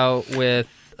talked about with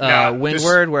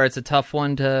Windward, where it's a tough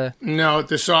one to? No,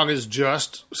 the song is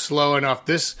just slow enough.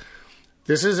 This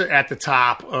is at the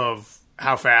top of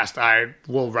how fast I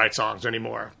will write songs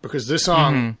anymore, because this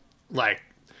song like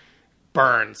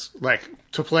burns. Like,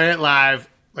 to play it live,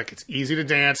 like, it's easy to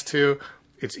dance to,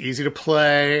 it's easy to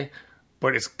play,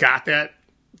 but it's got that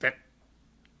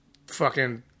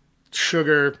fucking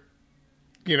sugar,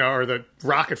 or the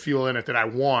rocket fuel in it that I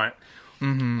want.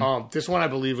 This one, I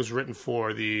believe, was written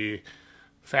for the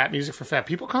Fat Music for Fat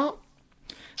People comp.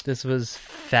 This was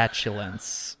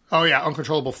Fatulence. Oh, yeah,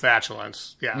 Uncontrollable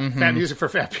Fatulence. Yeah, Fat Music for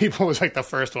Fat People was like the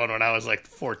first one when I was like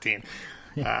 14.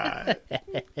 I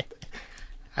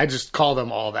just call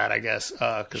them all that, I guess.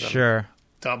 Sure. I'm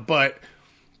dumb. But,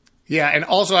 yeah, and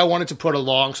also I wanted to put a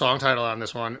long song title on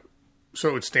this one so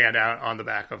it would stand out on the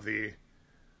back of the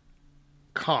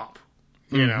comp.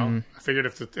 I figured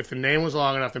if the name was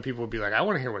long enough, then people would be like, I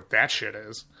want to hear what that shit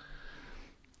is.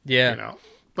 Yeah. You know,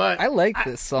 but I like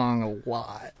this song a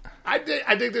lot. I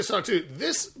dig this song too.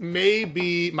 This may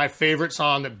be my favorite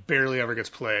song that barely ever gets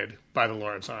played by the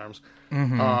Lawrence Arms.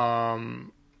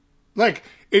 Like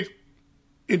it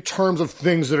in terms of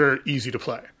things that are easy to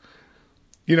play.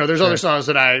 You know, there's other songs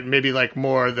that I maybe like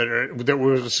more that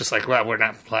was just like, well, we're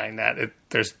not playing that.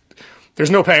 There's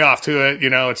no payoff to it. You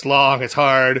know, it's long, it's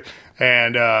hard,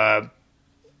 and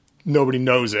nobody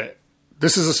knows it.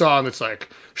 This is a song that's like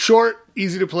short,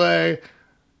 easy to play.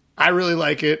 I really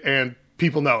like it, and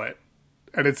people know it,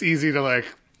 and it's easy to like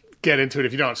get into it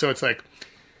if you don't. So it's like,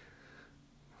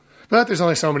 but there's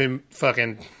only so many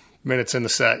fucking minutes in the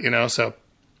set, you know. So,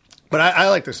 but I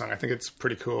like this song. I think it's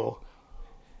pretty cool.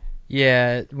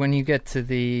 Yeah, when you get to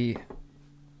the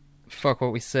fuck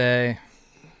what we say,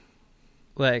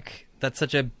 like that's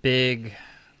such a big,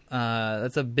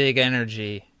 that's a big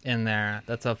energy in there.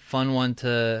 That's a fun one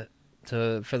to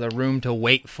for the room to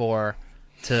wait for.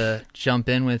 To jump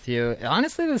in with you.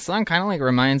 Honestly, this song kind of like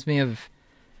reminds me of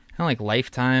kind of like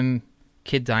Lifetime,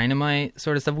 Kid Dynamite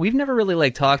sort of stuff. We've never really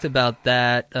like talked about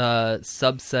that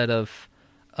subset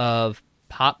of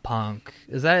pop punk.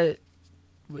 Is that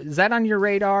on your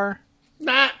radar?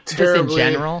 Not terribly. Just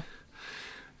in general?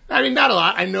 I mean, not a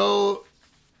lot. I know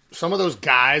some of those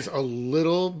guys a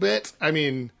little bit. I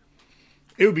mean,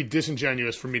 it would be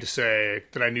disingenuous for me to say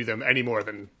that I knew them any more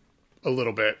than a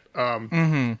little bit.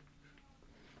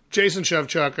 Jason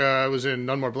Shevchuk was in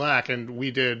None More Black, and we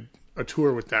did a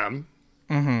tour with them.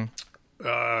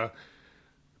 But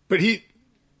he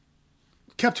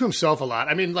kept to himself a lot.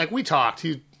 I mean, like, we talked,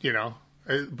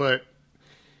 but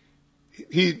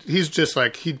he's just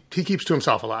like, he keeps to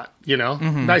himself a lot, you know?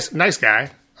 Nice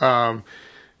guy. And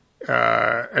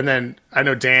then I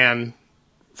know Dan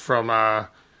from,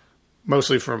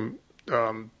 mostly from,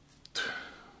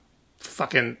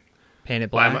 fucking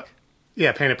Painted Black.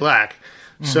 Yeah, Painted Black.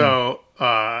 So,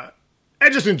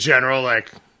 and just in general,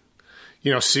 like,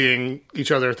 you know, seeing each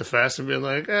other at the fest and being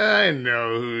like, I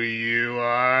know who you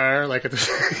are. Like, at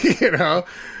the, you know?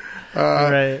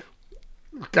 Right.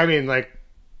 I mean, like,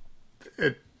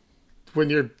 when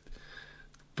you're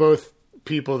both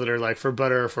people that are, like, for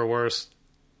better or for worse,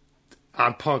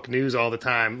 on punk news all the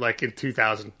time, like in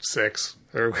 2006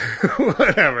 or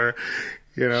whatever,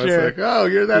 you know, Sure. it's like, oh,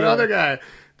 you're that other guy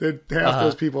that half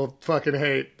those people fucking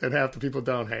hate and half the people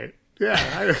don't hate.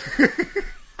 Yeah.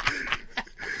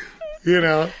 You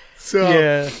know,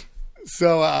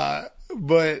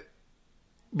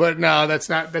 but no, that's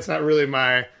not really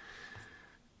my,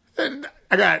 I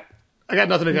got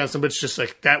nothing against them, but it's just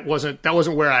like, that wasn't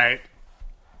where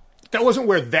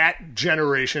that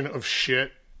generation of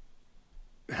shit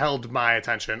held my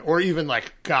attention or even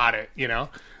like got it, you know?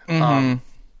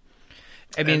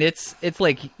 I mean, it's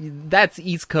like that's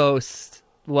East Coast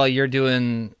while you're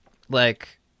doing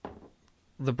like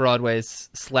the Broadway's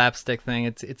slapstick thing.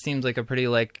 It seems like a pretty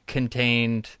like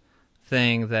contained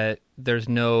thing that there's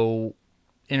no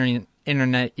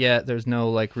internet yet. There's no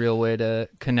like real way to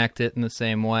connect it in the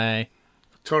same way.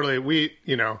 Totally. We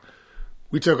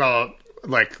took all,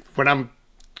 like, when I'm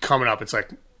coming up, it's like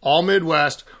all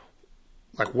Midwest,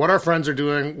 like what our friends are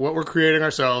doing, what we're creating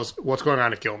ourselves, what's going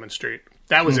on at Gilman Street.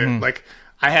 That was it. Like,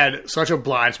 I had such a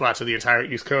blind spot to the entire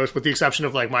East Coast, with the exception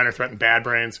of like Minor Threat and Bad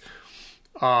Brains.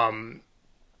 A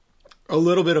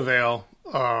little bit of Ale,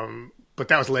 but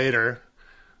that was later.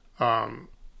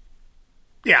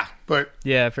 Yeah, but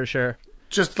yeah, for sure.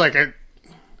 Just like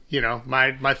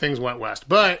my things went west,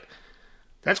 but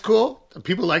that's cool.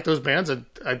 People like those bands, and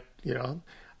I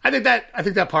think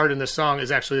that part in this song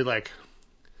is actually like,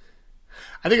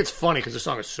 I think it's funny because the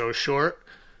song is so short,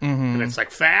 and it's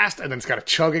like fast, and then it's got a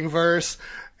chugging verse,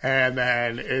 and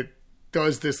then it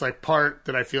does this like part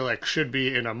that I feel like should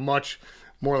be in a much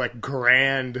more like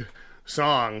grand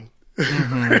song.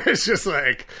 It's just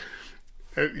like,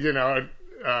 so I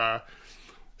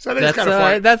think it's kind of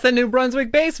fun. That's the New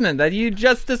Brunswick basement that you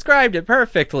just described it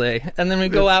perfectly. And then we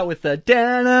go out with the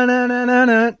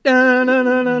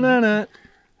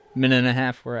minute and a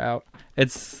half. We're out.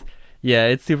 It's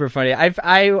super funny.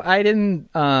 I didn't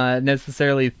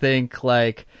necessarily think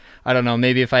like, I don't know,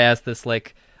 maybe if I asked this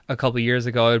like a couple years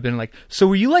ago, I would have been like, so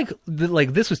were you like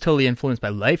this was totally influenced by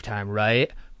Lifetime,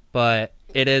 right? But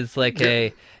it is like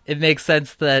it makes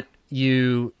sense that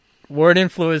you weren't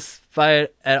influenced by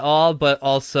it at all, but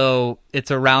also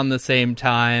it's around the same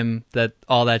time that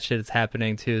all that shit is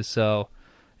happening too. So,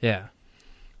 yeah.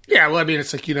 Yeah, well, I mean,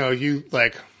 it's like, you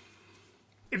like,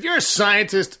 if you're a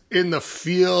scientist in the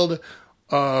field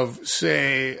of,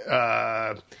 say,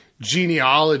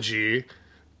 genealogy,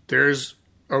 there's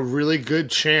a really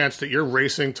good chance that you're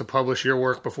racing to publish your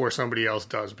work before somebody else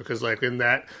does, because like in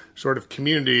that sort of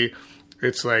community,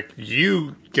 it's like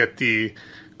you get the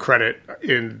credit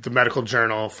in the medical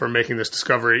journal for making this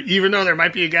discovery, even though there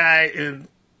might be a guy in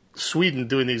Sweden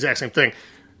doing the exact same thing.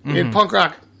 In punk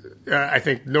rock, I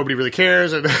think nobody really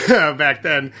cares. And back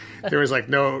then, there was like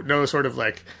no sort of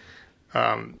like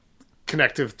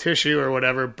connective tissue or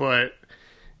whatever. But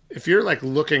if you're like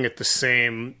looking at the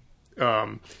same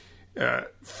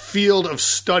field of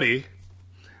study,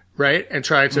 right, and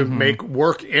try to make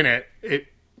work in it, it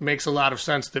makes a lot of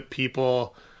sense that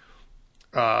people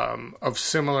of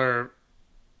similar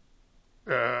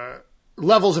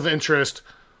levels of interest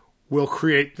will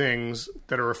create things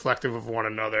that are reflective of one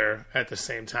another at the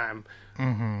same time.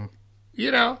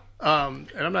 You know,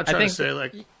 and I'm not trying to say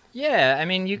like, yeah, I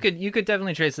mean, you could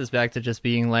definitely trace this back to just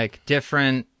being like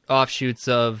different offshoots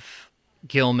of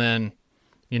Gilman.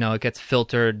 You know, it gets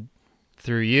filtered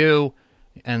through you,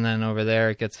 and then over there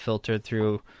it gets filtered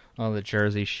through all the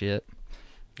Jersey shit.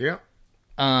 Yeah.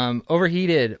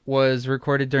 Overheated was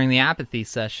recorded during the Apathy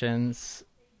sessions.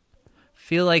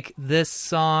 Feel like this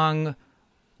song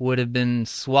would have been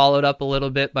swallowed up a little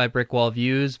bit by Brick Wall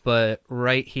Views, but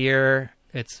right here,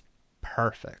 it's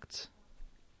perfect.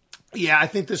 Yeah, I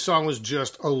think this song was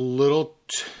just a little...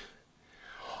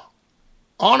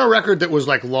 on a record that was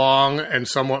like long and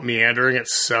somewhat meandering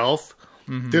itself,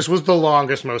 this was the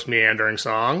longest, most meandering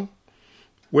song,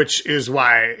 which is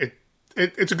why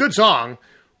it's a good song,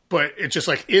 but it's just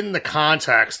like in the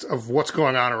context of what's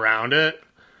going on around it,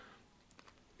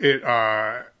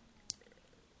 the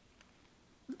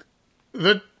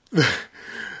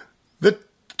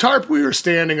tarp we were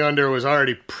standing under was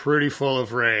already pretty full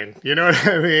of rain. You know what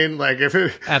I mean? Like if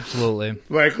it absolutely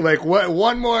like what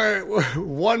one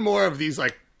more of these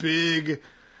like big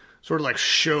sort of like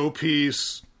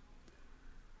showpiece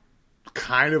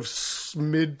kind of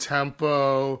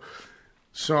mid-tempo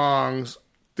songs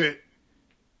that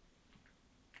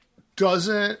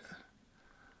doesn't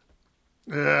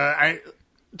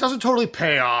totally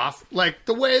pay off. Like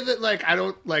the way that like I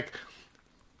don't like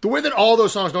the way that all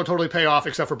those songs don't totally pay off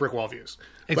except for Brick Wall Views.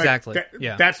 Exactly. Like,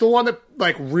 yeah. That's the one that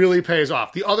like really pays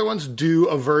off. The other ones do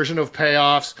a version of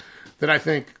payoffs that I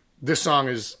think this song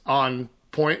is on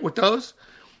point with those,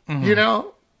 you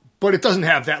know, but it doesn't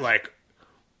have that like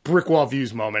Brick Wall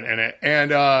Views moment in it.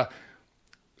 And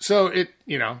so it,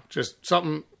 you know, just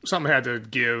something had to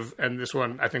give. And this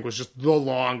one I think was just the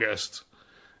longest.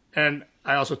 And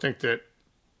I also think that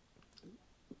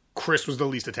Chris was the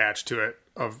least attached to it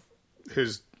of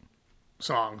his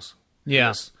songs. Yeah.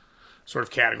 In this sort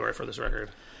of category for this record.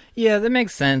 Yeah, that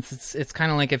makes sense. It's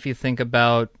kind of like if you think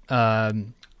about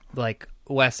like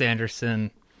Wes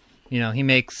Anderson, you know, he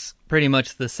makes pretty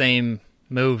much the same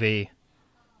movie,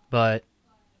 but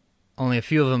only a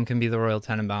few of them can be the Royal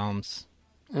Tenenbaums,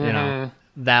 you know,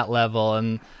 that level.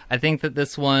 And I think that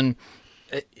this one,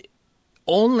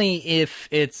 only if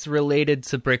it's related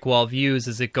to Brick Wall Views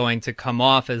is it going to come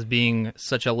off as being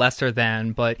such a lesser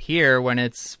than. But here, when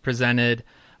it's presented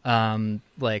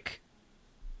like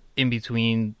in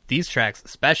between these tracks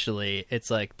especially, it's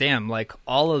like, damn, like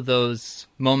all of those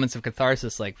moments of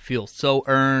catharsis like feel so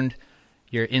earned.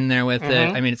 You're in there with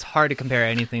it. I mean, it's hard to compare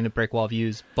anything to Brick Wall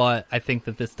Views, but I think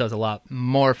that this does a lot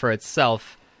more for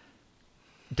itself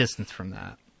distance from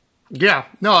that. Yeah.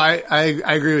 No, I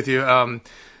agree with you.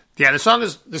 Yeah, the song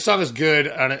is good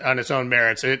on its own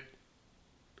merits.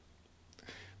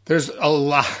 There's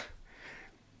probably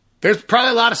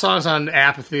a lot of songs on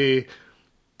Apathy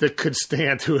that could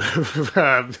stand to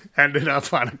have ended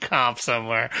up on a comp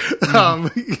somewhere.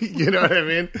 You know what I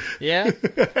mean? Yeah.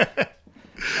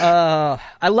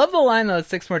 I love the line though,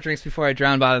 6 more drinks before I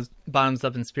drown bottoms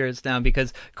up and spirits down,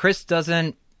 because Chris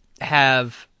doesn't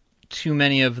have too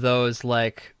many of those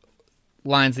like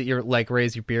lines that you're like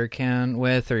raise your beer can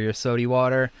with or your soda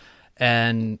water,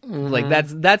 and like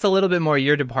that's a little bit more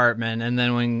your department. And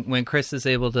then when Chris is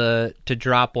able to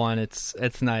drop one,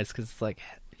 it's nice because it's like,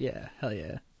 yeah, hell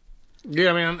yeah.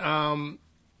 Yeah, man.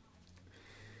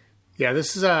 Yeah,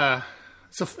 this is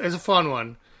it's a fun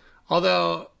one.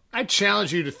 Although I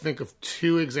challenge you to think of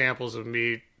 2 examples of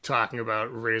me talking about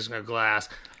raising a glass.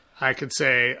 I could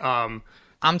say, I'm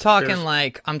talking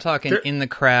in the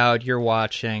crowd. You're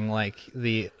watching, like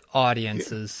the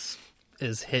audience is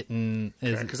hitting.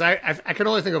 Because I can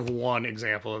only think of one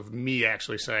example of me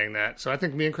actually saying that. So I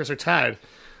think me and Chris are tied,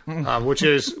 which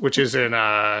is in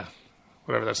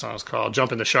whatever that song is called,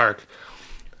 "Jumping the Shark."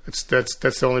 That's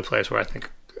the only place where I think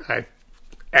I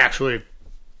actually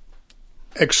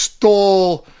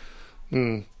extol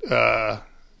the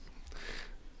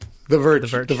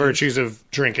virtues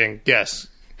of drinking. Yes.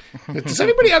 Does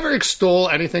anybody ever extol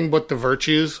anything but the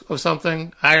virtues of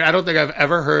something? I don't think I've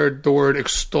ever heard the word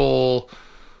extol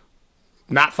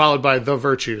not followed by the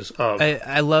virtues of.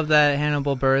 I love that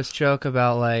Hannibal Buress joke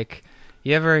about, like,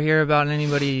 you ever hear about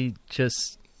anybody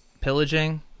just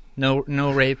pillaging? No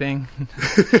raping.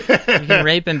 You can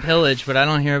rape and pillage, but I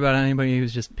don't hear about anybody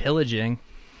who's just pillaging.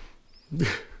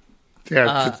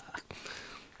 Yeah,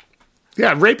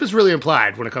 rape is really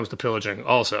implied when it comes to pillaging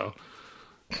also.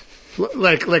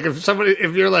 Like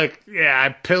if you're like, yeah, I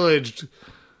pillaged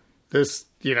this,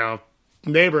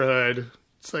 neighborhood,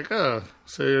 it's like, oh,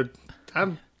 so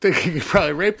I'm thinking you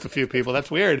probably raped a few people.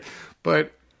 That's weird.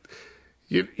 But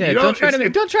don't try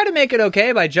to make it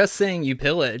okay by just saying you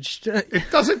pillaged.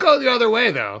 It doesn't go the other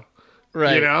way though.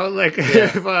 Right.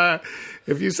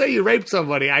 If you say you raped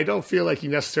somebody, I don't feel like you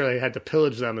necessarily had to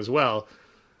pillage them as well.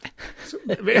 So,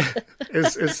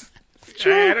 it's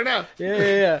true. I don't know.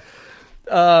 Yeah.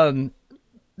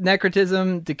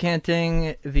 Necrotism,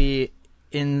 Decanting the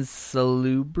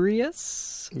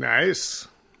Insalubrious. Nice.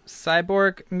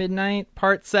 Cyborg Midnight,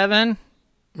 Part 7.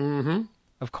 Mm-hmm.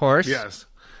 Of course. Yes.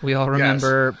 We all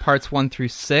remember parts 1 through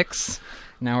 6.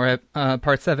 Now we're at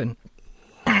part 7.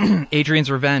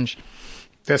 Adrian's Revenge.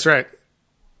 That's right.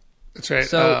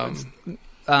 So,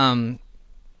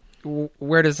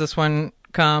 where does this one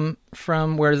come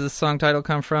from? Where does this song title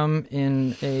come from?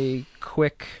 In a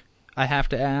quick, I have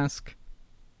to ask.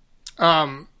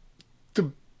 Necrotism,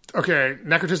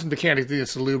 Decanting the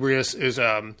Insalubrious is,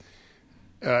 I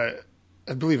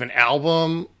believe, an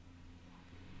album,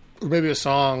 or maybe a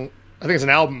song. I think it's an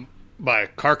album by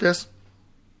Carcass,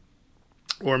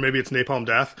 or maybe it's Napalm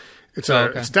Death. Maybe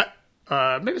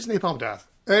it's Napalm Death.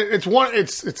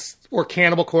 It's or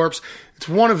Cannibal Corpse. It's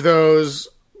one of those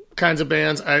kinds of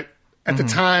bands. At the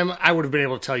time, I would have been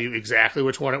able to tell you exactly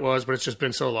which one it was, but it's just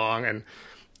been so long, and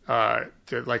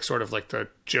sort of like the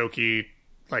jokey,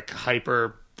 like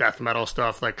hyper death metal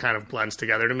stuff, like kind of blends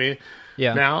together to me.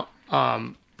 Yeah. Now,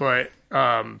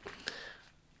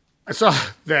 I saw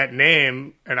that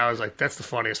name and I was like, that's the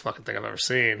funniest fucking thing I've ever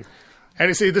seen. And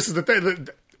you see, this is the thing.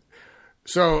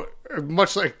 So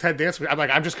much like Ted Danson, I'm like,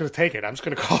 I'm just going to take it. I'm just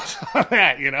going to call it on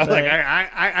that, Right. Like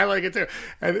I like it too.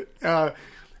 And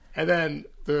then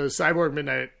the Cyborg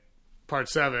Midnight Part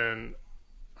 7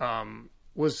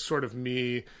 was sort of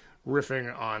me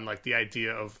riffing on like the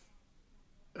idea of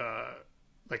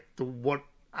what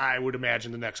I would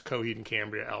imagine the next Coheed and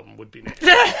Cambria album would be named.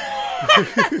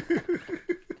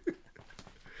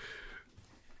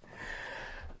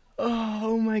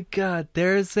 Oh my god,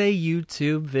 there's a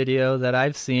YouTube video that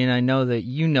I've seen, I know that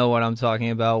you know what I'm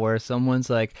talking about, where someone's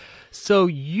like, so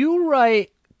you write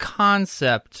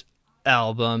concept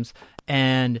albums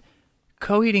and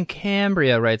Coheed and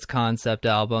Cambria writes concept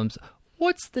albums.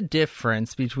 What's the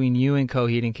difference between you and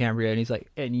Coheed and Cambria? And he's like,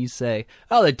 and you say,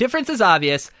 oh, the difference is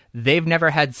obvious. They've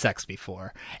never had sex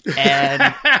before.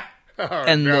 And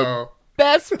the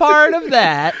best part of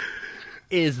that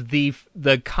is the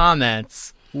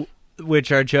comments,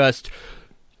 which are just,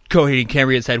 Coheed and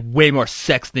Cambria's had way more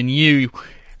sex than you.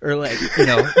 Or like,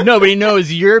 nobody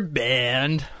knows your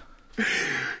band.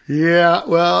 Yeah,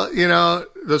 well,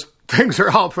 those things are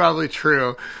all probably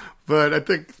true. But I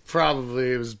think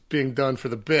probably it was being done for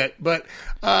the bit. But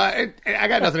I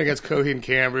got nothing against Coheed and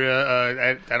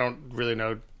Cambria. I don't really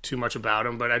know too much about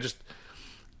them, but I just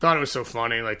thought it was so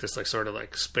funny, like this, like sort of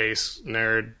like space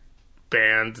nerd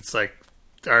band. It's like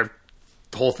our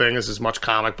whole thing is as much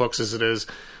comic books as it is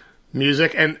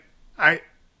music, and I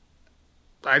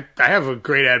have a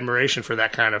great admiration for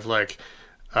that kind of like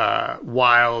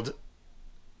wild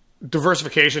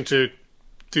diversification to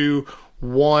do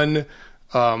one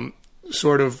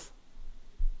sort of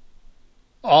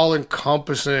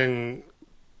all-encompassing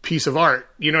piece of art.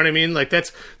 You know what I mean? Like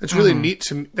that's really neat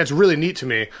to me. That's really neat to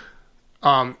me.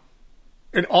 And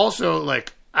also,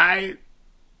 like, I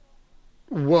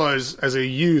was as a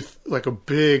youth like a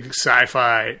big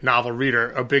sci-fi novel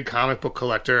reader, a big comic book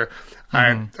collector.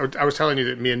 I was telling you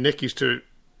that me and Nick used to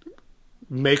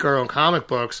make our own comic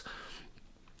books,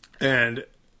 and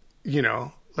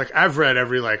like I've read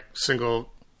every like single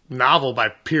novel by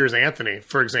Piers Anthony,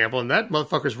 for example, and that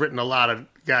motherfucker's written a lot of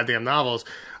goddamn novels,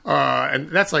 and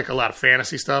that's like a lot of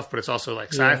fantasy stuff, but it's also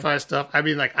like sci-fi stuff. I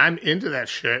mean, like, I'm into that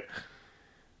shit.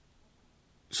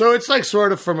 So it's like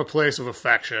sort of from a place of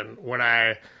affection when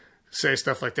I say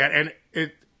stuff like that, and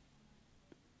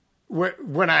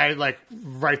when I like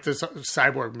write this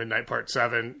Cyborg Midnight Part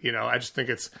 7, I just think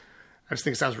it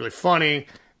sounds really funny.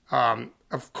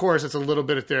 Of course, it's a little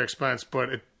bit at their expense, but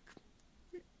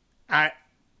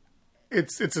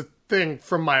it's thing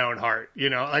from my own heart, you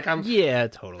know? Like Yeah,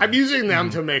 totally. I'm using them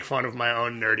to make fun of my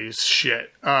own nerdy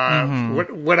shit.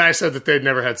 When I said that they'd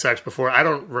never had sex before, I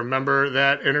don't remember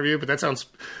that interview, but that sounds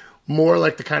more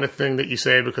like the kind of thing that you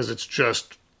say because it's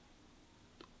just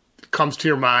comes to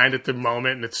your mind at the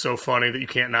moment, and it's so funny that you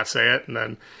can't not say it, and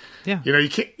then you know you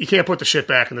can't put the shit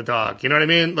back in the dog. You know what I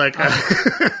mean? Like,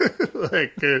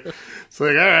 like it's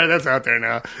like, all right, that's out there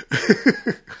now.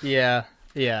 Yeah,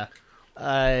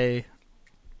 I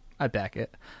back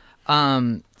it.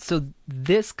 So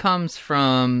this comes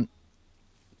from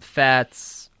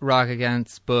Fats Rock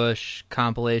Against Bush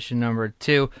compilation number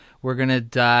 2. We're gonna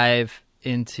dive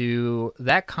into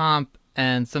that comp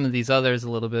and some of these others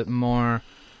a little bit more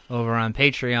over on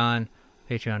Patreon,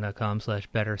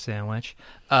 patreon.com/bettersandwich.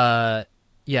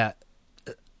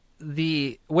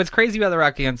 What's crazy about the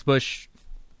Rock Against Bush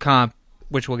comp,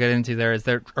 which we'll get into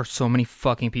there are so many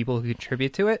fucking people who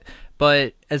contribute to it.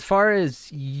 But as far as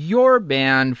your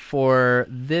band for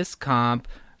this comp,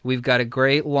 we've got a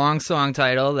great long song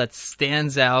title that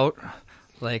stands out.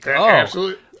 Like,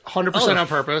 absolutely, 100% on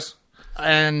purpose.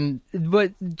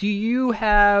 But do you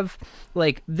have,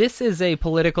 like, this is a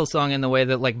political song in the way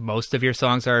that, like, most of your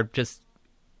songs are just,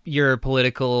 your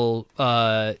political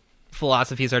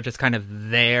philosophies are just kind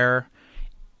of there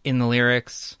in the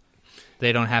lyrics.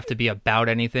 They don't have to be about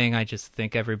anything. I just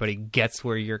think everybody gets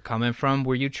where you're coming from.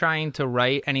 Were you trying to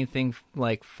write anything,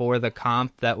 like, for the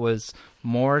comp that was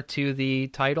more to the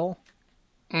title?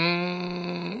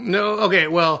 No. Okay,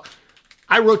 well,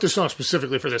 I wrote this song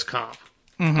specifically for this comp.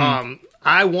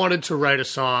 I wanted to write a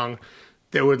song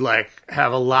that would, like,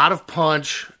 have a lot of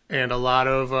punch and a lot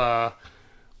of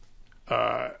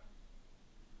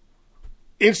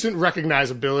instant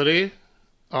recognizability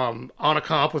on a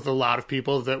comp with a lot of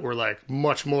people that were, like,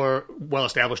 much more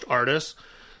well-established artists.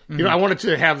 You know, I wanted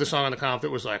to have the song on the comp that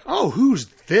was like, oh, who's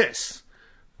this?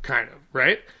 Kind of,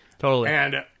 right? Totally.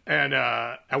 And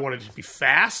I wanted it to be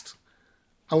fast.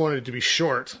 I wanted it to be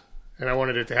short. And I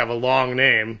wanted it to have a long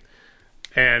name.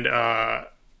 And,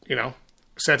 you know,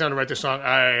 sat down to write this song.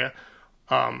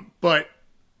 But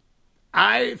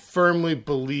I firmly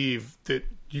believe that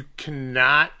you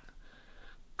cannot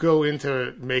go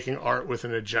into making art with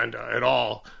an agenda at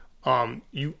all.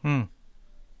 The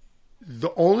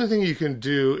only thing you can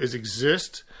do is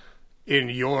exist in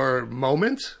your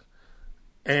moment.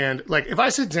 And, like, if I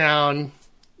sit down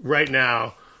right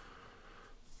now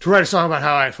to write a song about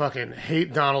how I fucking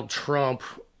hate Donald Trump,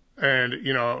 and,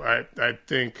 you know, I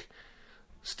think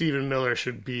Stephen Miller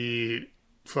should be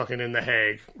fucking in The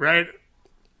Hague, right?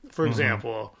 For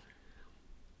example,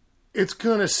 it's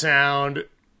gonna sound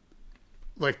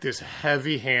like this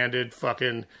heavy-handed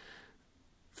fucking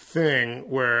thing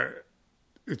where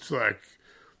it's like,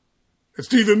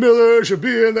 Stephen Miller should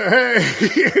be in The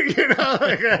Hague, you know,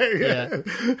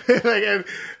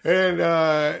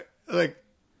 like,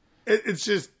 it's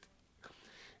just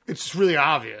really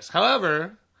obvious.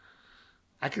 However,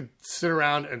 I could sit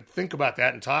around and think about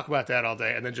that and talk about that all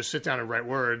day and then just sit down and write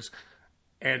words,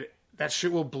 and that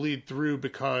shit will bleed through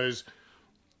because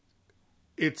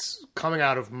it's coming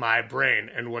out of my brain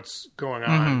and what's going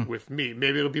on with me.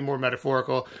 Maybe it'll be more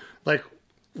metaphorical. Like,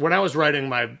 when I was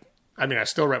writing I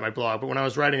still write my blog, but when I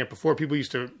was writing it before, people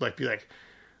used to, like, be like,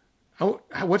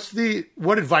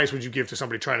 what advice would you give to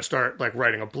somebody trying to start, like,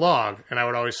 writing a blog? And I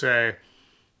would always say,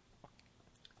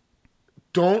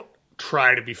 don't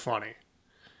try to be funny.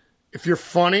 If you're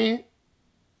funny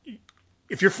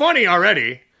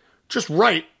already, just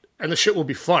write and the shit will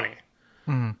be funny.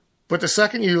 But the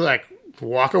second you, like,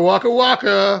 waka waka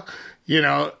waka, you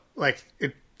know, like,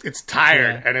 it's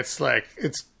tired and it's, like,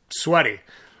 it's sweaty.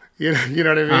 You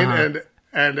know what I mean?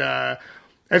 And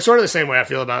it's sort of the same way I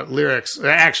feel about lyrics.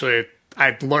 Actually,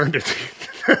 I learned it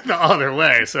the other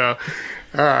way. So,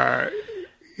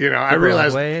 you know, I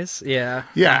realized ways. I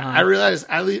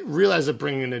realized that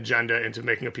bringing an agenda into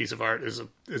making a piece of art is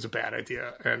a bad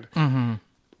idea. And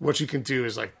what you can do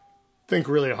is, like, think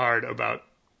really hard about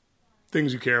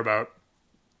things you care about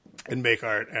and make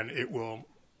art, and it will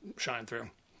shine through.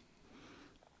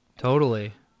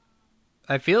 Totally.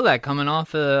 I feel that coming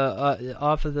off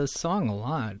of this song a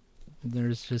lot.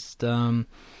 There's just a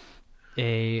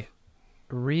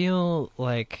real,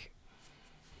 like,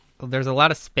 there's a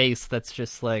lot of space that's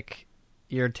just, like,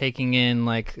 you're taking in,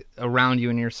 like, around you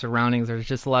and your surroundings. There's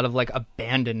just a lot of, like,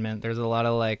 abandonment. There's a lot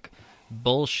of, like,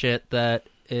 bullshit that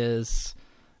is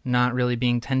not really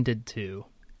being tended to.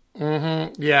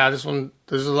 Yeah, this one,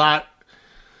 there's a lot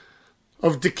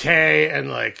of decay and,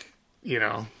 like, you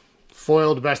know,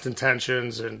 foiled best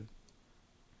intentions, and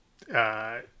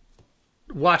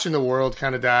watching the world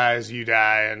kind of die as you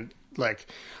die, and, like,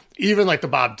 even like the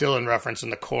Bob Dylan reference in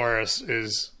the chorus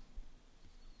is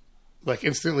like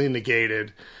instantly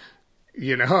negated,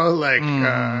 you know,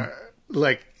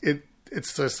 like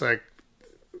it's just like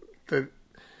the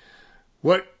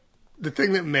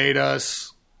thing that made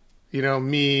us, you know,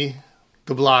 me,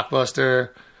 the Blockbuster,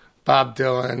 Bob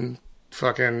Dylan,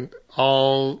 fucking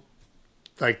all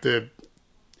like the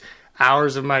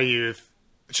hours of my youth,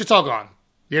 shit's all gone,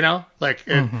 you know, like,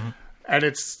 and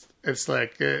it's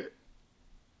like,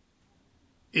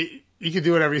 you can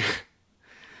do whatever you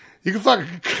can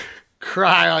fucking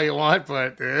cry all you want,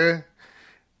 but the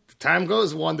time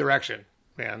goes one direction,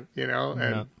 man, you know,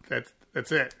 and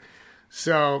that's it.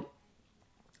 So,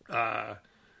 yeah,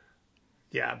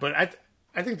 but I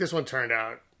think this one turned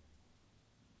out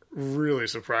really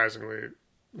surprisingly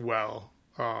well.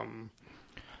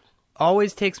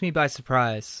 Always takes me by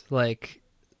surprise, like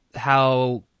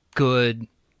how good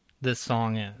this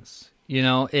song is. You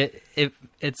know,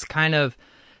 it's kind of,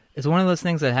 it's one of those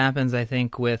things that happens, I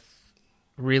think, with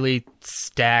really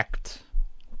stacked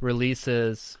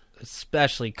releases,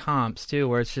 especially comps too,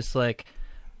 where it's just like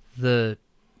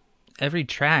every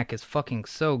track is fucking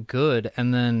so good,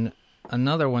 and then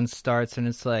another one starts and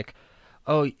it's like,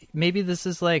 oh, maybe this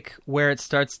is like where it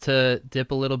starts to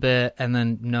dip a little bit, and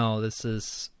then no, this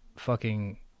is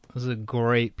a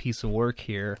great piece of work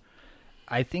here.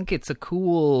 I think it's a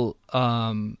cool,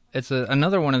 it's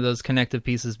another one of those connective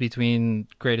pieces between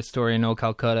Greatest Story and O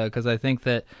Calcutta, because I think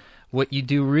that what you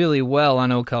do really well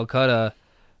on O Calcutta,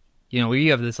 you know, where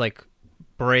you have this like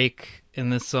break in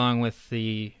this song with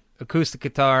the acoustic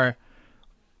guitar,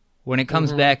 when it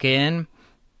comes back in,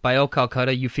 by O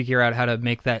Calcutta, you figure out how to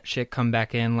make that shit come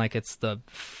back in like it's the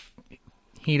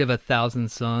heat of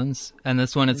 1,000 suns. And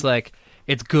this one, it's like,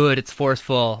 it's good, it's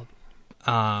forceful.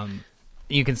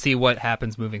 You can see what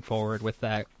happens moving forward with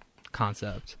that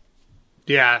concept.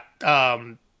 Yeah,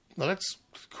 well, that's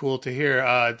cool to hear.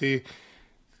 I think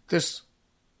this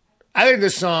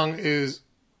song is,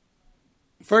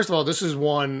 first of all, this is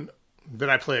one that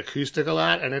I play acoustic a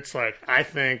lot, and it's like, I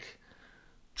think,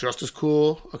 just as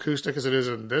cool acoustic as it is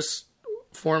in this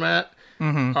format,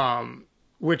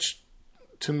 which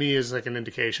to me is like an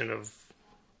indication of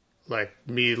like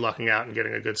me lucking out and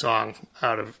getting a good song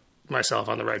out of myself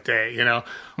on the right day, you know?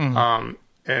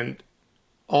 And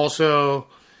also,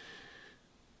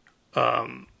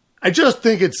 I just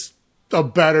think it's a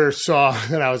better song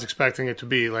than I was expecting it to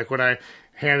be. Like when I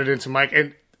handed it to Mike,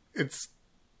 and it's,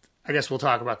 I guess we'll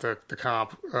talk about the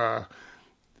comp on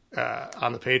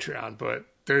the Patreon, but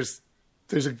there's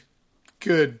a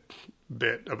good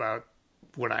bit about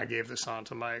when I gave this song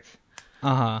to Mike.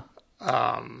 I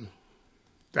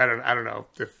don't know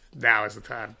if now is the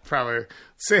time. Probably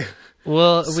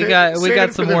we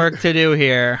got some work to do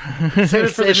here. Save it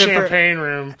for the champagne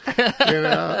room, you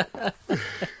know.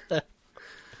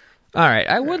 All right,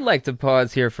 I would like to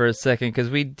pause here for a second because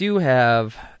we do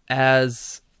have,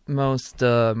 as most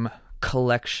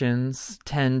collections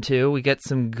tend to, we get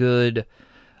some good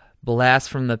blast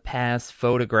from the past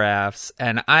photographs,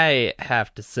 and I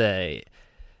have to say,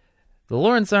 the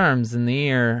Lawrence Arms in the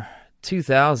year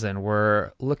 2000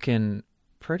 were looking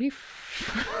pretty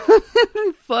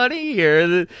funny here.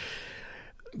 The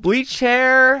bleached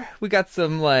hair, we got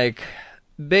some like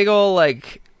big old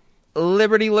like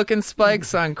Liberty looking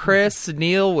spikes on Chris.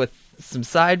 Neil with some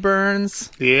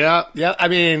sideburns. Yeah. I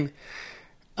mean,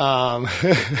 I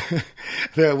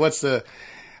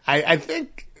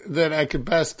think that I could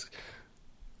best,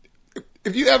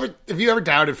 if you ever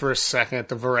doubted for a second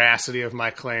the veracity of my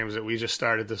claims that we just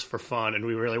started this for fun and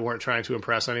we really weren't trying to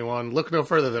impress anyone, look no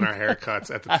further than our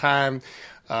haircuts at the time.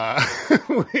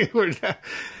 We were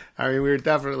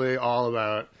definitely all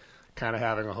about kind of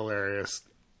having a hilarious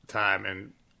time,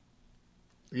 and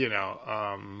you know,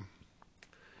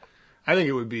 I think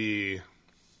it would be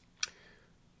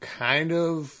kind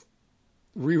of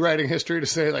rewriting history to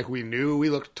say like we knew we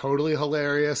looked totally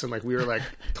hilarious and like we were like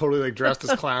totally like dressed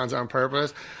as clowns on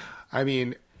purpose. I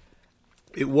mean,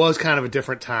 it was kind of a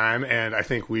different time, and I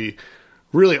think we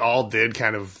really all did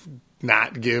kind of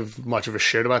not give much of a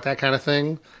shit about that kind of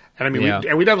thing. And I mean, we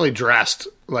definitely dressed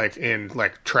like in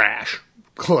like trash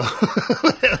clothes,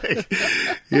 like,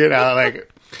 you know,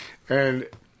 like, and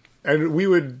we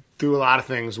would do a lot of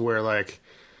things where like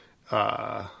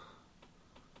the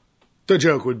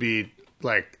joke would be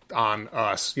like on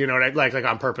us, you know what I like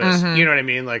on purpose. You know what I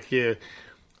mean? Like I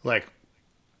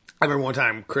remember one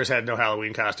time Chris had no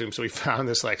Halloween costume, so we found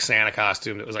this like Santa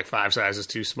costume that was like 5 sizes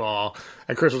too small,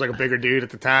 and Chris was like a bigger dude at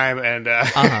the time, and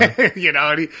you know,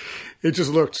 and it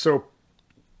just looked so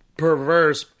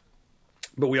perverse,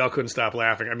 but we all couldn't stop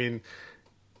laughing. I mean,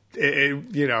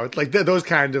 you know, like those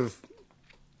kind of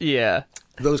Yeah.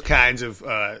 Those kinds of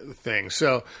things.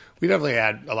 So we definitely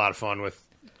had a lot of fun with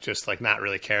just like not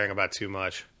really caring about too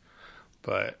much.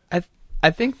 But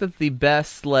I think that the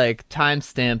best like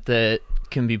timestamp that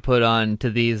can be put on to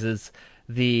these is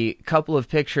the couple of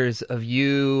pictures of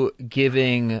you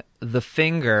giving the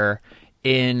finger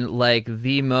in like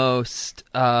the most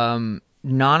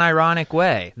non-ironic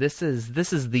way. This is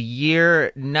the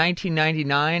year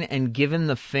 1999 and giving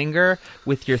the finger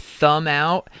with your thumb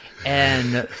out,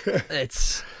 and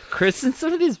it's Chris in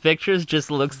some of these pictures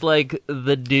just looks like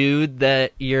the dude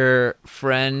that your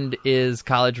friend is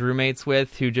college roommates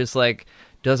with, who just like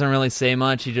doesn't really say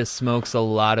much. He just smokes a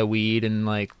lot of weed and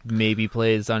like maybe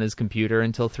plays on his computer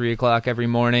until 3:00 every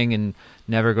morning and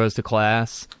never goes to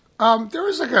class. There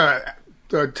was like a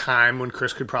time when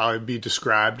Chris could probably be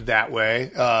described that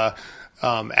way.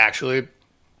 Actually,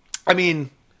 I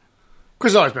mean,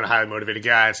 Chris has always been a highly motivated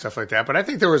guy and stuff like that. But I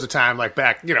think there was a time like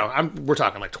back, we're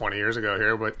talking like 20 years ago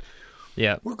here, but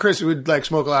yeah, where Chris would like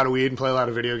smoke a lot of weed and play a lot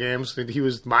of video games. He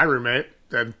was my roommate.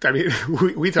 And, I mean,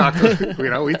 we talked,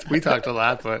 we talked a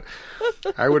lot, but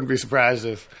I wouldn't be surprised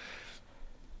if,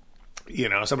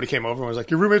 somebody came over and was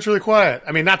like, your roommate's really quiet.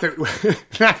 I mean, not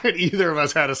that either of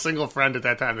us had a single friend at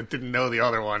that time that didn't know the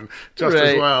other one just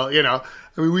as well, I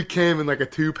mean, we came in like a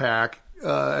 2-pack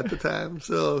at the time,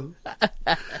 so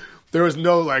there was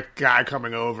no like guy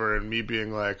coming over and me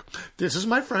being like, this is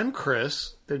my friend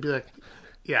Chris. They'd be like,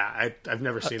 yeah, I've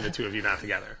never seen the two of you not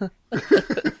together.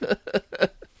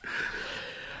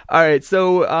 All right,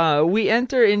 so we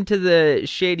enter into the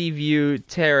Shady View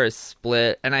Terrace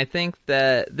split, and I think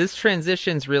that this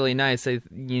transition's really nice.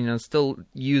 Still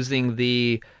using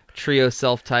the trio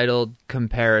self-titled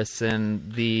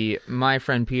comparison, the My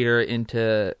Friend Peter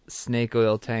into Snake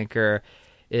Oil Tanker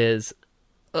is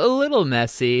a little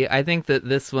messy. I think that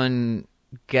this one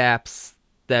bridges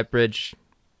that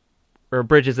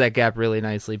gap really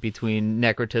nicely between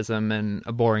necrotism and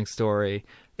A Boring Story.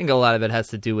 I think a lot of it has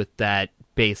to do with that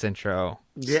bass intro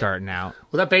starting out.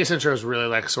 Well, that bass intro is really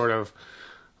like sort of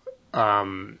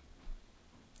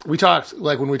we talked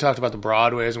like when we talked about the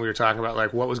Broadways and we were talking about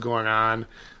like what was going on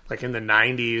like in the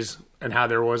 90s and how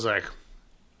there was like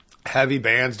heavy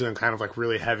bands doing kind of like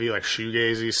really heavy like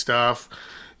shoegazy stuff,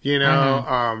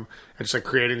 and just like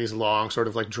creating these long sort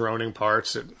of like droning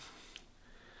parts.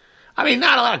 I mean,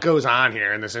 not a lot goes on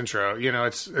here in this intro.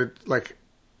 It's like,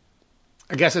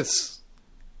 I guess it's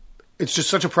just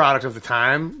such a product of the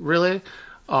time, really.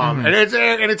 And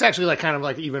it's actually like kind of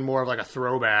like even more of like a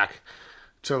throwback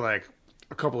to like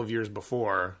a couple of years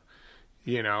before,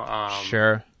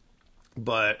 Sure.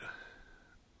 But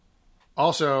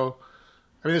also,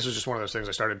 I mean, this was just one of those things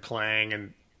I started playing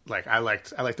and like I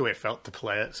liked the way it felt to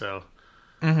play it, so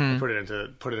I put it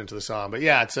into the song. But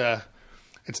yeah,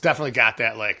 it's definitely got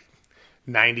that like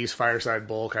 90s Fireside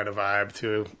Bowl kind of vibe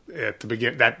to it,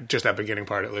 that beginning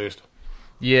part at least.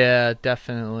 Yeah,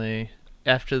 definitely.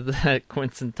 After that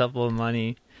quintuple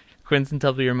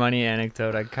your money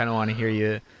anecdote, I kind of want to hear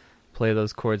you play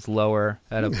those chords lower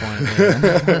at a point.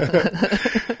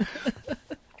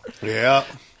 Yeah.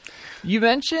 You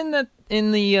mentioned that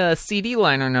in the CD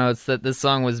liner notes that this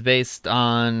song was based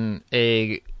on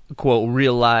a, quote,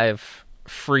 real life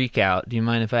freak out. Do you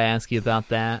mind if I ask you about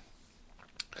that?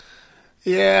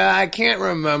 Yeah, I can't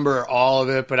remember all of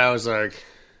it, but I was like,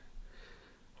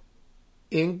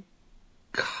 in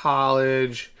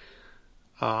college,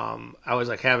 I was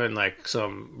like having like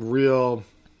some real,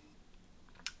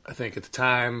 I think at the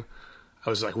time, I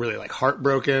was like really like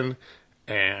heartbroken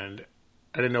and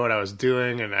I didn't know what I was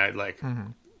doing. And I like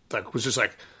was just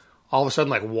like all of a sudden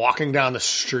like walking down the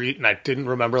street and I didn't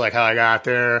remember like how I got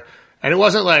there. And it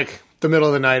wasn't like the middle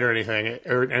of the night or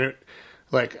anything.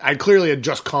 Like I clearly had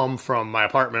just come from my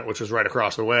apartment, which was right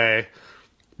across the way.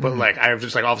 But, like, I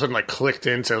just, like, all of a sudden, like, clicked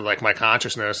into, like, my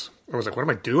consciousness. I was like, what am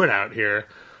I doing out here?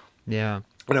 Yeah.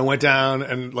 And I went down,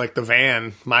 and, like,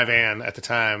 my van at the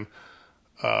time,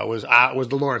 was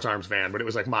the Lawrence Arms van, but it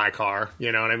was, like, my car.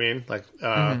 You know what I mean? Like,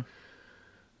 and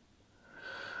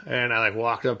I, like,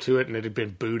 walked up to it, and it had been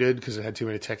booted because it had too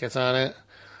many tickets on it.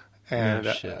 And,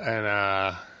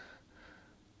 I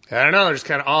don't know, just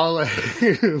kind of all, like,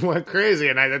 went crazy.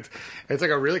 And it's,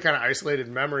 like, a really kind of isolated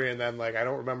memory, and then, like, I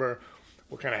don't remember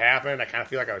what kind of happened. I kind of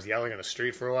feel like I was yelling in the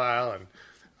street for a while, and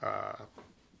I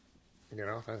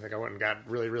think I went and got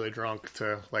really, really drunk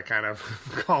to like kind of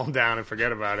calm down and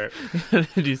forget about it.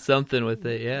 Do something with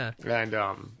it, yeah. And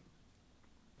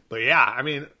but yeah, I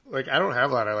mean, like I don't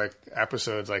have a lot of like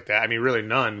episodes like that. I mean, really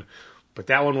none. But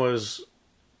that one was,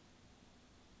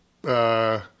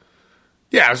 I'd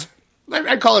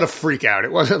call it a freak out.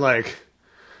 It wasn't like,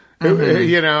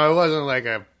 it wasn't like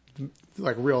a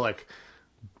real like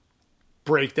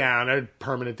breakdown or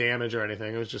permanent damage or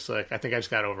anything. It was just like, I think I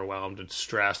just got overwhelmed and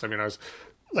stressed. I mean, I was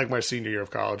like my senior year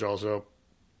of college also.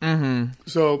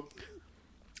 So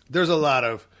there's a lot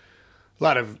of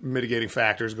mitigating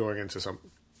factors going into some,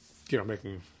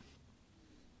 making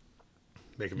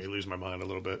me lose my mind a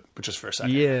little bit, but just for a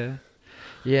second.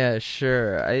 Yeah,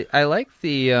 sure. I like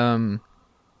the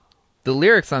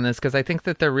lyrics on this because I think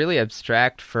that they're really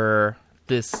abstract for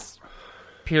this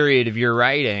period of your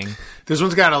writing. This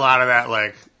one's got a lot of that,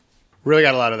 like, really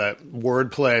got a lot of that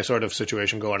wordplay sort of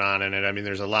situation going on in it. I mean,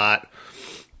 there's a lot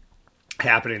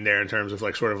happening there in terms of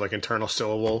like sort of like internal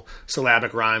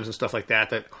syllabic rhymes and stuff like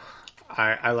that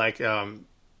I like, and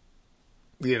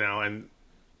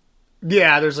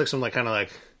yeah, there's like some like kind of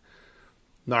like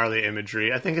gnarly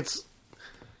imagery. I think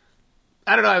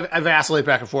I don't know, I vacillate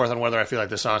back and forth on whether I feel like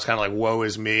this song is kind of like woe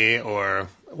is me or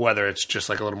whether it's just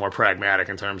like a little more pragmatic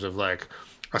in terms of like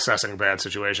assessing a bad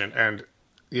situation. And,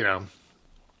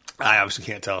 I obviously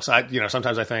can't tell. So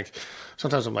sometimes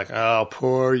I'm like, oh,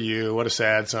 poor you. What a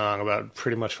sad song about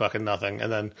pretty much fucking nothing.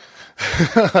 And then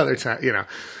other time,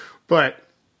 but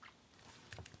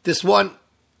this one's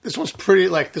pretty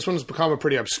like, this one's become a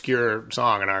pretty obscure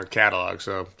song in our catalog.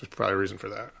 So there's probably a reason for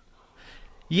that.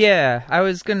 Yeah, I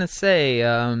was going to say,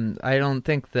 I don't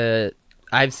think that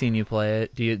I've seen you play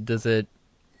it. Is it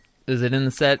in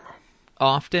the set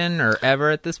often or ever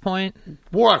at this point?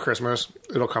 War on Christmas.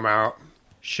 It'll come out.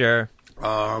 Sure.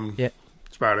 Yeah.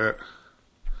 That's about it.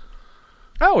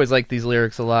 I always like these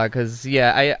lyrics a lot because,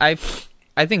 yeah, I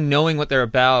think knowing what they're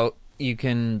about, you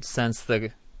can sense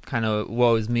the kind of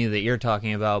woe is me that you're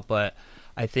talking about. But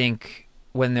I think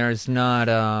when there's not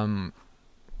a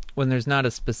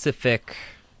specific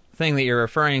thing that you're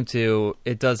referring to,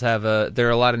 it does have there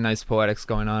are a lot of nice poetics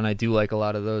going on. I do like a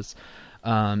lot of those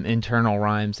internal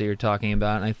rhymes that you're talking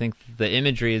about, and I think the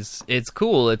imagery it's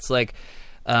cool. It's like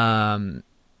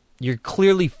you're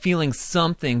clearly feeling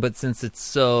something, but since it's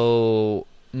so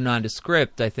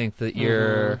nondescript, I think that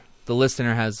the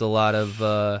listener has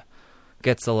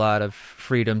gets a lot of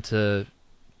freedom to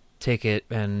take it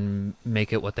and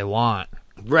make it what they want.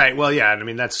 Right. Well, yeah. I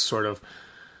mean, that's sort of,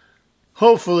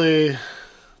 hopefully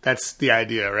that's the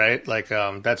idea, right? Like,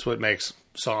 that's what makes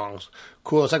songs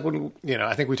cool. It's like when,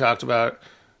 I think we talked about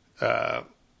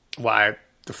why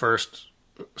the first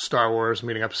Star Wars,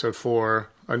 meaning Episode 4,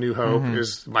 A New Hope,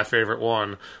 is my favorite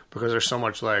one, because there's so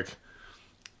much, like,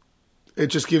 it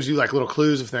just gives you, like, little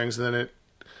clues of things, and then it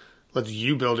lets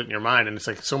you build it in your mind, and it's,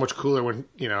 like, so much cooler when,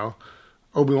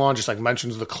 Obi-Wan just, like,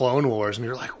 mentions the Clone Wars, and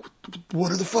you're like,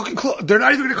 what are the fucking they're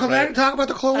not even going to come back and talk about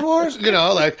the Clone Wars? And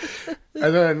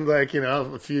then, like,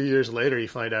 a few years later, you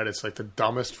find out it's, like, the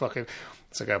dumbest fucking,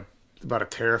 it's, like, about a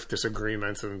tariff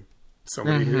disagreement, and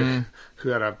somebody who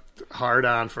had a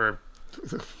hard-on for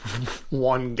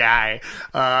one guy,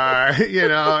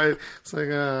 it's like,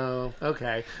 oh,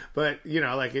 okay. But,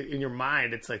 like, in your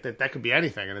mind, it's like that could be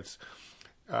anything, and it's,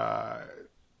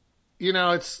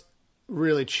 it's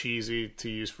really cheesy to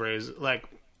use phrases like,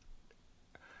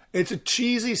 it's a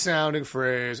cheesy sounding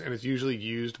phrase, and it's usually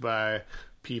used by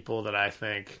people that I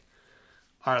think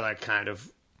are like kind of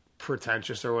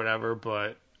pretentious or whatever,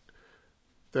 but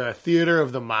the theater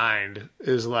of the mind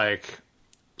is like,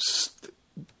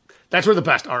 that's where the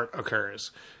best art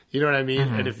occurs. You know what I mean?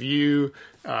 And if you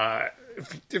as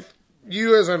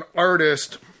an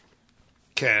artist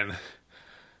can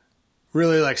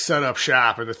really like set up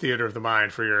shop in the theater of the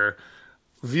mind for your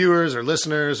viewers or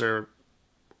listeners or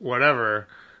whatever,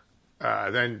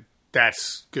 then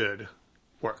that's good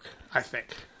work, I think.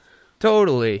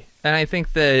 Totally. And I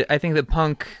think that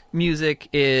punk music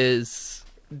is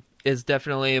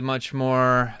definitely a much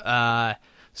more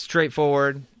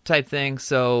straightforward type thing.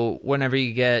 So whenever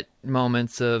you get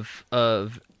moments of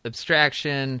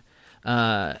abstraction,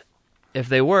 if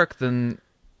they work, then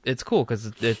it's cool because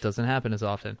it doesn't happen as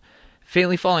often.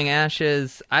 Faintly Falling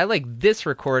Ashes, I like this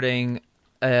recording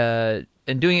and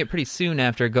doing it pretty soon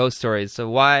after Ghost Stories. So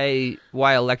why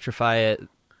electrify it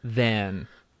then?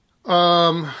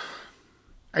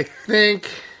 I think,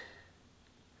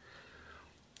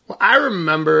 well, I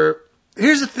remember,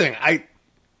 here's the thing,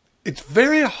 it's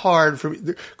very hard for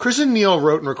me. Chris and Neil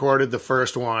wrote and recorded the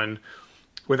first one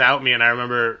without me, and I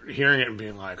remember hearing it and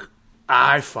being like,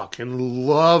 I fucking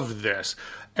love this.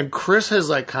 And Chris has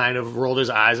like kind of rolled his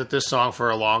eyes at this song for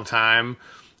a long time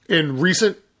in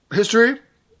recent history.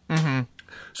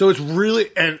 So it's really,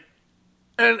 and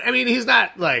I mean, he's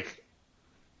not like,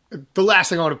 the last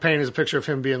thing I want to paint is a picture of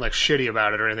him being like shitty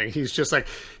about it or anything. He's just like,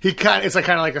 it's like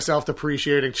kind of like a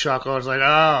self-depreciating chuckle. It's like,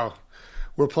 oh,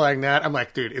 we're playing that. I'm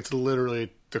like, dude, it's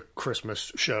literally the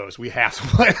Christmas shows. We have to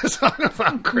play a song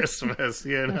about Christmas,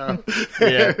 you know?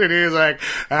 Yeah. And he was like,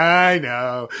 I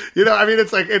know. You know, I mean,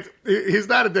 it's like, he's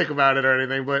not a dick about it or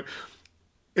anything, but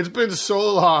it's been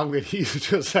so long that he's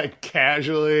just like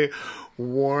casually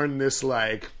worn this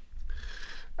like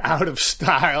out of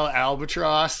style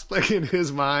albatross like in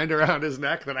his mind around his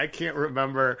neck that I can't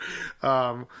remember.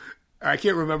 I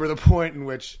can't remember the point in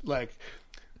which, like,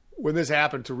 when this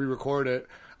happened to re-record it.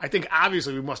 I think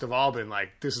obviously we must have all been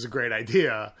like, this is a great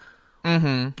idea.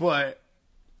 Mm-hmm. But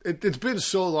it's been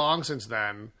so long since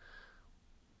then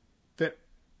that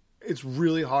it's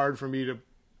really hard for me to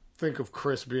think of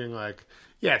Chris being like,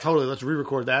 yeah, totally, let's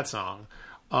re-record that song.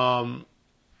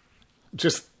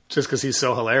 Just because he's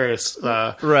so hilarious.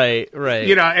 Right.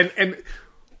 You know,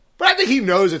 but I think he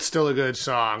knows it's still a good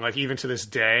song, like, even to this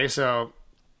day. So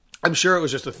I'm sure it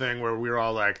was just a thing where we were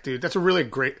all like, dude, that's a really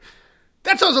great...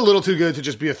 That sounds a little too good to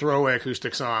just be a throwaway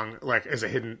acoustic song, like as a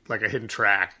hidden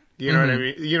track. You know what I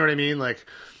mean? You know what I mean? Like,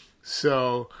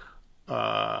 so,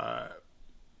 yeah.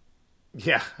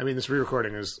 I mean, this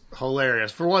re-recording is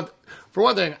hilarious. For one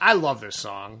thing, I love this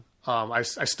song. I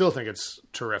still think it's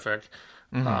terrific.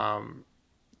 To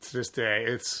this day,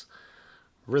 it's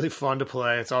really fun to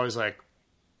play. It's always like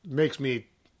makes me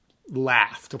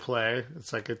laugh to play.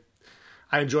 It's like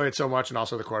I enjoy it so much, and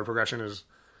also the chord progression is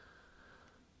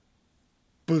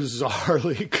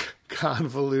bizarrely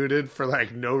convoluted for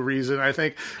like no reason. I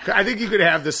think you could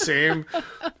have the same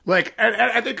like, and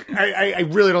I think I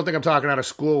really don't think I'm talking out of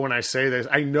school when I say this.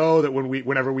 I know that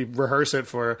whenever we rehearse it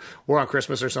for War on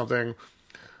Christmas or something,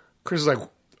 Chris is like,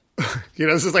 you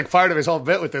know, this is like part of his whole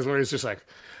bit with this, where he's just like,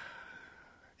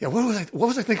 yeah, what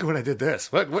was I thinking when I did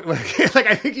this? What like,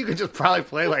 I think you could just probably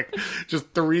play like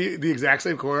just the exact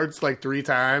same chords like 3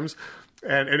 times.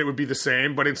 And it would be the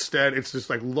same, but instead it's just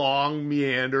like long,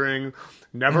 meandering,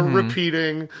 never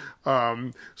repeating,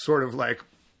 sort of like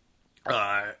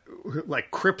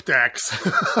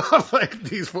cryptex of like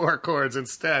these 4 chords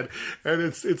instead.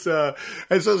 And and so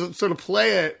to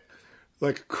play it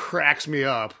like cracks me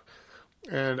up,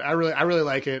 and I really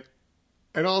like it.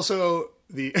 And also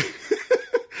the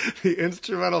the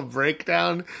instrumental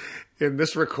breakdown in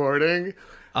this recording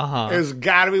has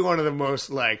got to be one of the most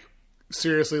like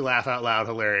seriously laugh out loud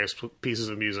hilarious pieces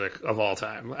of music of all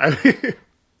time. I mean,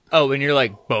 oh, and you're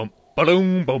like boom,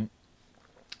 boom, boom.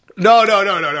 No.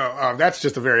 That's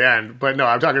just the very end. But no,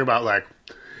 I'm talking about like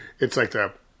it's like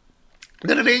the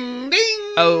ding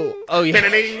ding. Oh yeah.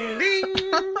 Ding ding.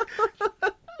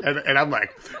 And I'm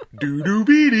like doo doo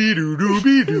be dee doo doo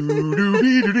be doo doo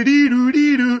be doo dee doo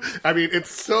dee doo. I mean,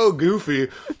 it's so goofy,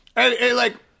 and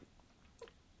like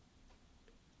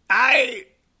I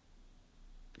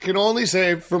can only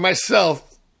say for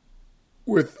myself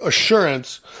with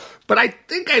assurance, but I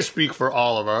think I speak for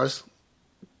all of us,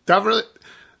 definitely,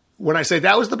 when I say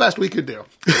that was the best we could do.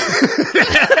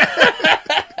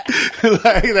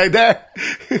 like that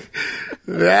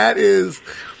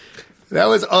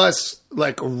was us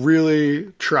like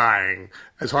really trying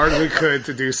as hard as we could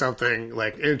to do something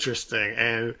like interesting,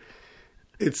 and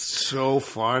it's so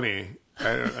funny.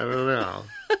 I don't know.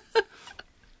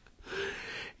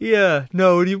 Yeah,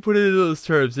 no, when you put it in those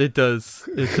terms, it does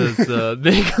make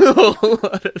a whole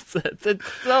lot of sense.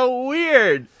 It's so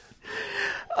weird.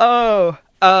 Oh,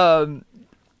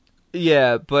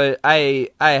 yeah, but I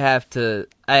have to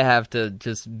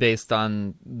just based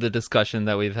on the discussion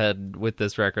that we've had with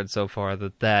this record so far,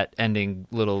 that ending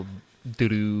little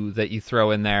doo-doo that you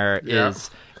throw in there is,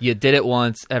 you did it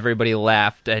once, everybody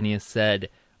laughed, and you said,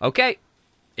 okay,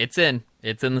 it's in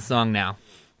the song now.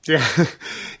 Yeah.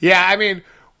 Yeah, I mean,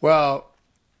 well,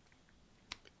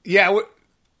 yeah,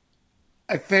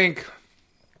 I think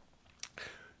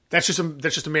that's just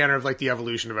a manner of like the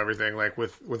evolution of everything. Like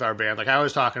with our band, like I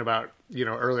was talking about, you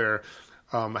know, earlier,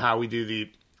 how we do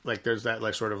there's that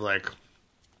like sort of like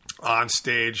on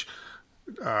stage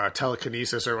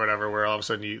telekinesis or whatever, where all of a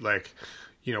sudden you like,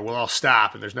 you know, we'll all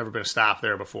stop and there's never been a stop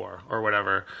there before or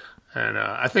whatever. And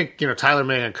I think, you know, Tyler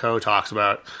May and Co. talks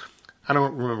about, I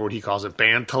don't remember what he calls it,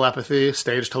 band telepathy,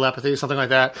 stage telepathy, something like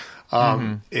that,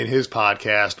 in his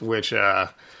podcast, which I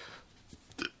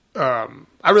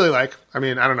really like. I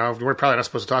mean, I don't know. We're probably not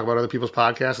supposed to talk about other people's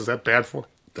podcasts. Is that bad for?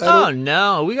 Oh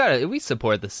no, we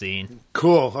support the scene.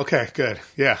 Cool. Okay, good.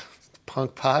 Yeah,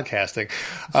 punk podcasting.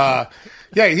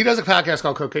 Yeah, he does a podcast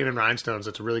called Cocaine and Rhinestones.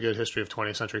 It's a really good history of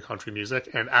 20th century country music,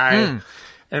 and I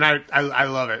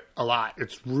love it a lot.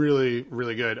 It's really,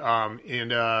 really good.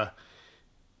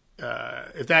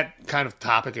 If that kind of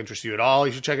topic interests you at all,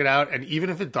 you should check it out. And even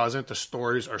if it doesn't, the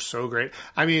stories are so great.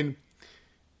 I mean,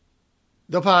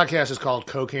 The podcast is called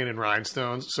Cocaine and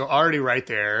Rhinestones. So already right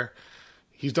there,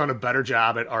 he's done a better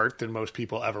job at art than most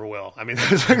people ever will. I mean,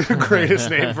 that's like the greatest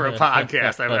name for a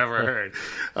podcast I've ever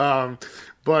heard.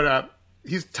 But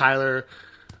he's Tyler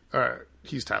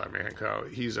Mahon Coe.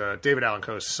 He's David Allan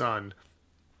Coe's son,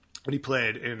 and he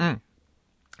played in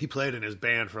his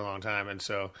band for a long time, and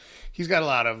so he's got a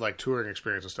lot of like touring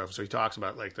experience and stuff. So he talks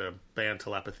about like the band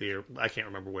Telepathy, or I can't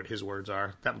remember what his words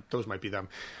are. Those might be them.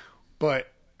 But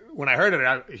when I heard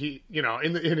it, he, you know,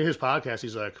 in his podcast,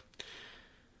 he's like,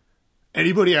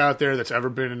 anybody out there that's ever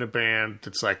been in a band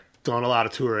that's like done a lot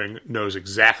of touring knows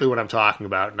exactly what I'm talking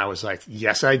about. And I was like,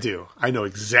 yes, I do. I know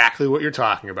exactly what you're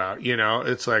talking about. You know,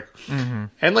 it's like, and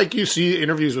like you see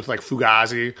interviews with like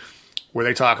Fugazi where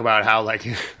they talk about how like,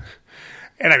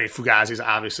 and I mean, Fugazi's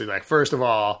obviously like, first of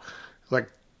all, like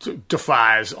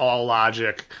defies all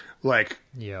logic, like,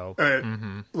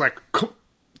 like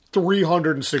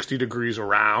 360 degrees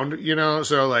around, you know?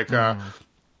 So like,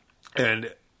 and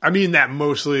I mean that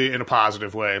mostly in a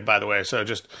positive way, by the way. So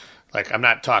just like, I'm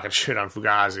not talking shit on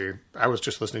Fugazi. I was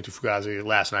just listening to Fugazi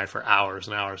last night for hours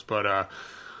and hours, but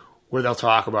where they'll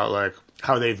talk about like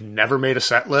how they've never made a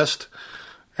set list.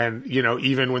 And, you know,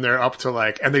 even when they're up to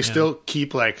like, and they still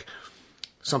keep like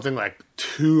something like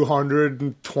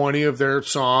 220 of their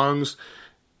songs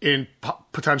in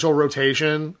potential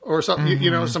rotation or something,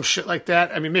 you know, some shit like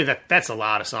that. I mean, maybe that's a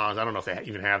lot of songs. I don't know if they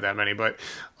even have that many, but,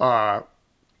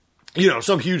 you know,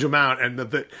 some huge amount, and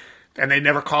and they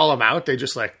never call them out. They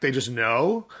just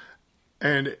know.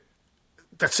 And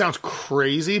that sounds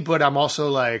crazy, but I'm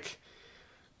also like,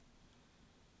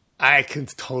 I can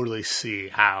totally see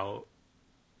how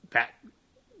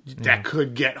that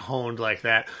could get honed like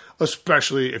that,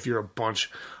 especially if you're a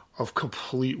bunch of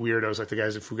complete weirdos like the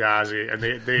guys at Fugazi, and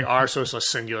they are so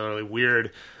singularly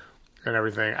weird and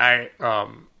everything.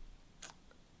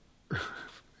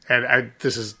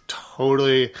 This is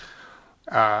totally,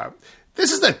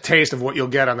 this is the taste of what you'll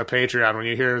get on the Patreon when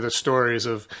you hear the stories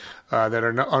of that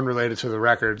are unrelated to the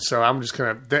record. So I'm just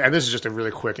gonna, and this is just a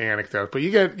really quick anecdote, but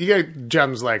you get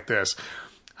gems like this.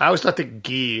 I always thought that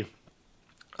Guy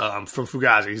from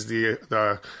Fugazi, he's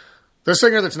the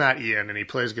singer that's not Ian, and he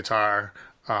plays guitar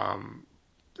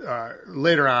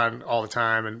later on all the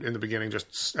time, and in the beginning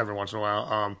just every once in a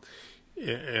while.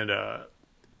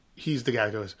 He's the guy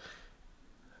that goes,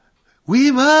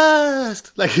 "We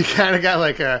must," like he kind of got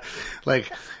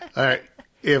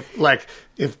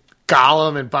if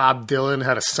Gollum and Bob Dylan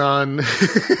had a son,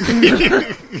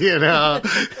 you know,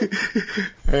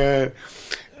 and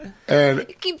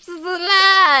it keeps us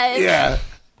alive. Yeah.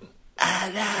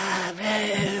 I love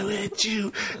it with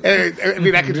you. And, I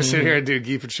mean, I could just sit here and do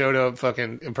Guy Picciotto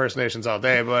fucking impersonations all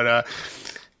day, but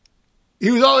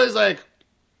he was always like,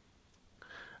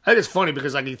 I think it's funny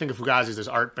because like you think of Fugazi as this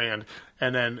art band,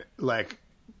 and then like,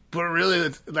 but really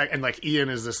it's like, and like Ian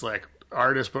is this like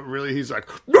artist, but really he's like,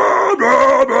 bah,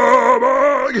 bah, bah,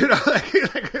 bah, you know, like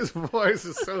his voice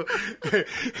is so,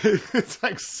 it's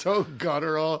like so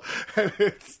guttural, and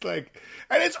it's like,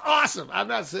 and it's awesome. I'm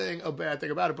not saying a bad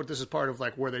thing about it, but this is part of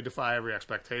like where they defy every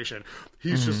expectation.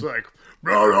 He's just like,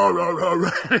 rah, rah, rah, rah,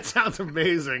 rah. It sounds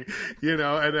amazing, you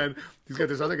know. And then he's got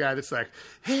this other guy that's like,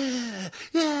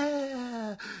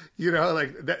 yeah, you know,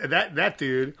 like that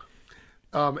dude.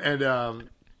 I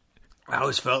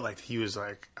always felt like he was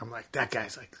like, I'm like, that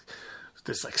guy's like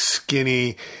this like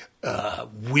skinny,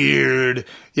 weird,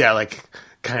 yeah, like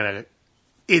kind of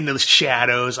in the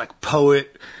shadows, like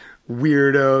poet.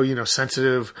 Weirdo, you know,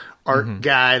 sensitive art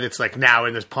guy that's like now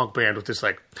in this punk band with this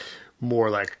like more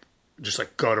like just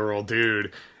like guttural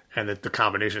dude, and that the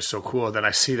combination is so cool. Then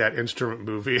I see that Instrument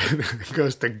movie and it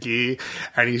goes to Guy,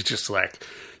 and he's just like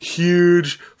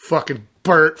huge fucking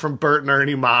Bert from Bert and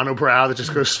Ernie monobrow that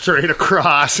just goes straight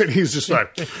across, and he's just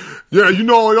like, yeah, you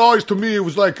know, it always to me it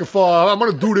was like, if I'm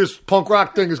gonna do this punk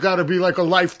rock thing, it's got to be like a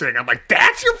life thing. I'm like,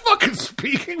 that's your fucking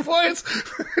speaking voice?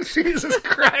 Jesus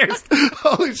Christ,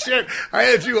 holy shit, I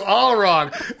had you all wrong.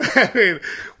 I mean,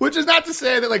 which is not to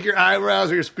say that like your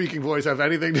eyebrows or your speaking voice have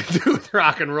anything to do with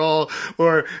rock and roll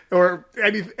or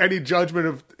any judgment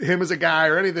of him as a guy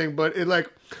or anything, but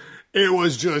it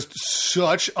was just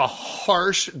such a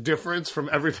harsh difference from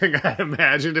everything I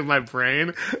imagined in my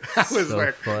brain. I was so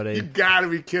like, funny. You gotta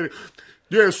be kidding.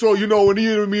 Yeah, so, you know, when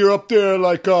Ian and me are up there,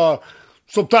 like,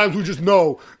 sometimes we just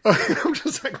know. I'm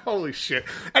just like, holy shit.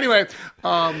 Anyway,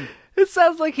 it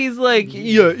sounds like he's like,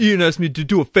 yeah, Ian asked me to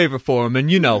do a favor for him, and,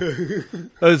 you know, it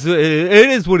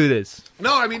is what it is.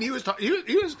 No, I mean, he was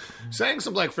saying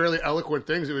some, like, fairly eloquent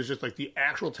things. It was just, like, the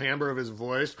actual timbre of his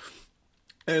voice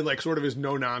and like sort of his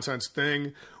no nonsense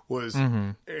thing was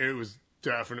it was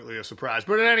definitely a surprise.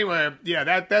 But anyway,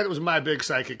 yeah, that was my big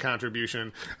psychic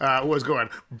contribution. Was going,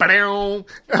 ba-down.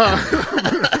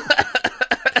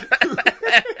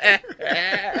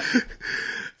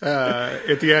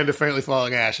 At the end of Faintly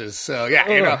Falling Ashes. So yeah,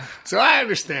 you know. So I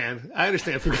understand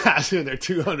Fugazi and their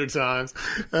 200 songs.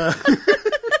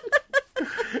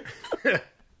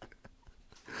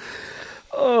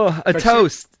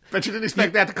 Toast. But you didn't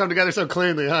expect that to come together so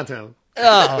cleanly, huh, Tim?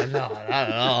 Oh no, not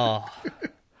at all.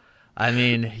 I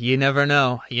mean, you never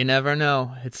know. You never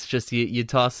know. It's just you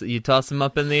toss them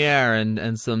up in the air,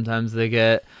 and sometimes they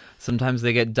get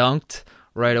dunked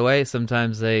right away.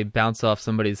 Sometimes they bounce off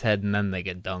somebody's head and then they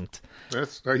get dunked.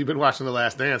 You've been watching The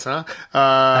Last Dance, huh?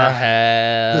 I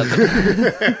have.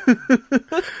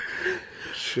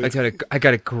 I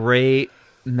got a great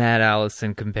Matt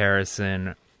Allison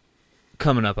comparison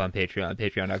coming up on Patreon,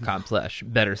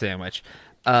 patreon.com/bettersandwich.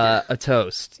 A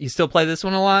toast. You still play this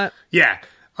one a lot? Yeah.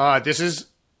 This is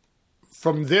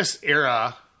from this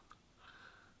era.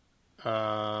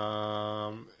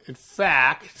 In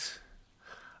fact,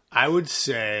 I would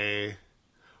say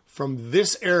from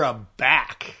this era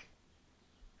back,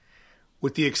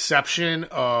 with the exception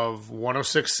of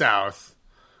 106 South,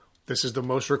 this is the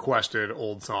most requested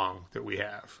old song that we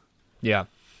have. Yeah.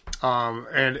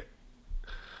 And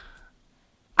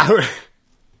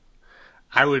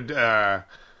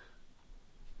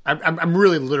I'm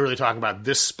really literally talking about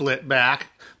this split back,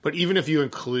 but even if you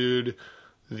include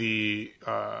the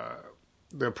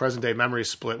present day memory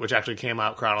split, which actually came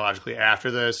out chronologically after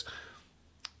this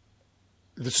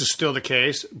is still the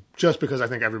case, just because I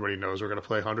think everybody knows we're going to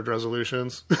play 100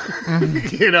 Resolutions.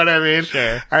 You know what I mean?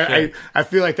 Sure. I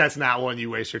feel like that's not one you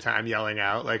waste your time yelling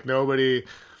out. Like nobody,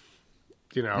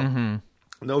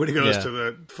 nobody goes to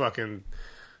the fucking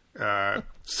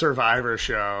Survivor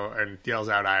show and yells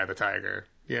out "Eye of the Tiger."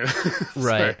 You know?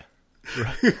 Right.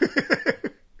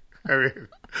 I mean,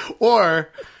 or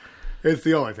it's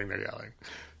the only thing they're yelling.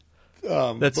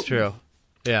 That's true.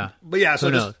 Yeah. But yeah,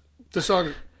 so this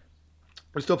song,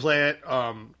 we still play it.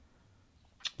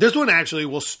 This one actually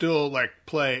will still like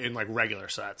play in like regular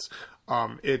sets.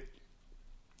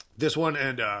 This one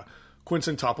and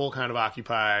Quincentuple kind of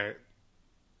occupy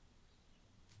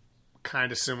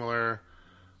kind of similar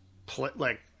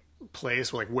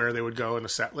place, like where they would go in the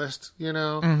set list, you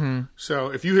know? Mm-hmm. So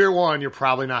if you hear one, you're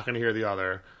probably not going to hear the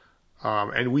other.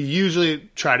 And we usually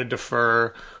try to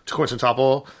defer to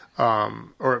Quincentuple,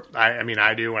 or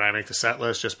I do when I make the set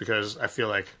list, just because I feel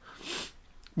like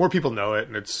more people know it,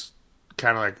 and it's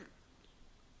kind of like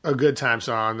a good time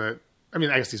song that, I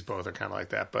guess these both are kind of like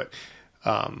that, but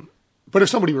if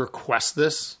somebody requests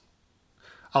this,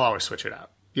 I'll always switch it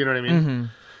out. You know what I mean? Mm-hmm.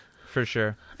 For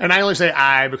sure. And I only say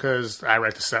I because I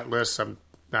write the set list. I'm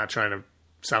not trying to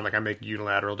sound like I make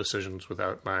unilateral decisions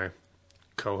without my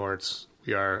cohorts.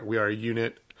 We are a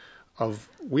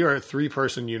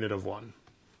 3-person unit of one.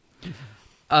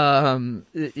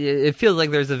 It feels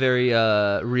like there's a very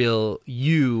real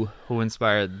you who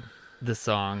inspired the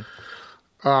song.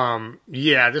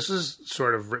 Yeah, this is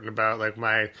sort of written about like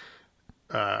my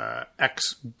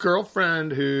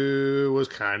ex-girlfriend, who was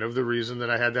kind of the reason that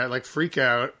I had that like freak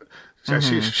out. So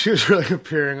she was really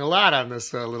appearing a lot on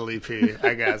this little EP,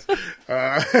 I guess.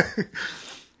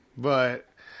 But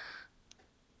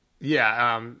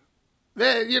yeah,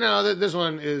 this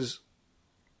one is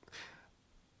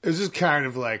just kind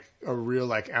of like a real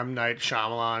like M. Night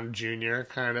Shyamalan Jr.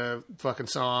 kind of fucking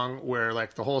song, where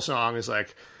like the whole song is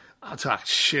like, I'll talk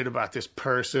shit about this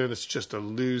person, it's just a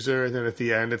loser, and then at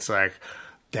the end it's like,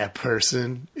 that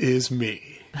person is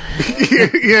me.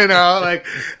 You know, like,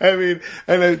 and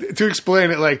to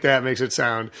explain it like that makes it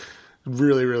sound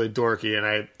really, really dorky, and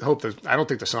I don't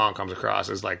think the song comes across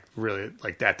as like really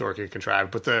like that dorky and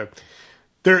contrived, but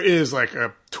there is like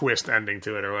a twist ending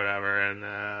to it or whatever,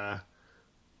 and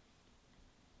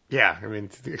yeah,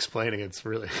 explaining it's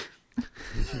really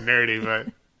nerdy, but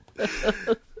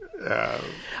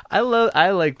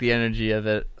I like the energy of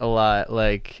it a lot.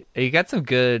 Like you got some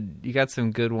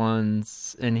good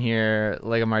ones in here,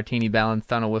 like a martini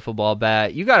balanced on a wiffle ball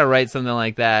bat. You got to write something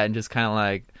like that and just kind of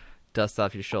like dust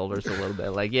off your shoulders a little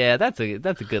bit. Like, yeah, that's a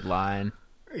good line.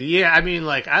 Yeah, I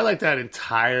like that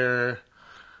entire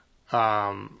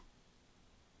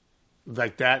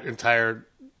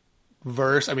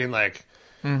verse. I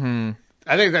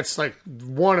think that's like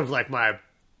one of like my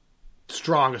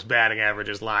strongest batting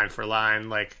averages, line for line,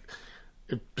 like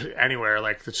anywhere.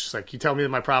 Like it's just like, you tell me that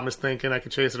my problem is thinking, I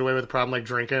can chase it away with a problem like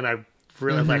drinking. I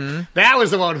really like that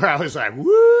was the one where I was like,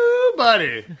 woo,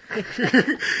 buddy.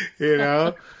 You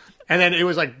know? And then it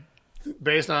was like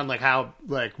based on like how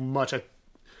like much I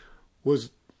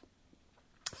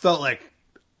felt like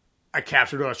I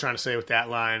captured what I was trying to say with that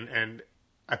line, and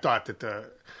I thought that the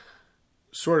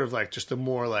sort of like just the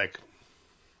more like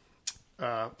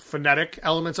phonetic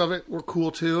elements of it were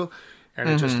cool too, and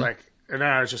it just like, and then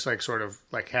I was just like sort of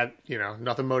like had, you know,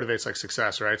 nothing motivates like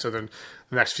success, right? So then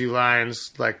the next few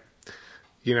lines, like,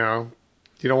 you know,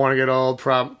 you don't want to get old,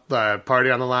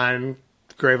 party on the line,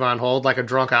 grave on hold like a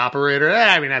drunk operator.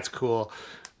 I mean, that's cool.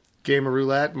 Game of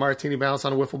roulette, martini balance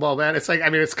on a wiffle ball bat. It's like, I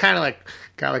mean, it's kind of like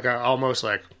got like a almost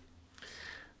like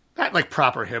not like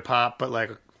proper hip hop, but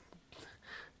like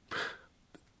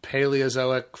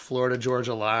Paleozoic Florida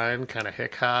Georgia line kind of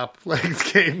hick hop like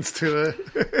cadence to it.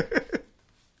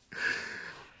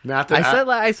 Not that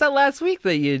I said last week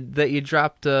that you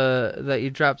dropped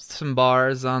some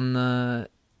bars on the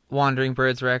Wandering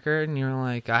Birds record, and you were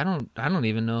like, I don't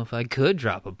even know if I could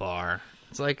drop a bar.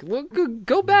 It's like, look,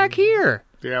 go back here.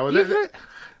 Yeah, well,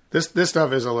 this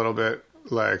stuff is a little bit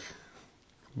like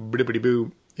bippity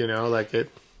boo, you know, like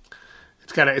it's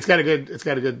got a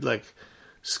good like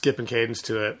skip and cadence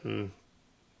to it, and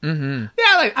yeah,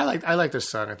 I like this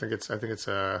song. I think it's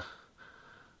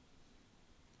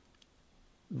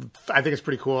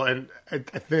pretty cool, and I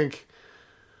think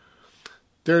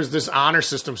there's this Honor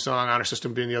System song. Honor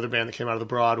System being the other band that came out of the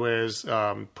Broadways, put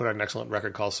out an excellent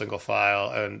record called Single File,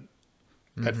 and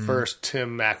at first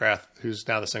Tim McGrath, who's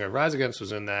now the singer of Rise Against,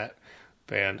 was in that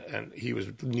band, and he was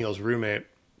Neil's roommate.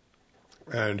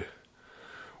 And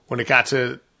when it got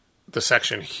to the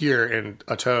section here in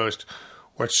A Toast,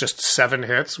 where it's just 7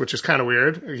 hits, which is kind of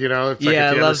weird, you know? It's like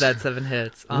I love that 7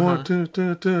 hits. 1, 2,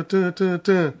 2, 2, 2, 2,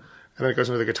 2. And then it goes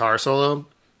into the guitar solo.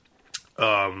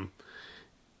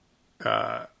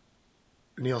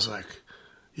 Neil's like,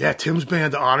 yeah, Tim's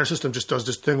band, the Honor System, just does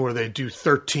this thing where they do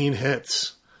 13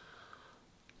 hits.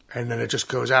 And then it just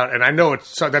goes out. And I know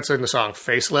that's in the song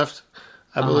Facelift,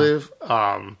 I believe.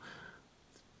 But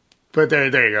there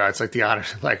you go. It's like the Honor.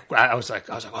 Like I was like,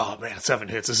 oh man, 7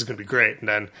 hits. This is gonna be great. And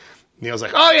then Neil's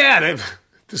like, oh yeah,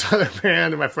 this other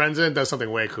band and my friends in does something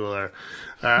way cooler.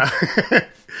 And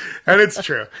it's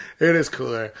true. It is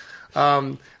cooler.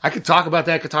 I could talk about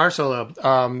that guitar solo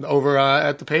over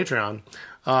at the Patreon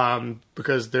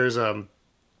because there's I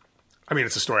mean,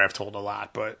 it's a story I've told a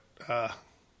lot, but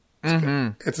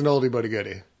it's an oldie but a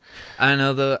goodie. I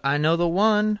know the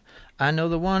one,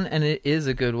 and it is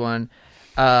a good one.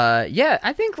 Yeah,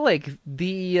 I think like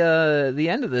the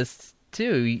end of this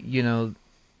too, you know,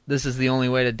 This Is the Only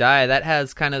Way to Die, that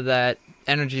has kind of that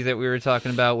energy that we were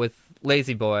talking about with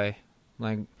Lazy Boy,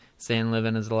 like saying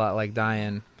living is a lot like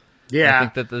dying. Yeah, I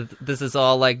think that this is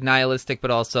all like nihilistic,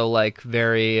 but also like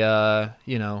very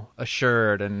you know,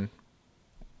 assured and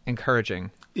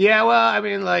encouraging. Yeah, well, I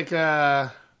mean, like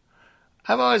I've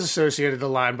always associated the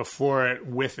line before it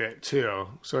with it too.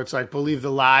 So it's like, believe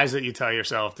the lies that you tell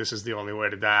yourself. This is the only way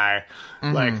to die.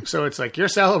 Like, so it's like you're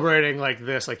celebrating like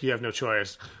this, like you have no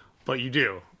choice, but you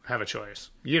do have a choice.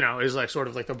 You know, is like sort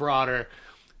of like the broader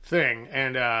thing.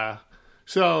 And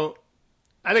so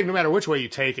I think no matter which way you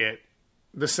take it,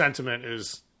 the sentiment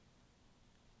is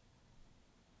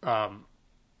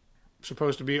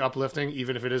supposed to be uplifting,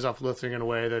 even if it is uplifting in a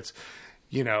way that's,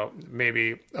 you know,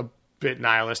 maybe a bit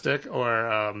nihilistic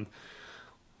or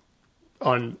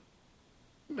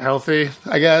unhealthy,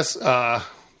 I guess.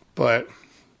 But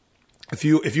if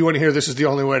you want to hear "This Is the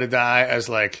Only Way to Die" as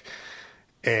like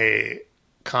a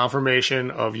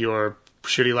confirmation of your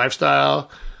shitty lifestyle,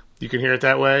 you can hear it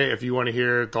that way. If you want to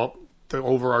hear the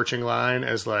overarching line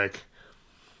as like,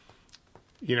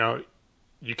 you know,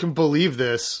 you can believe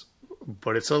this,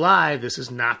 but it's a lie. This is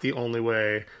not the only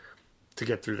way to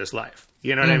get through this life.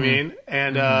 You know what I mean?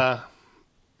 And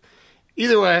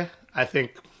either way, I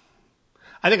think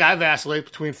I vacillate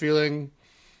between feeling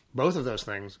both of those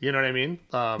things. You know what I mean?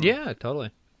 Yeah, totally.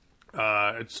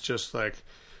 It's just like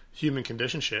human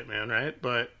condition shit, man, right?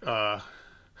 But I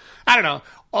don't know.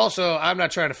 Also, I'm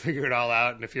not trying to figure it all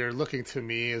out. And if you're looking to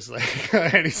me as like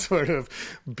any sort of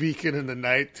beacon in the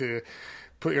night to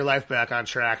put your life back on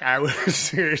track, I would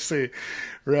seriously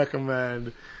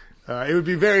recommend. It would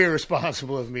be very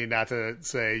irresponsible of me not to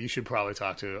say you should probably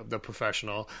talk to the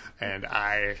professional, and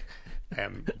I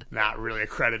am not really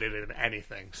accredited in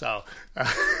anything. So,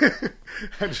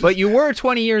 but you were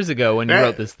 20 years ago when you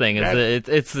wrote this thing.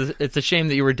 It's a shame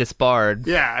that you were disbarred.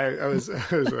 Yeah, I was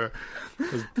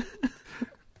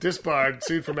disbarred,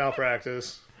 sued for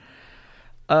malpractice.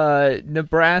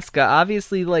 Nebraska,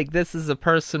 obviously, like this is a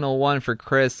personal one for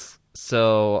Chris,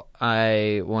 so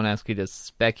I won't ask you to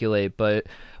speculate, but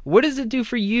what does it do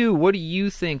for you? What do you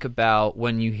think about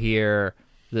when you hear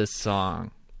this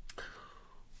song?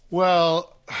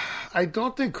 Well, I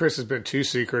don't think Chris has been too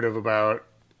secretive about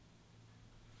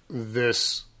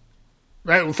this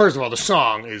right, well, first of all, the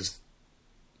song is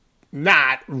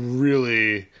not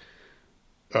really.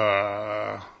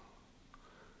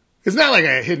 It's not like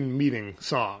a hidden meaning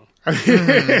song. I mean,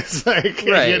 it's like,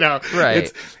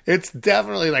 Right. It's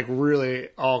definitely like really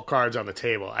all cards on the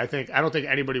table. I don't think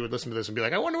anybody would listen to this and be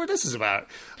like, I wonder what this is about.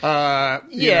 But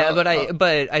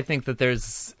I think that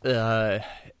there's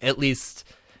at least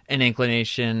an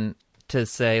inclination to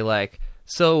say like,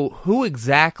 so who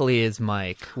exactly is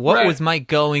Mike? What was Mike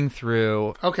going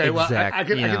through? Okay, well, I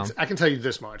can tell you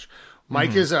this much.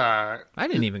 Mike is I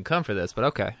didn't even come for this, but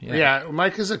okay. Yeah,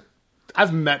 Mike is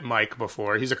I've met Mike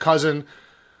before. He's a cousin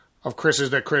of Chris's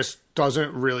that Chris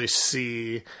doesn't really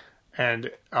see, and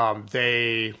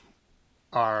they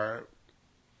are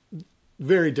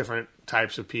very different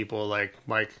types of people. Like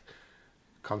Mike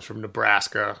comes from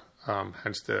Nebraska,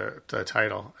 hence the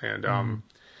title, and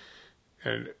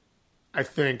I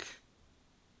think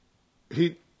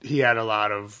he had a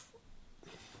lot of.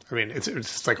 I mean,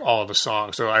 it's like all the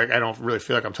songs, so I don't really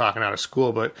feel like I'm talking out of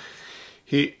school, but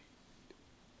he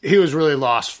was really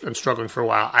lost and struggling for a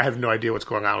while. I have no idea what's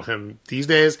going on with him these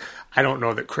days. I don't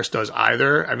know that Chris does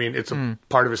either. I mean, it's a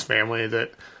part of his family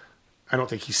that I don't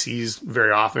think he sees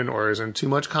very often or is in too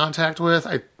much contact with.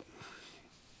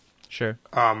 Sure.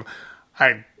 I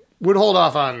will hold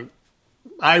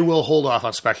off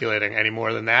on speculating any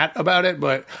more than that about it,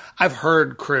 but I've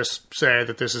heard Chris say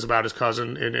that this is about his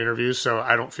cousin in interviews, so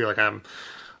I don't feel like I'm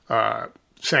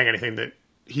saying anything that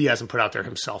he hasn't put out there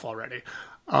himself already.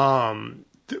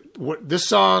 This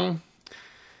song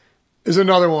is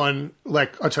another one,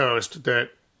 like A Toast, that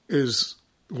is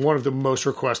one of the most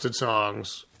requested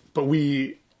songs, but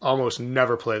we almost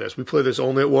never play this. We play this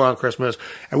only at War on Christmas,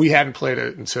 and we hadn't played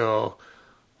it until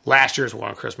last year's War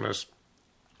on Christmas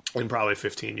in probably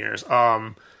 15 years.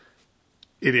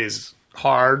 It is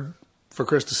hard for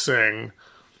Chris to sing.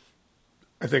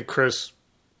 I think Chris,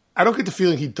 I don't get the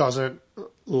feeling he doesn't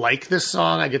like this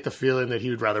song. I get the feeling that he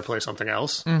would rather play something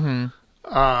else. Mm-hmm.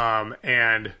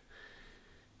 And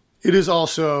it is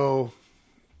also,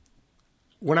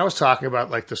 when I was talking about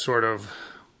like the sort of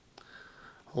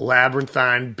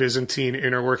labyrinthine Byzantine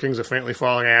inner workings of Faintly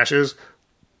Falling Ashes,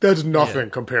 that's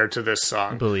nothing compared to this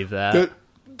song. I believe that.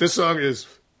 This song is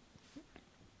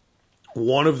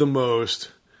one of the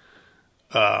most,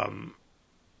 well,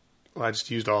 I just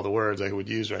used all the words I would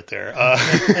use right there.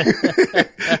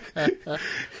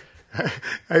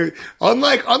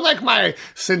 Unlike my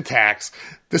syntax,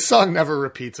 this song never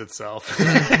repeats itself.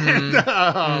 And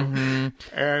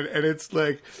it's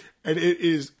like, and it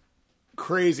is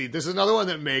crazy. This is another one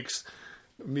that makes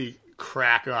me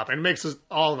crack up, and makes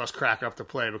all of us crack up to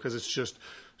play because it's just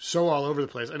so all over the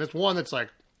place. And it's one that's like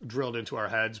drilled into our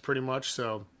heads pretty much.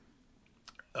 So,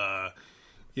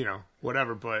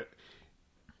 whatever, but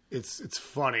it's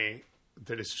funny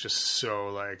that it's just so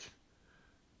like,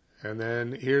 and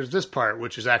then here's this part,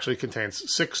 which is actually contains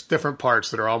 6 different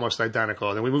parts that are almost identical.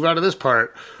 And then we move on to this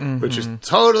part, which is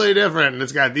totally different. And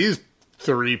it's got these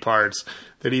 3 parts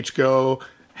that each go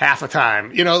half a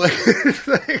time,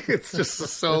 it's just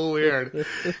so weird.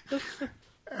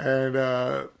 And,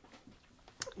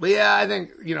 but yeah, I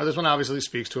think, this one obviously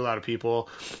speaks to a lot of people.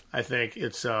 I think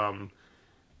it's, like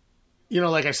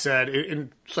I said,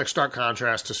 it's like stark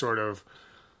contrast to sort of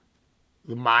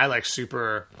my like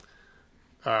super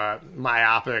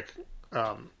myopic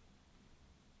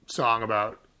song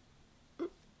about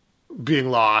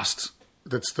being lost.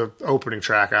 That's the opening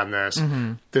track on this.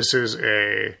 This is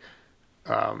a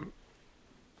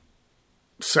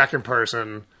second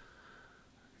person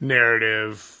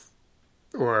narrative,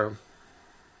 or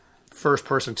first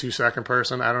person to second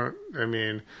person.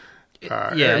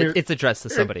 It's addressed to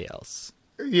somebody else.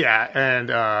 Yeah, and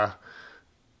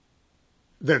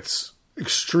that's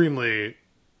extremely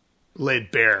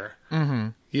laid bare,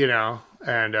 and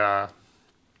I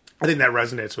think that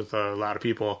resonates with a lot of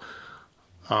people,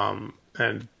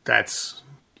 and that's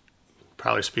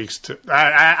probably speaks to,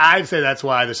 I'd say that's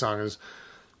why the song is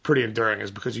pretty enduring, is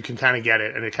because you can kind of get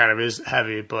it, and it kind of is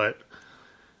heavy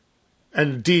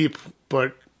and deep,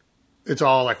 but it's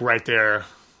all like right there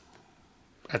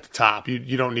at the top.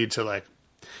 You don't need to like,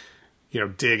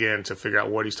 dig in to figure out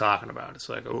what he's talking about. It's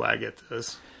like, oh, I get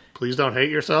this. Please don't hate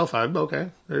yourself. I'm okay.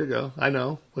 There you go. I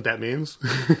know what that means.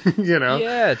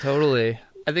 Yeah, totally.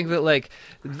 I think that like,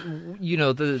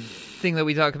 the thing that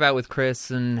we talk about with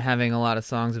Chris and having a lot of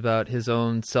songs about his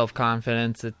own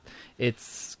self-confidence,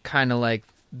 it's kind of like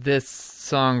this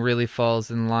song really falls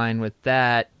in line with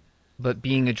that, but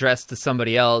being addressed to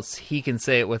somebody else, he can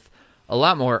say it with a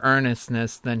lot more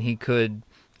earnestness than he could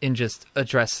in just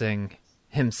addressing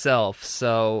himself.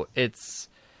 So it's,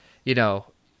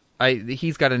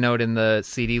 he's got a note in the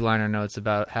CD liner notes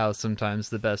about how sometimes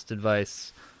the best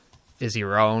advice is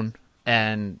your own,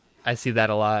 and I see that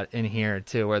a lot in here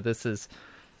too, where this is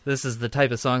the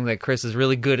type of song that Chris is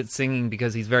really good at singing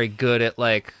because he's very good at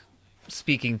like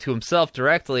speaking to himself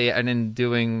directly, and in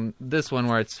doing this one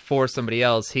where it's for somebody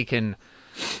else, he can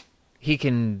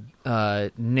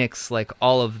nix like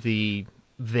all of the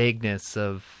vagueness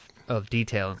of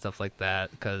detail and stuff like that,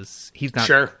 because he's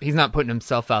not putting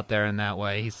himself out there in that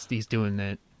way. He's doing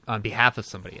it on behalf of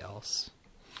somebody else.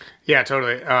 Yeah,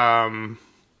 totally.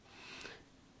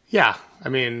 Yeah, I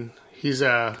mean, he's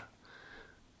and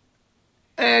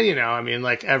you know, I mean,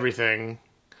 like everything,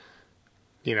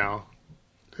 you know,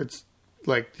 it's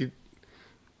like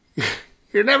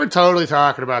you're never totally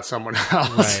talking about someone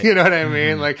else. Right. You know what I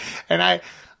mean? Like, and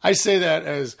I say that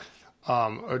as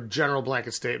a general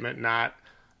blanket statement, not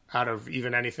out of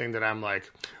even anything that I'm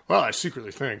like, well, I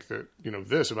secretly think that, you know,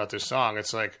 this about this song.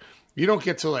 It's like, you don't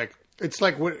get to like, it's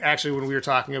like what actually when we were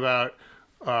talking about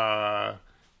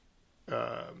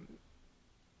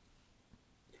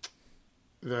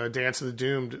the Dance of the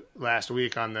Doomed last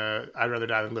week on the I'd Rather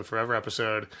Die Than Live Forever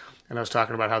episode, and I was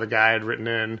talking about how the guy had written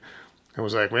in and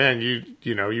was like, man,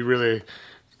 you know, you really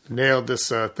nailed this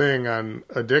thing on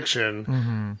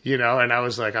addiction, you know, and I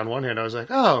was like, on one hand, I was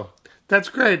like, oh, that's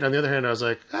great. And on the other hand, I was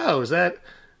like, oh, is that,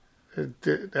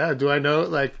 do I know,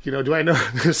 like, you know, do I know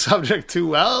the subject too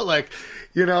well? Like,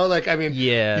 you know, like, I mean,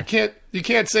 yeah, you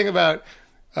can't sing about,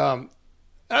 I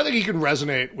don't think you can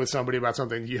resonate with somebody about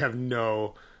something you have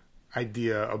no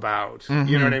idea about.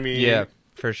 You know what I mean? Yeah,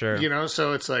 for sure. You know,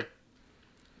 so it's like,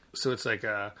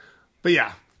 but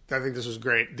yeah, I think this was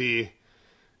great.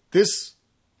 This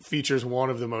features one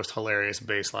of the most hilarious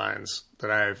bass lines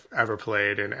that I've ever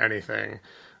played in anything.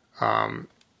 And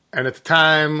at the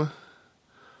time,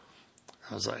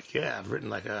 I was like, yeah, I've written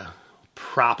like a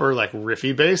proper, like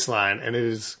riffy bass line, and it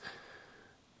is,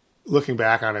 looking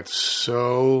back on it,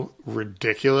 so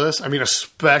ridiculous. I mean,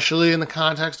 especially in the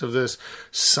context of this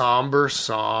somber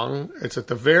song. It's at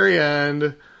the very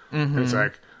end, and it's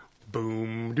like,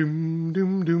 boom, doom,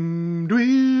 doom, doom,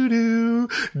 doo, doo,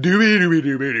 dooby, dooby,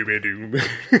 dooby, dooby, doom.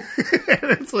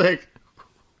 And it's like,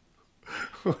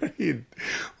 what are you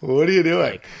doing?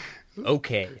 Like,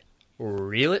 okay,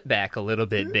 reel it back a little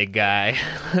bit, big guy.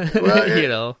 Well, you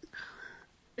know,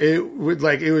 it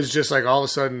was just like all of a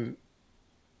sudden,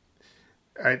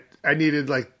 I needed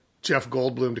like Jeff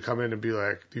Goldblum to come in and be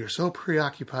like, you're so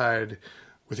preoccupied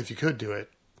with if you could do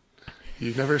it,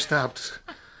 you've never stopped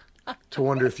to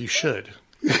wonder if you should.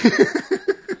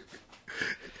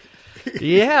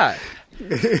 Yeah.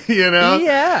 You know?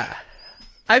 Yeah.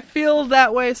 I feel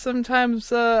that way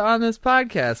sometimes on this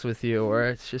podcast with you, where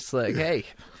it's just like, hey,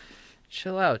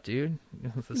 chill out, dude.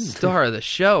 The star of the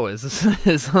show is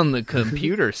on the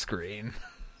computer screen.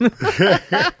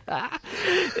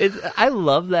 I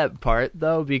love that part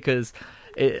though, because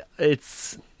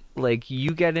it's like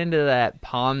you get into that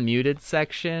palm muted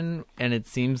section and it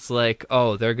seems like,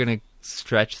 oh, they're gonna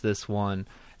stretch this one,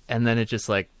 and then it just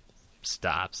like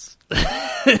stops.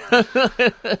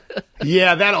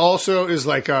 Yeah, that also is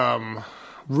like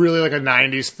really like a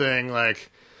 90s thing.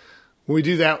 Like when we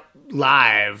do that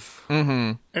live,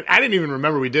 and I didn't even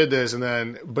remember we did this,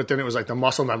 but then it was like the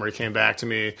muscle memory came back to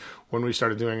me when we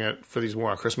started doing it for these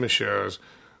more Christmas shows,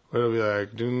 where it'll be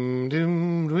like doom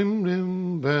doom doom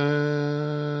doom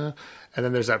ba, and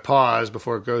then there's that pause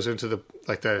before it goes into the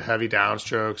like the heavy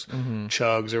downstrokes,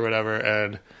 chugs or whatever,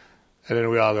 and then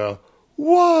we all go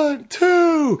 1,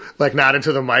 2, like not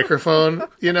into the microphone,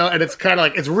 you know, and it's kind of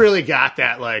like it's really got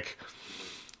that like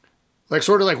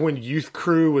sort of like when Youth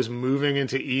Crew was moving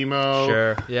into emo,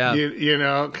 sure, yeah, you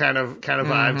know, kind of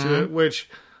vibe to it, which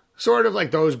sort of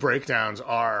like those breakdowns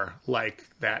are like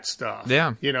that stuff.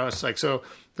 Yeah, you know, it's like, so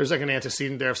there's like an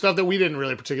antecedent there of stuff that we didn't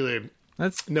really particularly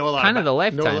know a lot. Kind of the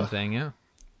Lifetime thing, yeah.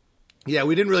 Yeah,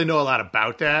 we didn't really know a lot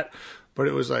about that, but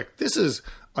it was like, this is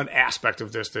an aspect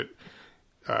of this that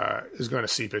is going to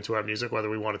seep into our music, whether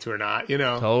we want it to or not, you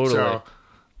know? Totally.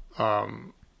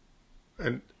 So,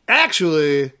 and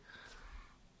actually,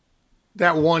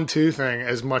 that 1-2 thing,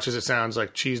 as much as it sounds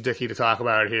like cheese dicky to talk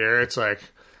about it here, it's like,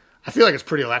 I feel like it's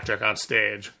pretty electric on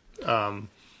stage.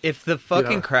 If the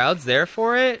fucking crowd's there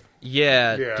for it,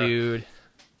 yeah, Yeah. dude.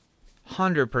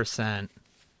 100%.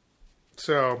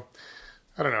 So,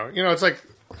 I don't know. You know, it's like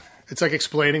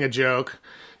explaining a joke.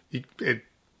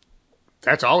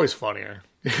 That's always funnier.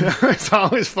 It's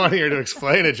always funnier to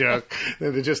explain a joke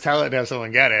than to just tell it and have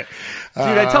someone get it. Dude,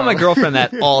 I tell my girlfriend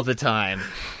that all the time.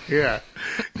 Yeah.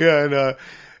 Yeah.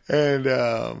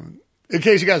 And In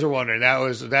case you guys were wondering, that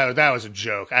was a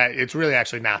joke. It's really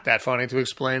actually not that funny to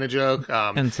explain a joke.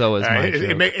 And so is my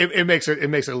joke. It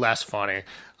makes it less funny.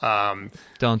 Don't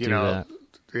do that.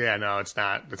 Yeah, no, it's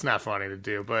not. It's not funny to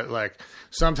do. But like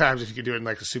sometimes, if you could do it in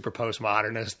like a super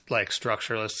postmodernist, like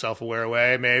structuralist, self-aware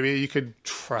way, maybe you could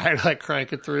try to like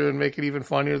crank it through and make it even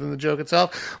funnier than the joke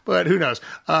itself. But who knows?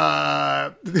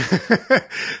 And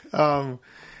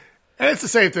it's the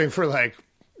same thing for like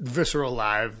visceral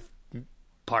live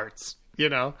parts. You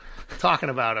know, talking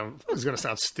about them is going to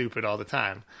sound stupid all the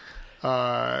time.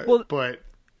 But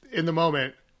in the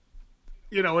moment,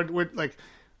 you know, we're like.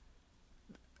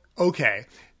 Okay,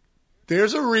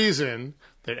 there's a reason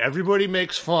that everybody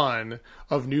makes fun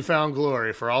of New Found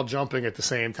Glory for all jumping at the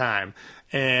same time.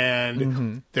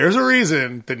 And there's a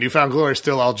reason that New Found Glory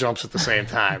still all jumps at the same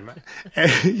time.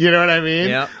 You know what I mean?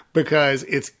 Yep. Because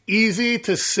it's easy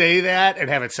to say that and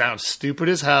have it sound stupid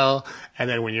as hell. And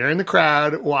then when you're in the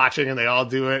crowd watching and they all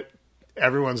do it,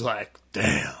 everyone's like,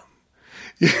 damn.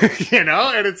 You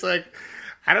know? And it's like,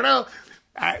 I don't know.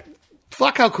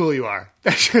 Fuck how cool you are.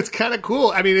 That shit's kind of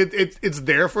cool. I mean, it's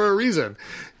there for a reason,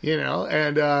 you know?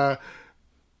 And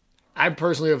I'm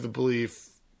personally of the belief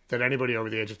that anybody over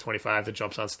the age of 25 that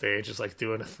jumps on stage is like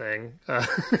doing a thing,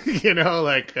 you know,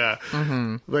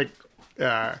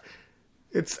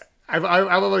 it's, I've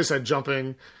always said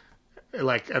jumping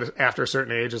like after a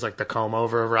certain age is like the comb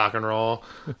over of rock and roll.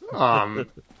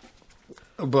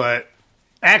 But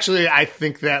actually I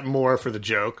think that more for the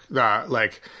joke,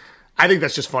 I think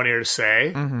that's just funnier to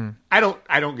say. I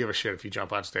don't give a shit if you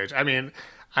jump on stage. I mean,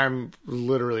 I'm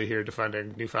literally here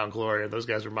defending New Found Glory, and those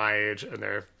guys are my age, and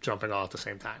they're jumping all at the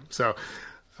same time. So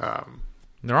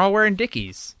they're all wearing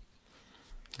Dickies.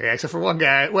 Yeah, except for one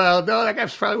guy. Well, no, that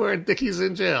guy's probably wearing Dickies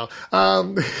in jail.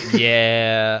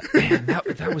 Yeah, man,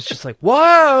 that was just like,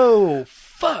 whoa,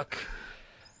 fuck.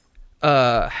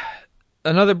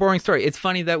 Another boring story. It's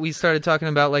funny that we started talking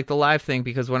about like the live thing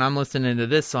because when I'm listening to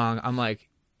this song, I'm like,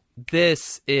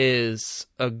 this is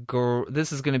going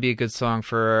to be a good song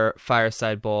for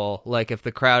Fireside Bowl. Like if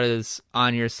the crowd is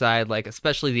on your side, like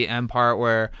especially the end part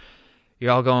where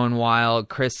you're all going wild,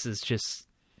 Chris is just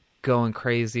going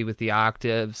crazy with the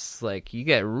octaves. Like you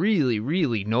get really,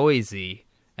 really noisy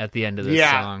at the end of this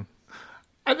song.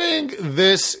 I think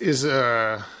this is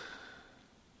the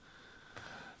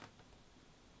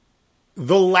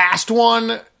last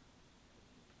one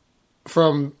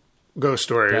from Ghost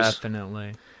Stories.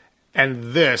 Definitely.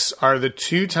 And this are the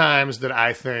two times that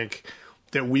I think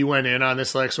that we went in on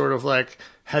this like sort of like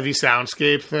heavy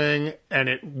soundscape thing and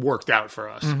it worked out for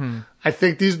us. I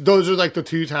think those are like the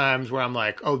two times where I'm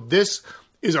like, oh, this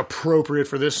is appropriate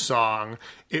for this song.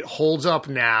 It holds up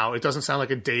now. It doesn't sound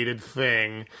like a dated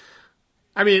thing.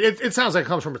 I mean, it sounds like it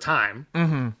comes from a time,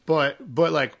 but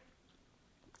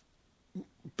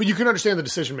you can understand the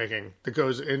decision making that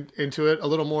goes into it a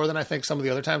little more than I think some of the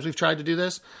other times we've tried to do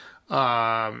this.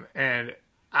 And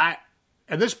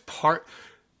this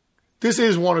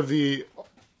is one of the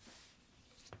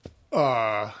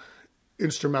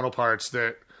instrumental parts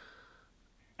that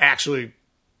actually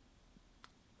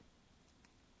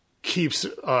keeps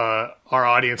our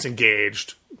audience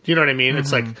engaged. You know what I mean?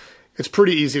 It's like it's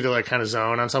pretty easy to like kind of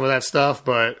zone on some of that stuff,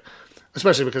 but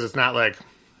especially because it's not like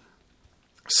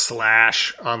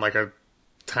Slash on like a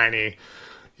tiny,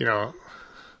 you know,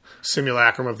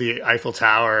 simulacrum of the Eiffel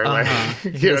Tower, like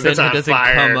you know, that's on doesn't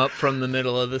fire. Come up from the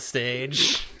middle of the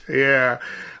stage. Yeah,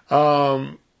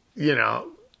 you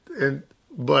know,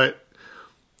 but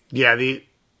yeah, the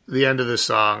end of this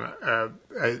song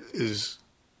is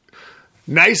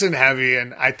nice and heavy,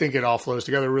 and I think it all flows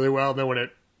together really well. And then when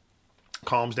it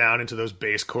calms down into those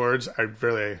bass chords, I'm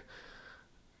really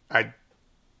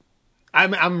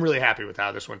happy with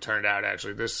how this one turned out.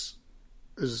 Actually, this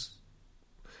is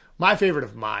my favorite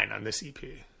of mine on this EP.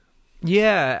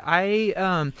 Yeah,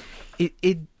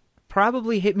 it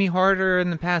probably hit me harder in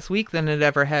the past week than it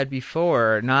ever had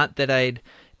before. Not that I'd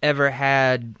ever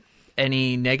had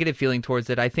any negative feeling towards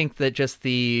it. I think that just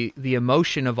the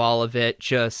emotion of all of it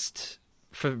just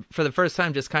for the first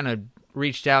time just kind of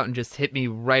reached out and just hit me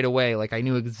right away. Like I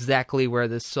knew exactly where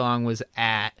this song was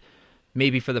at,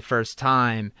 maybe for the first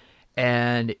time.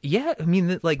 And yeah, I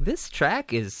mean, like this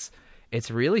track it's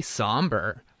really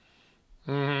somber.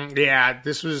 Yeah,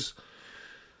 this was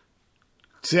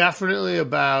definitely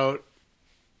about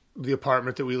the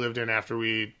apartment that we lived in after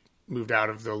we moved out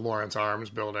of the Lawrence Arms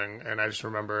building. And I just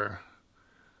remember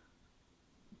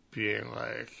being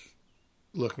like,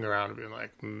 looking around and being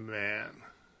like, man,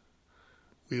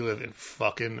 we live in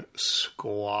fucking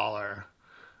squalor.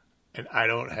 And I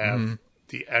don't have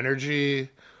the energy.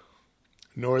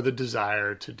 nor the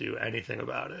desire to do anything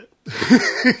about it.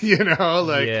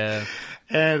 Like, Yeah.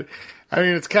 and I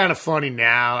mean, it's kind of funny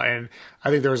now, and I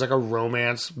think there was like a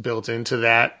romance built into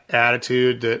that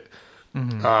attitude that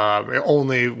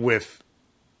only with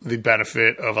the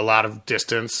benefit of a lot of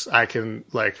distance I can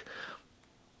like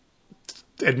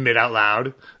admit out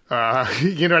loud.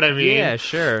 You know what I mean? Yeah,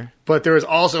 sure. But there was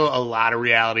also a lot of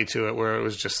reality to it where it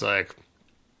was just like,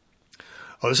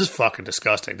 oh, this is fucking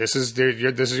disgusting. This is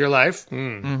your life?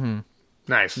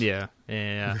 Nice. Yeah.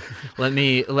 let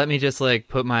me just like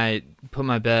put my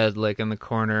bed like in the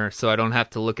corner so I don't have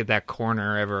to look at that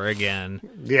corner ever again.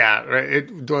 Yeah, right.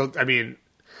 I mean,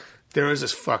 there was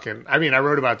this fucking. I mean, I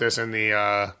wrote about this in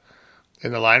the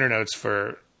liner notes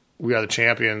for "We Are the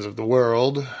Champions of the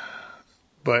World,"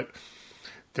 but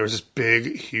there was this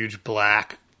big, huge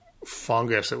black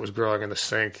fungus that was growing in the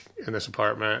sink in this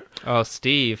apartment. Oh,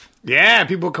 Steve. Yeah,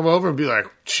 people would come over and be like,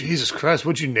 Jesus Christ,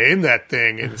 what'd you name that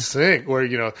thing in the sink? Or,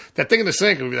 that thing in the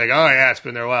sink, and we'd be like, oh, yeah, it's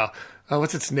been there a while. Oh,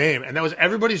 what's its name? And that was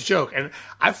everybody's joke. And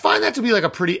I find that to be like a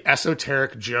pretty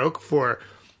esoteric joke for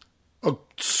a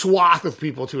swath of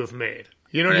people to have made.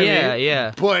 You know what I mean?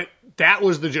 Yeah. But that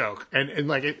was the joke. And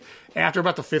like, after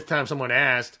about the fifth time someone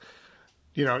asked,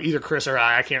 either Chris or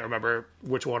I can't remember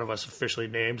which one of us officially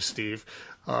named Steve.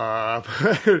 But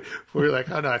we were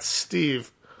like, oh no, it's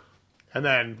Steve. And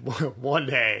then one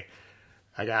day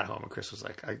I got home and Chris was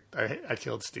like, I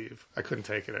killed Steve. I couldn't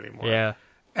take it anymore. Yeah.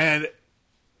 And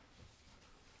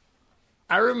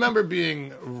I remember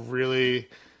being really,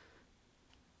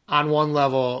 on one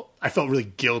level, I felt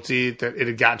really guilty that it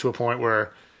had gotten to a point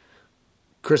where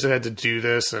Chris had to do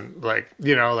this and like,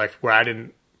 where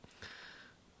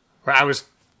I was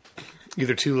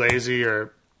either too lazy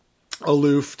or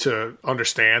aloof to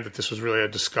understand that this was really a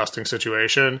disgusting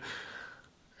situation.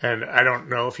 And I don't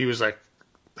know if he was like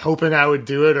hoping I would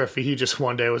do it or if he just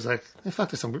one day was like, hey, fuck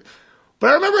this. But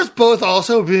I remember us both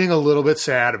also being a little bit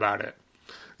sad about it.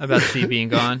 About Steve being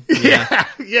gone?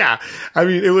 Yeah. I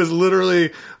mean, it was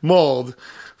literally mold,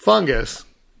 fungus,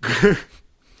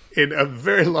 in a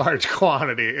very large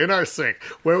quantity in our sink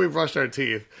where we brushed our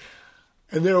teeth.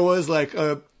 And there was like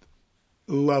a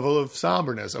level of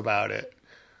somberness about it.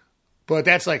 But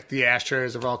that's like the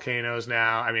ashtrays of volcanoes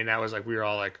now. I mean, that was like we were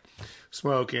all like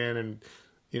smoking and,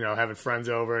 having friends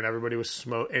over and everybody was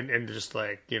smoking and just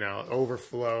like,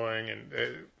 overflowing. And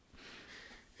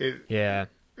it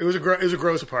was a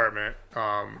gross apartment.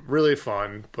 Really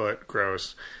fun, but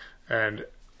gross. And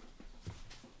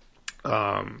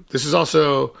this is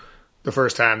also the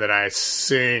first time that I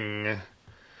sing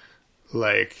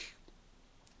like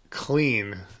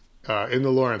clean in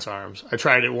the Lawrence Arms. I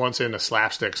tried it once in a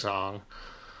slapstick song,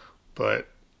 but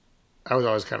I was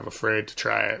always kind of afraid to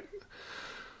try it.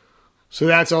 So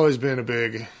that's always been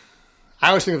I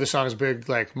always think of the song as a big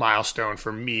like milestone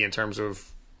for me in terms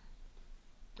of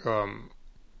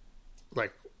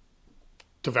like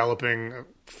developing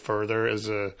further as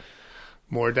a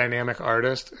more dynamic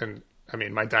artist. And I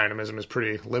mean, my dynamism is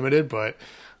pretty limited, but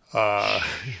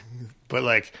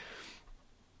like,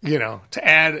 to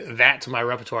add that to my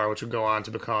repertoire, which would go on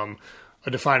to become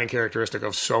a defining characteristic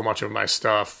of so much of my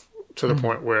stuff to the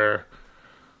point where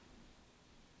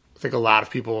I think a lot of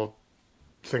people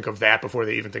think of that before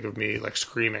they even think of me like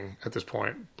screaming at this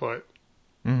point. But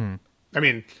I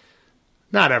mean,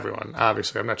 not everyone,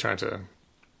 obviously. I'm not trying to,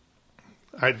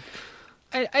 I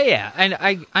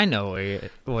know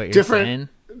what you're saying.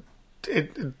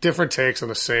 Different takes on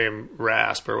the same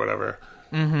rasp or whatever.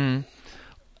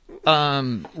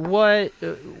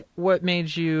 What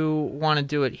made you want to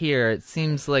do it here? It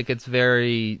seems like it's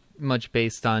very much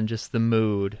based on just the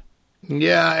mood.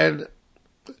 Yeah, and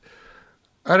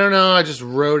I don't know, I just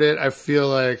wrote it. I feel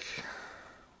like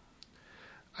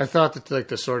I thought that like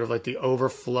the sort of like the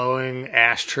overflowing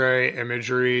ashtray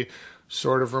imagery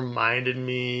sort of reminded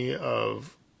me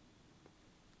of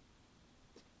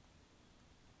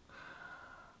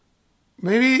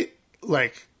maybe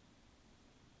like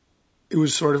it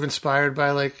was sort of inspired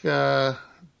by like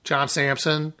John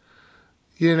Sampson,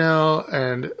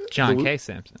 and John K.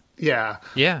 Sampson. Yeah.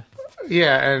 Yeah.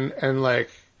 Yeah, and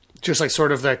like just like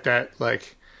sort of like that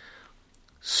like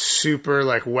super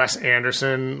like Wes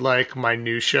Anderson like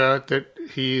minutia that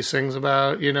he sings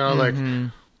about, like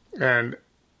and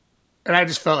I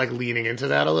just felt like leaning into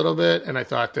that a little bit, and I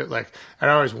thought that like I'd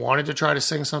always wanted to try to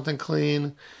sing something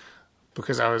clean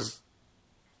because I was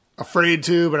afraid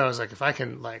to, but I was like if I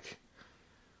can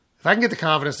get the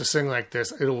confidence to sing like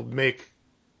this, it'll make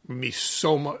me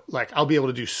so much like I'll be able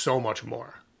to do so much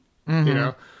more.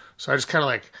 So I just kind of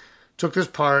like took this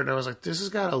part and I was like, this has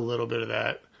got a little bit of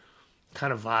that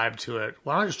kind of vibe to it.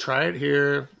 Why don't I just try it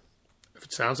here? If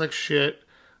it sounds like shit,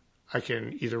 I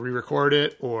can either re-record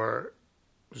it or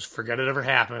just forget it ever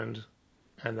happened,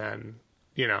 and then,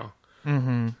 you know,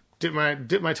 dip my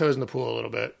toes in the pool a little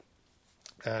bit,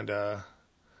 and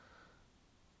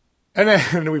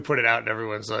then we put it out, and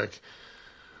everyone's like,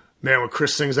 man, when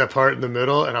Chris sings that part in the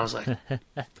middle, and I was like,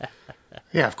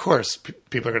 yeah, of course,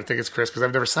 people are going to think it's Chris because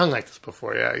I've never sung like this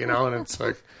before, yeah, you know, and it's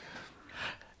like,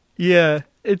 yeah,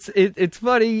 it's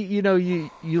funny, you know, you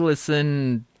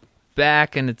listen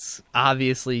back and it's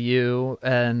obviously you,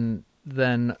 and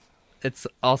then it's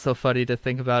also funny to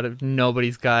think about if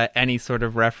nobody's got any sort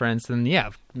of reference, and yeah,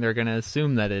 they're going to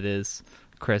assume that it is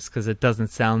Chris because it doesn't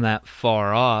sound that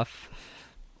far off.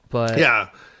 But yeah,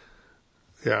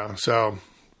 so,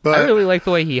 but I really like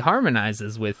the way he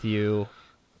harmonizes with you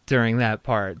during that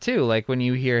part too. Like when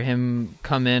you hear him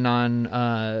come in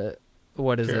on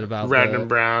what is it about? Red and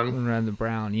Brown. Red and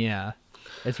Brown, yeah.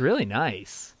 It's really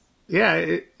nice.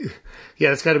 Yeah,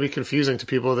 it's got to be confusing to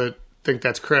people that think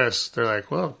that's Chris. They're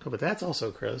like, well, no, but that's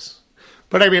also Chris.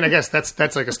 But I mean, I guess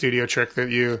that's like a studio trick that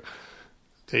you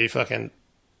fucking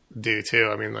do too.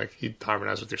 I mean, like you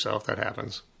harmonize with yourself. That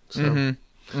happens. So.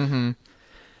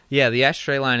 Yeah, the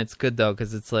Ashtray line, it's good though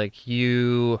because it's like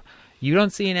you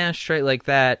don't see an ashtray like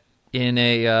that in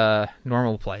a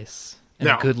normal place in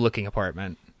a good-looking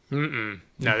apartment. No,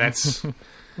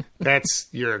 that's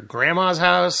your grandma's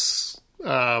house.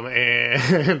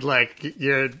 And like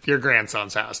your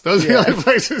grandson's house. Those are the only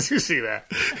places you see that.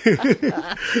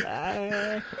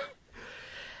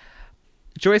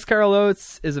 Joyce Carol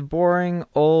Oates is a boring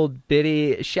old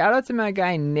biddy. Shout out to my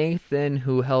guy Nathan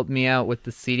who helped me out with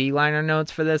the CD liner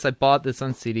notes for this. I bought this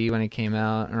on CD when it came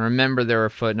out. And I remember there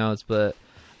were footnotes, but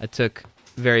I took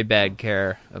very bad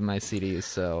care of my CDs,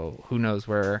 so who knows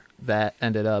where that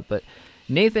ended up. But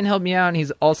Nathan helped me out, and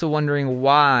he's also wondering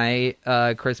why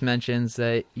Chris mentions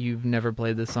that you've never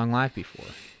played this song live before.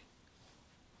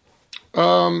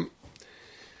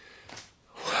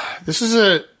 This is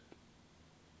a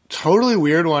totally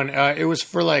weird one. It was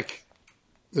for like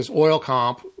this Oil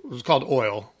comp. It was called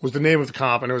Oil, was the name of the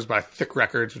comp, and it was by Thick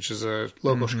Records, which is a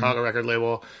local Chicago record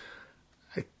label.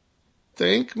 I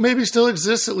think maybe still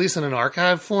exists, at least in an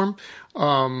archive form.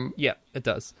 Yeah, it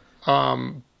does.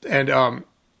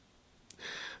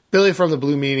 Billy from the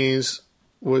Blue Meanies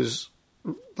was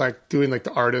like doing like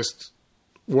the artist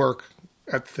work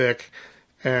at Thick,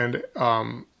 and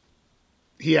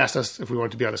he asked us if we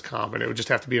wanted to be on this comp, and it would just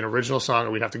have to be an original song,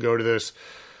 or we'd have to go to this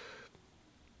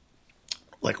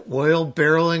like oil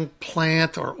barreling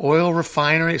plant or oil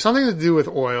refinery, something to do with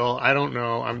oil. I don't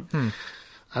know.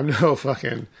 I'm no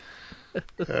fucking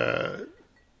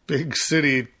big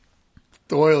city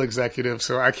oil executive,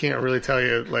 so I can't really tell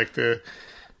you like the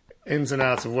ins and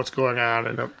outs of what's going on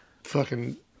in a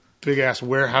fucking big ass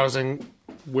warehouse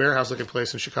looking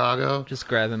place in Chicago. Just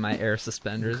grabbing my air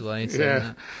suspenders while you say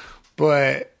that.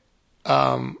 But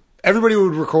everybody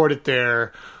would record it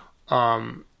there,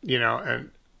 you know, and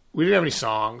we didn't have any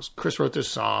songs. Chris wrote this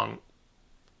song.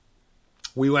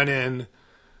 We went in.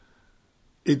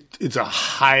 It's a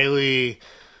highly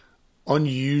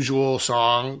unusual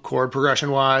song, chord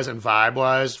progression wise and vibe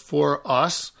wise for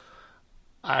us.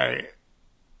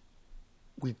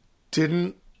 We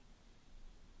didn't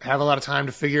have a lot of time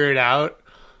to figure it out,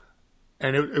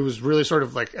 and it was really sort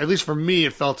of like, at least for me,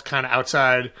 it felt kind of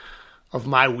outside of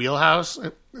my wheelhouse.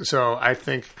 So I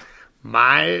think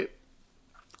my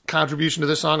contribution to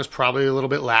this song is probably a little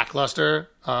bit lackluster,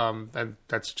 and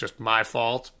that's just my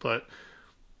fault, but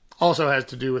also has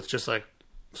to do with just like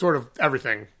sort of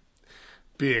everything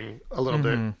being a little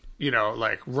bit, you know,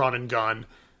 like run and gun,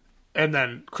 and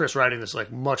then Chris writing this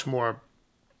like much more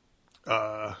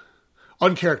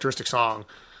uncharacteristic song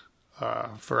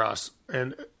for us,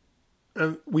 and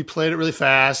we played it really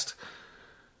fast,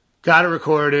 got it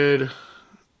recorded.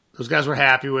 Those guys were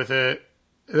happy with it.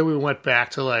 And then we went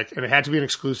back to like, and it had to be an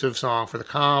exclusive song for the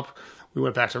comp. We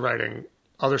went back to writing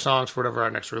other songs for whatever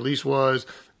our next release was,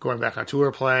 going back on tour,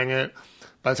 playing it.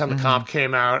 By the time the comp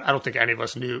came out, I don't think any of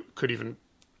us could even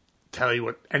tell you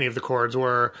what any of the chords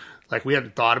were. Like, we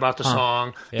hadn't thought about the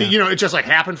song. Yeah. You know, it just like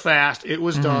happened fast. It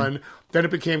was done. Then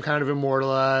it became kind of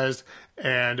immortalized.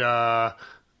 And on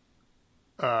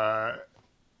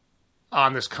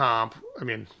this comp, I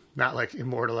mean, not like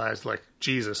immortalized like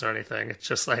Jesus or anything. It's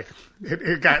just like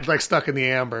it got like stuck in the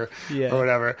amber or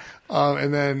whatever.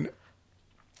 And then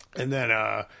it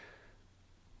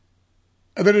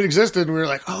existed, and we were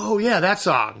like, oh yeah, that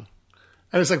song.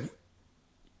 And it's like,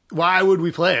 why would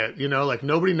we play it? You know, like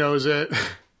nobody knows it.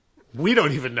 We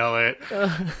don't even know it.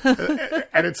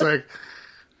 And it's like,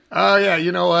 Oh, yeah,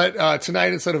 you know what?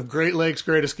 Tonight, instead of Great Lakes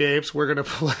Great Escapes, we're going to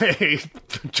play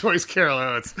Joyce Carol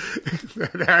Oates.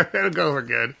 That'll go over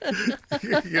good.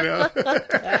 You know?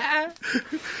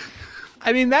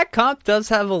 I mean, that comp does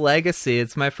have a legacy.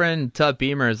 It's my friend Tut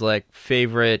Beamer's,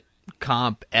 favorite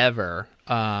comp ever.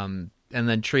 And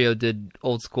then Trio did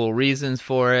Old School Reasons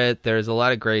for it. There's a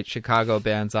lot of great Chicago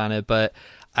bands on it, but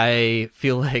I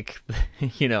feel like,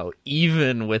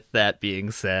 even with that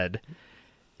being said,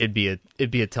 it'd be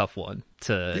a tough one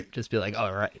to just be like,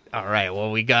 all right,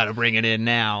 well, we got to bring it in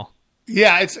now.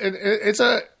 Yeah, it's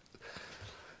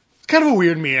kind of a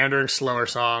weird, meandering, slower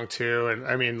song too. And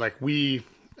I mean, we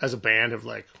as a band have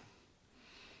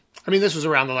this was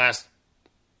around the last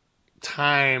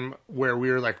time where we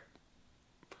were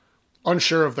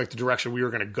unsure of the direction we were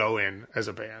going to go in as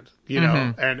a band,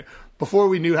 know, and before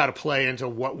we knew how to play into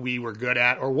what we were good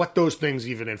at or what those things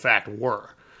even in fact were,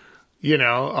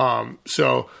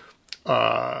 so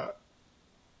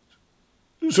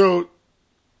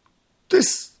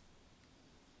this,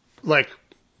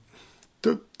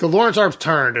 the Lawrence Arms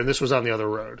turned and this was on the other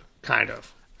road, kind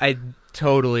of. I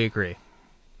totally agree.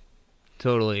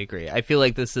 I feel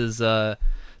like this is,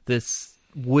 this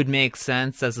would make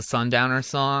sense as a Sundowner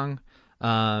song.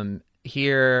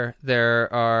 Here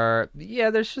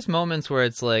there's just moments where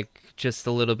it's just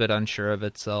a little bit unsure of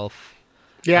itself.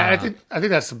 Yeah, I think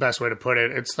that's the best way to put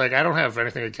it. It's I don't have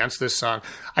anything against this song.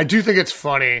 I do think it's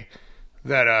funny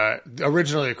that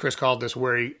originally Chris called this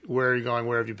 "Where Are You Going?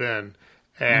 Where Have You Been?"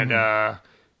 and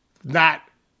not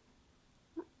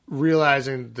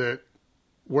realizing that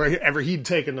wherever he'd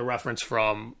taken the reference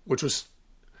from, which was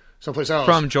someplace else,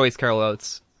 from Joyce Carol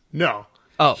Oates. No.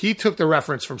 Oh. He took the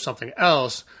reference from something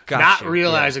else, not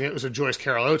realizing it was a Joyce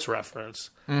Carol Oates reference.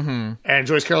 Mm-hmm. And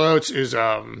Joyce Carol Oates is,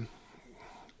 I don't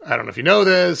know if you know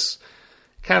this,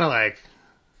 kind of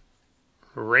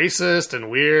racist and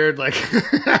weird.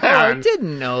 I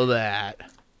didn't know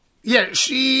that. Yeah,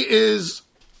 she's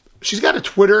got a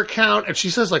Twitter account and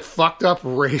she says fucked up,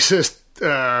 racist,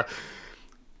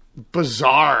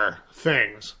 bizarre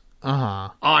things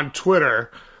on Twitter.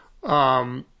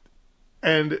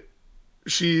 And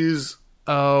she's...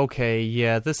 Okay,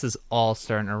 yeah, this is all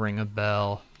starting to ring a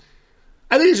bell.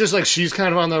 I think it's just she's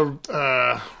kind of on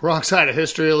the wrong side of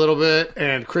history a little bit,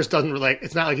 and Chris doesn't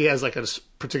it's not like he has a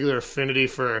particular affinity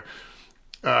for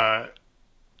the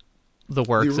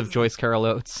works of Joyce Carol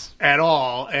Oates at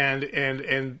all,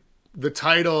 and the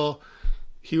title,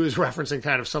 he was referencing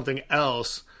kind of something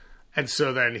else, and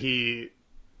so then he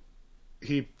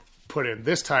put in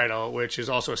this title, which is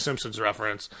also a Simpsons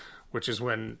reference, which is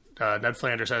when Ned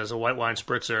Flanders has a white wine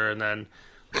spritzer, and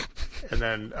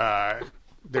then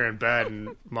they're in bed,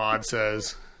 and Maude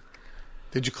says,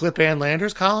 "Did you clip Ann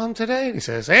Landers' column today?" And he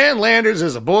says, "Ann Landers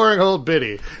is a boring old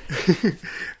biddy."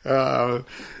 So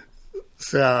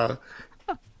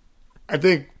I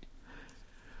think,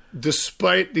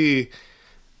 despite the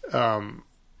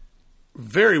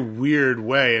very weird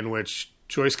way in which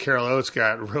Joyce Carol Oates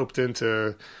got roped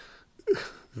into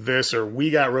this, or we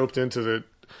got roped into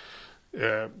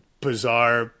the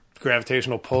bizarre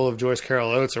gravitational pull of Joyce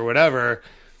Carol Oates or whatever,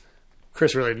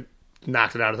 Chris really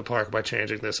knocked it out of the park by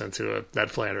changing this into a Ned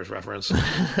Flanders reference.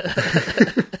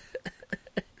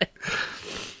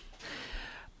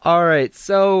 All right,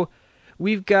 so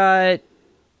we've got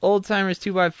Old Timers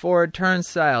 2x4,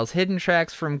 Turnstiles, hidden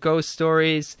tracks from Ghost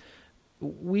Stories.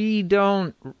 We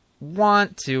don't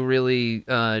want to really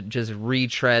just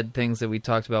retread things that we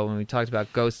talked about when we talked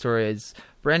about Ghost Stories.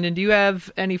 Brendan, do you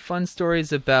have any fun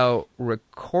stories about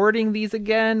recording these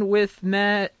again with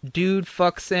Matt, Dude,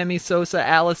 Fuck, Sammy Sosa,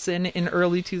 Allison in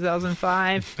early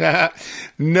 2005?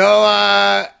 No,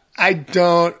 I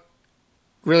don't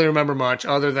really remember much,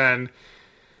 other than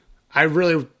I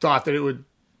really thought that it would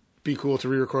be cool to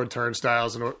re-record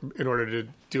Turnstiles in order to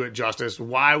do it justice.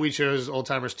 Why we chose Old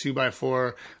Timers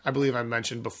 2x4, I believe I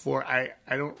mentioned before. I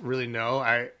don't really know.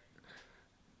 I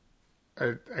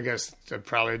guess I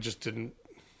probably just didn't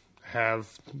have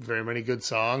very many good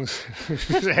songs.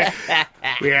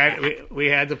 we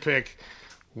had to pick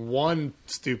one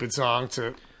stupid song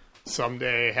to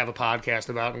someday have a podcast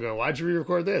about and go, why'd you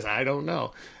re-record this? I don't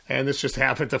know. And this just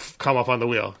happened to come up on the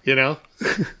wheel, you know?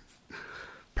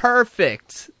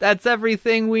 Perfect. That's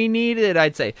everything we needed,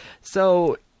 I'd say.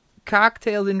 So,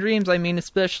 Cocktails and Dreams, I mean,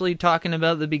 especially talking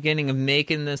about the beginning of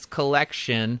making this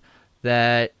collection,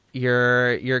 that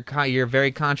you're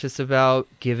very conscious about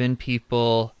giving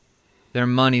people their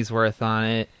money's worth on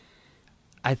it.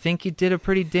 I think you did a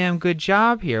pretty damn good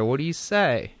job here. What do you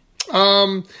say?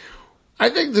 I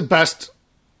think the best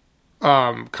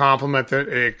compliment that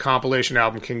a compilation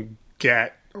album can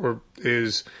get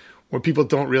is when people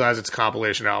don't realize it's a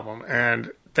compilation album.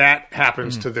 And that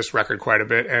happens to this record quite a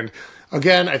bit. And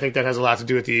again, I think that has a lot to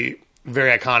do with the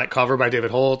very iconic cover by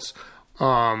David Holtz.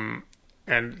 And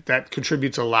that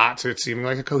contributes a lot to it seeming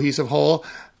like a cohesive whole.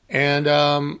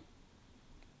 And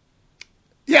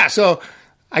yeah, so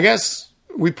I guess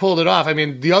we pulled it off. I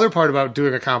mean, the other part about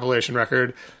doing a compilation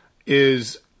record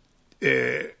is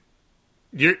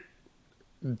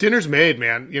dinner's made,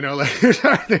 man. You know, like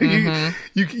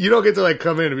you don't get to like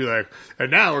come in and be like,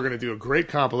 and now we're going to do a great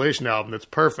compilation album that's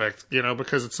perfect, you know,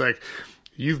 because it's like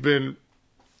you've been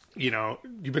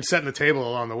setting the table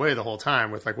along the way the whole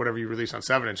time with like whatever you release on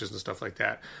 7 inches and stuff like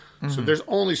that. So there's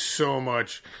only so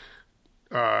much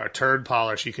turd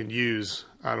polish you can use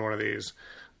on one of these,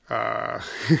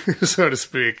 so to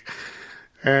speak.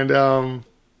 And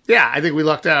yeah, I think we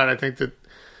lucked out. I think that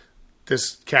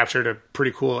this captured a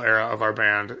pretty cool era of our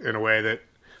band in a way that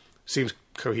seems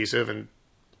cohesive, and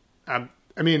I'm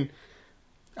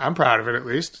proud of it, at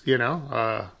least, you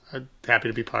know. I'm happy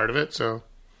to be part of it. So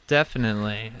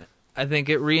definitely, I think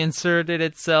it reinserted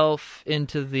itself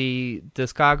into the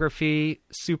discography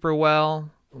super well.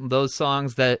 Those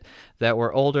songs that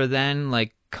were older then,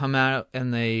 like, come out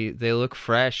and they look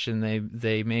fresh, and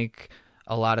they make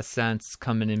a lot of sense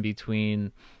coming in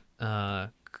between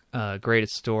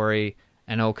Greatest Story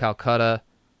and Oh Calcutta.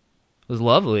 It was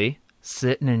lovely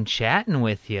sitting and chatting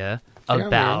with you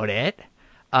about it.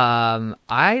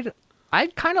 I'd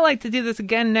kind of like to do this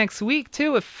again next week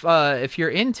too, if you're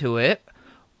into it.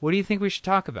 What do you think we should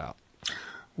talk about?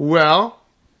 Well,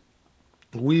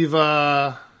 we've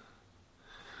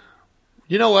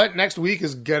you know what? Next week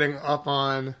is getting up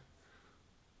on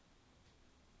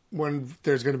when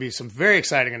there's going to be some very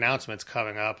exciting announcements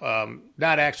coming up.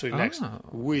 Not actually next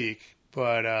week,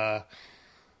 but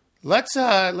let's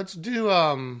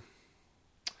do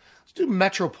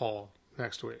Metropole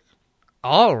next week.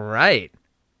 All right.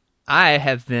 I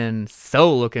have been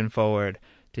so looking forward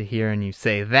to hearing you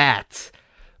say that.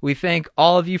 We thank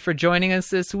all of you for joining us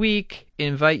this week.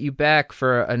 Invite you back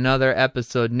for another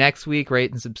episode next week.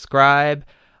 Rate and subscribe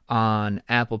on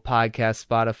Apple Podcasts,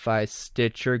 Spotify,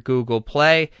 Stitcher, Google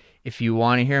Play. If you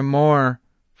want to hear more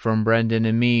from Brendan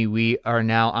and me, we are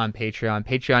now on Patreon,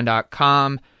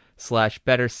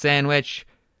 patreon.com/bettersandwich.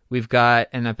 We've got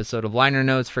an episode of liner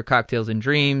notes for Cocktails and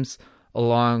Dreams,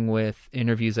 along with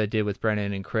interviews I did with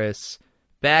Brendan and Chris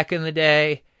back in the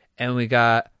day. And we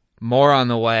got more on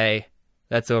the way.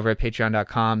 That's over at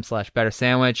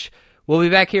patreon.com/bettersandwich. We'll be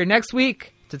back here next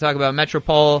week to talk about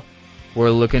Metropole. We're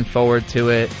looking forward to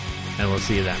it, and we'll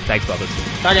see you then. Thanks,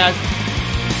 Bubba. Bye, guys.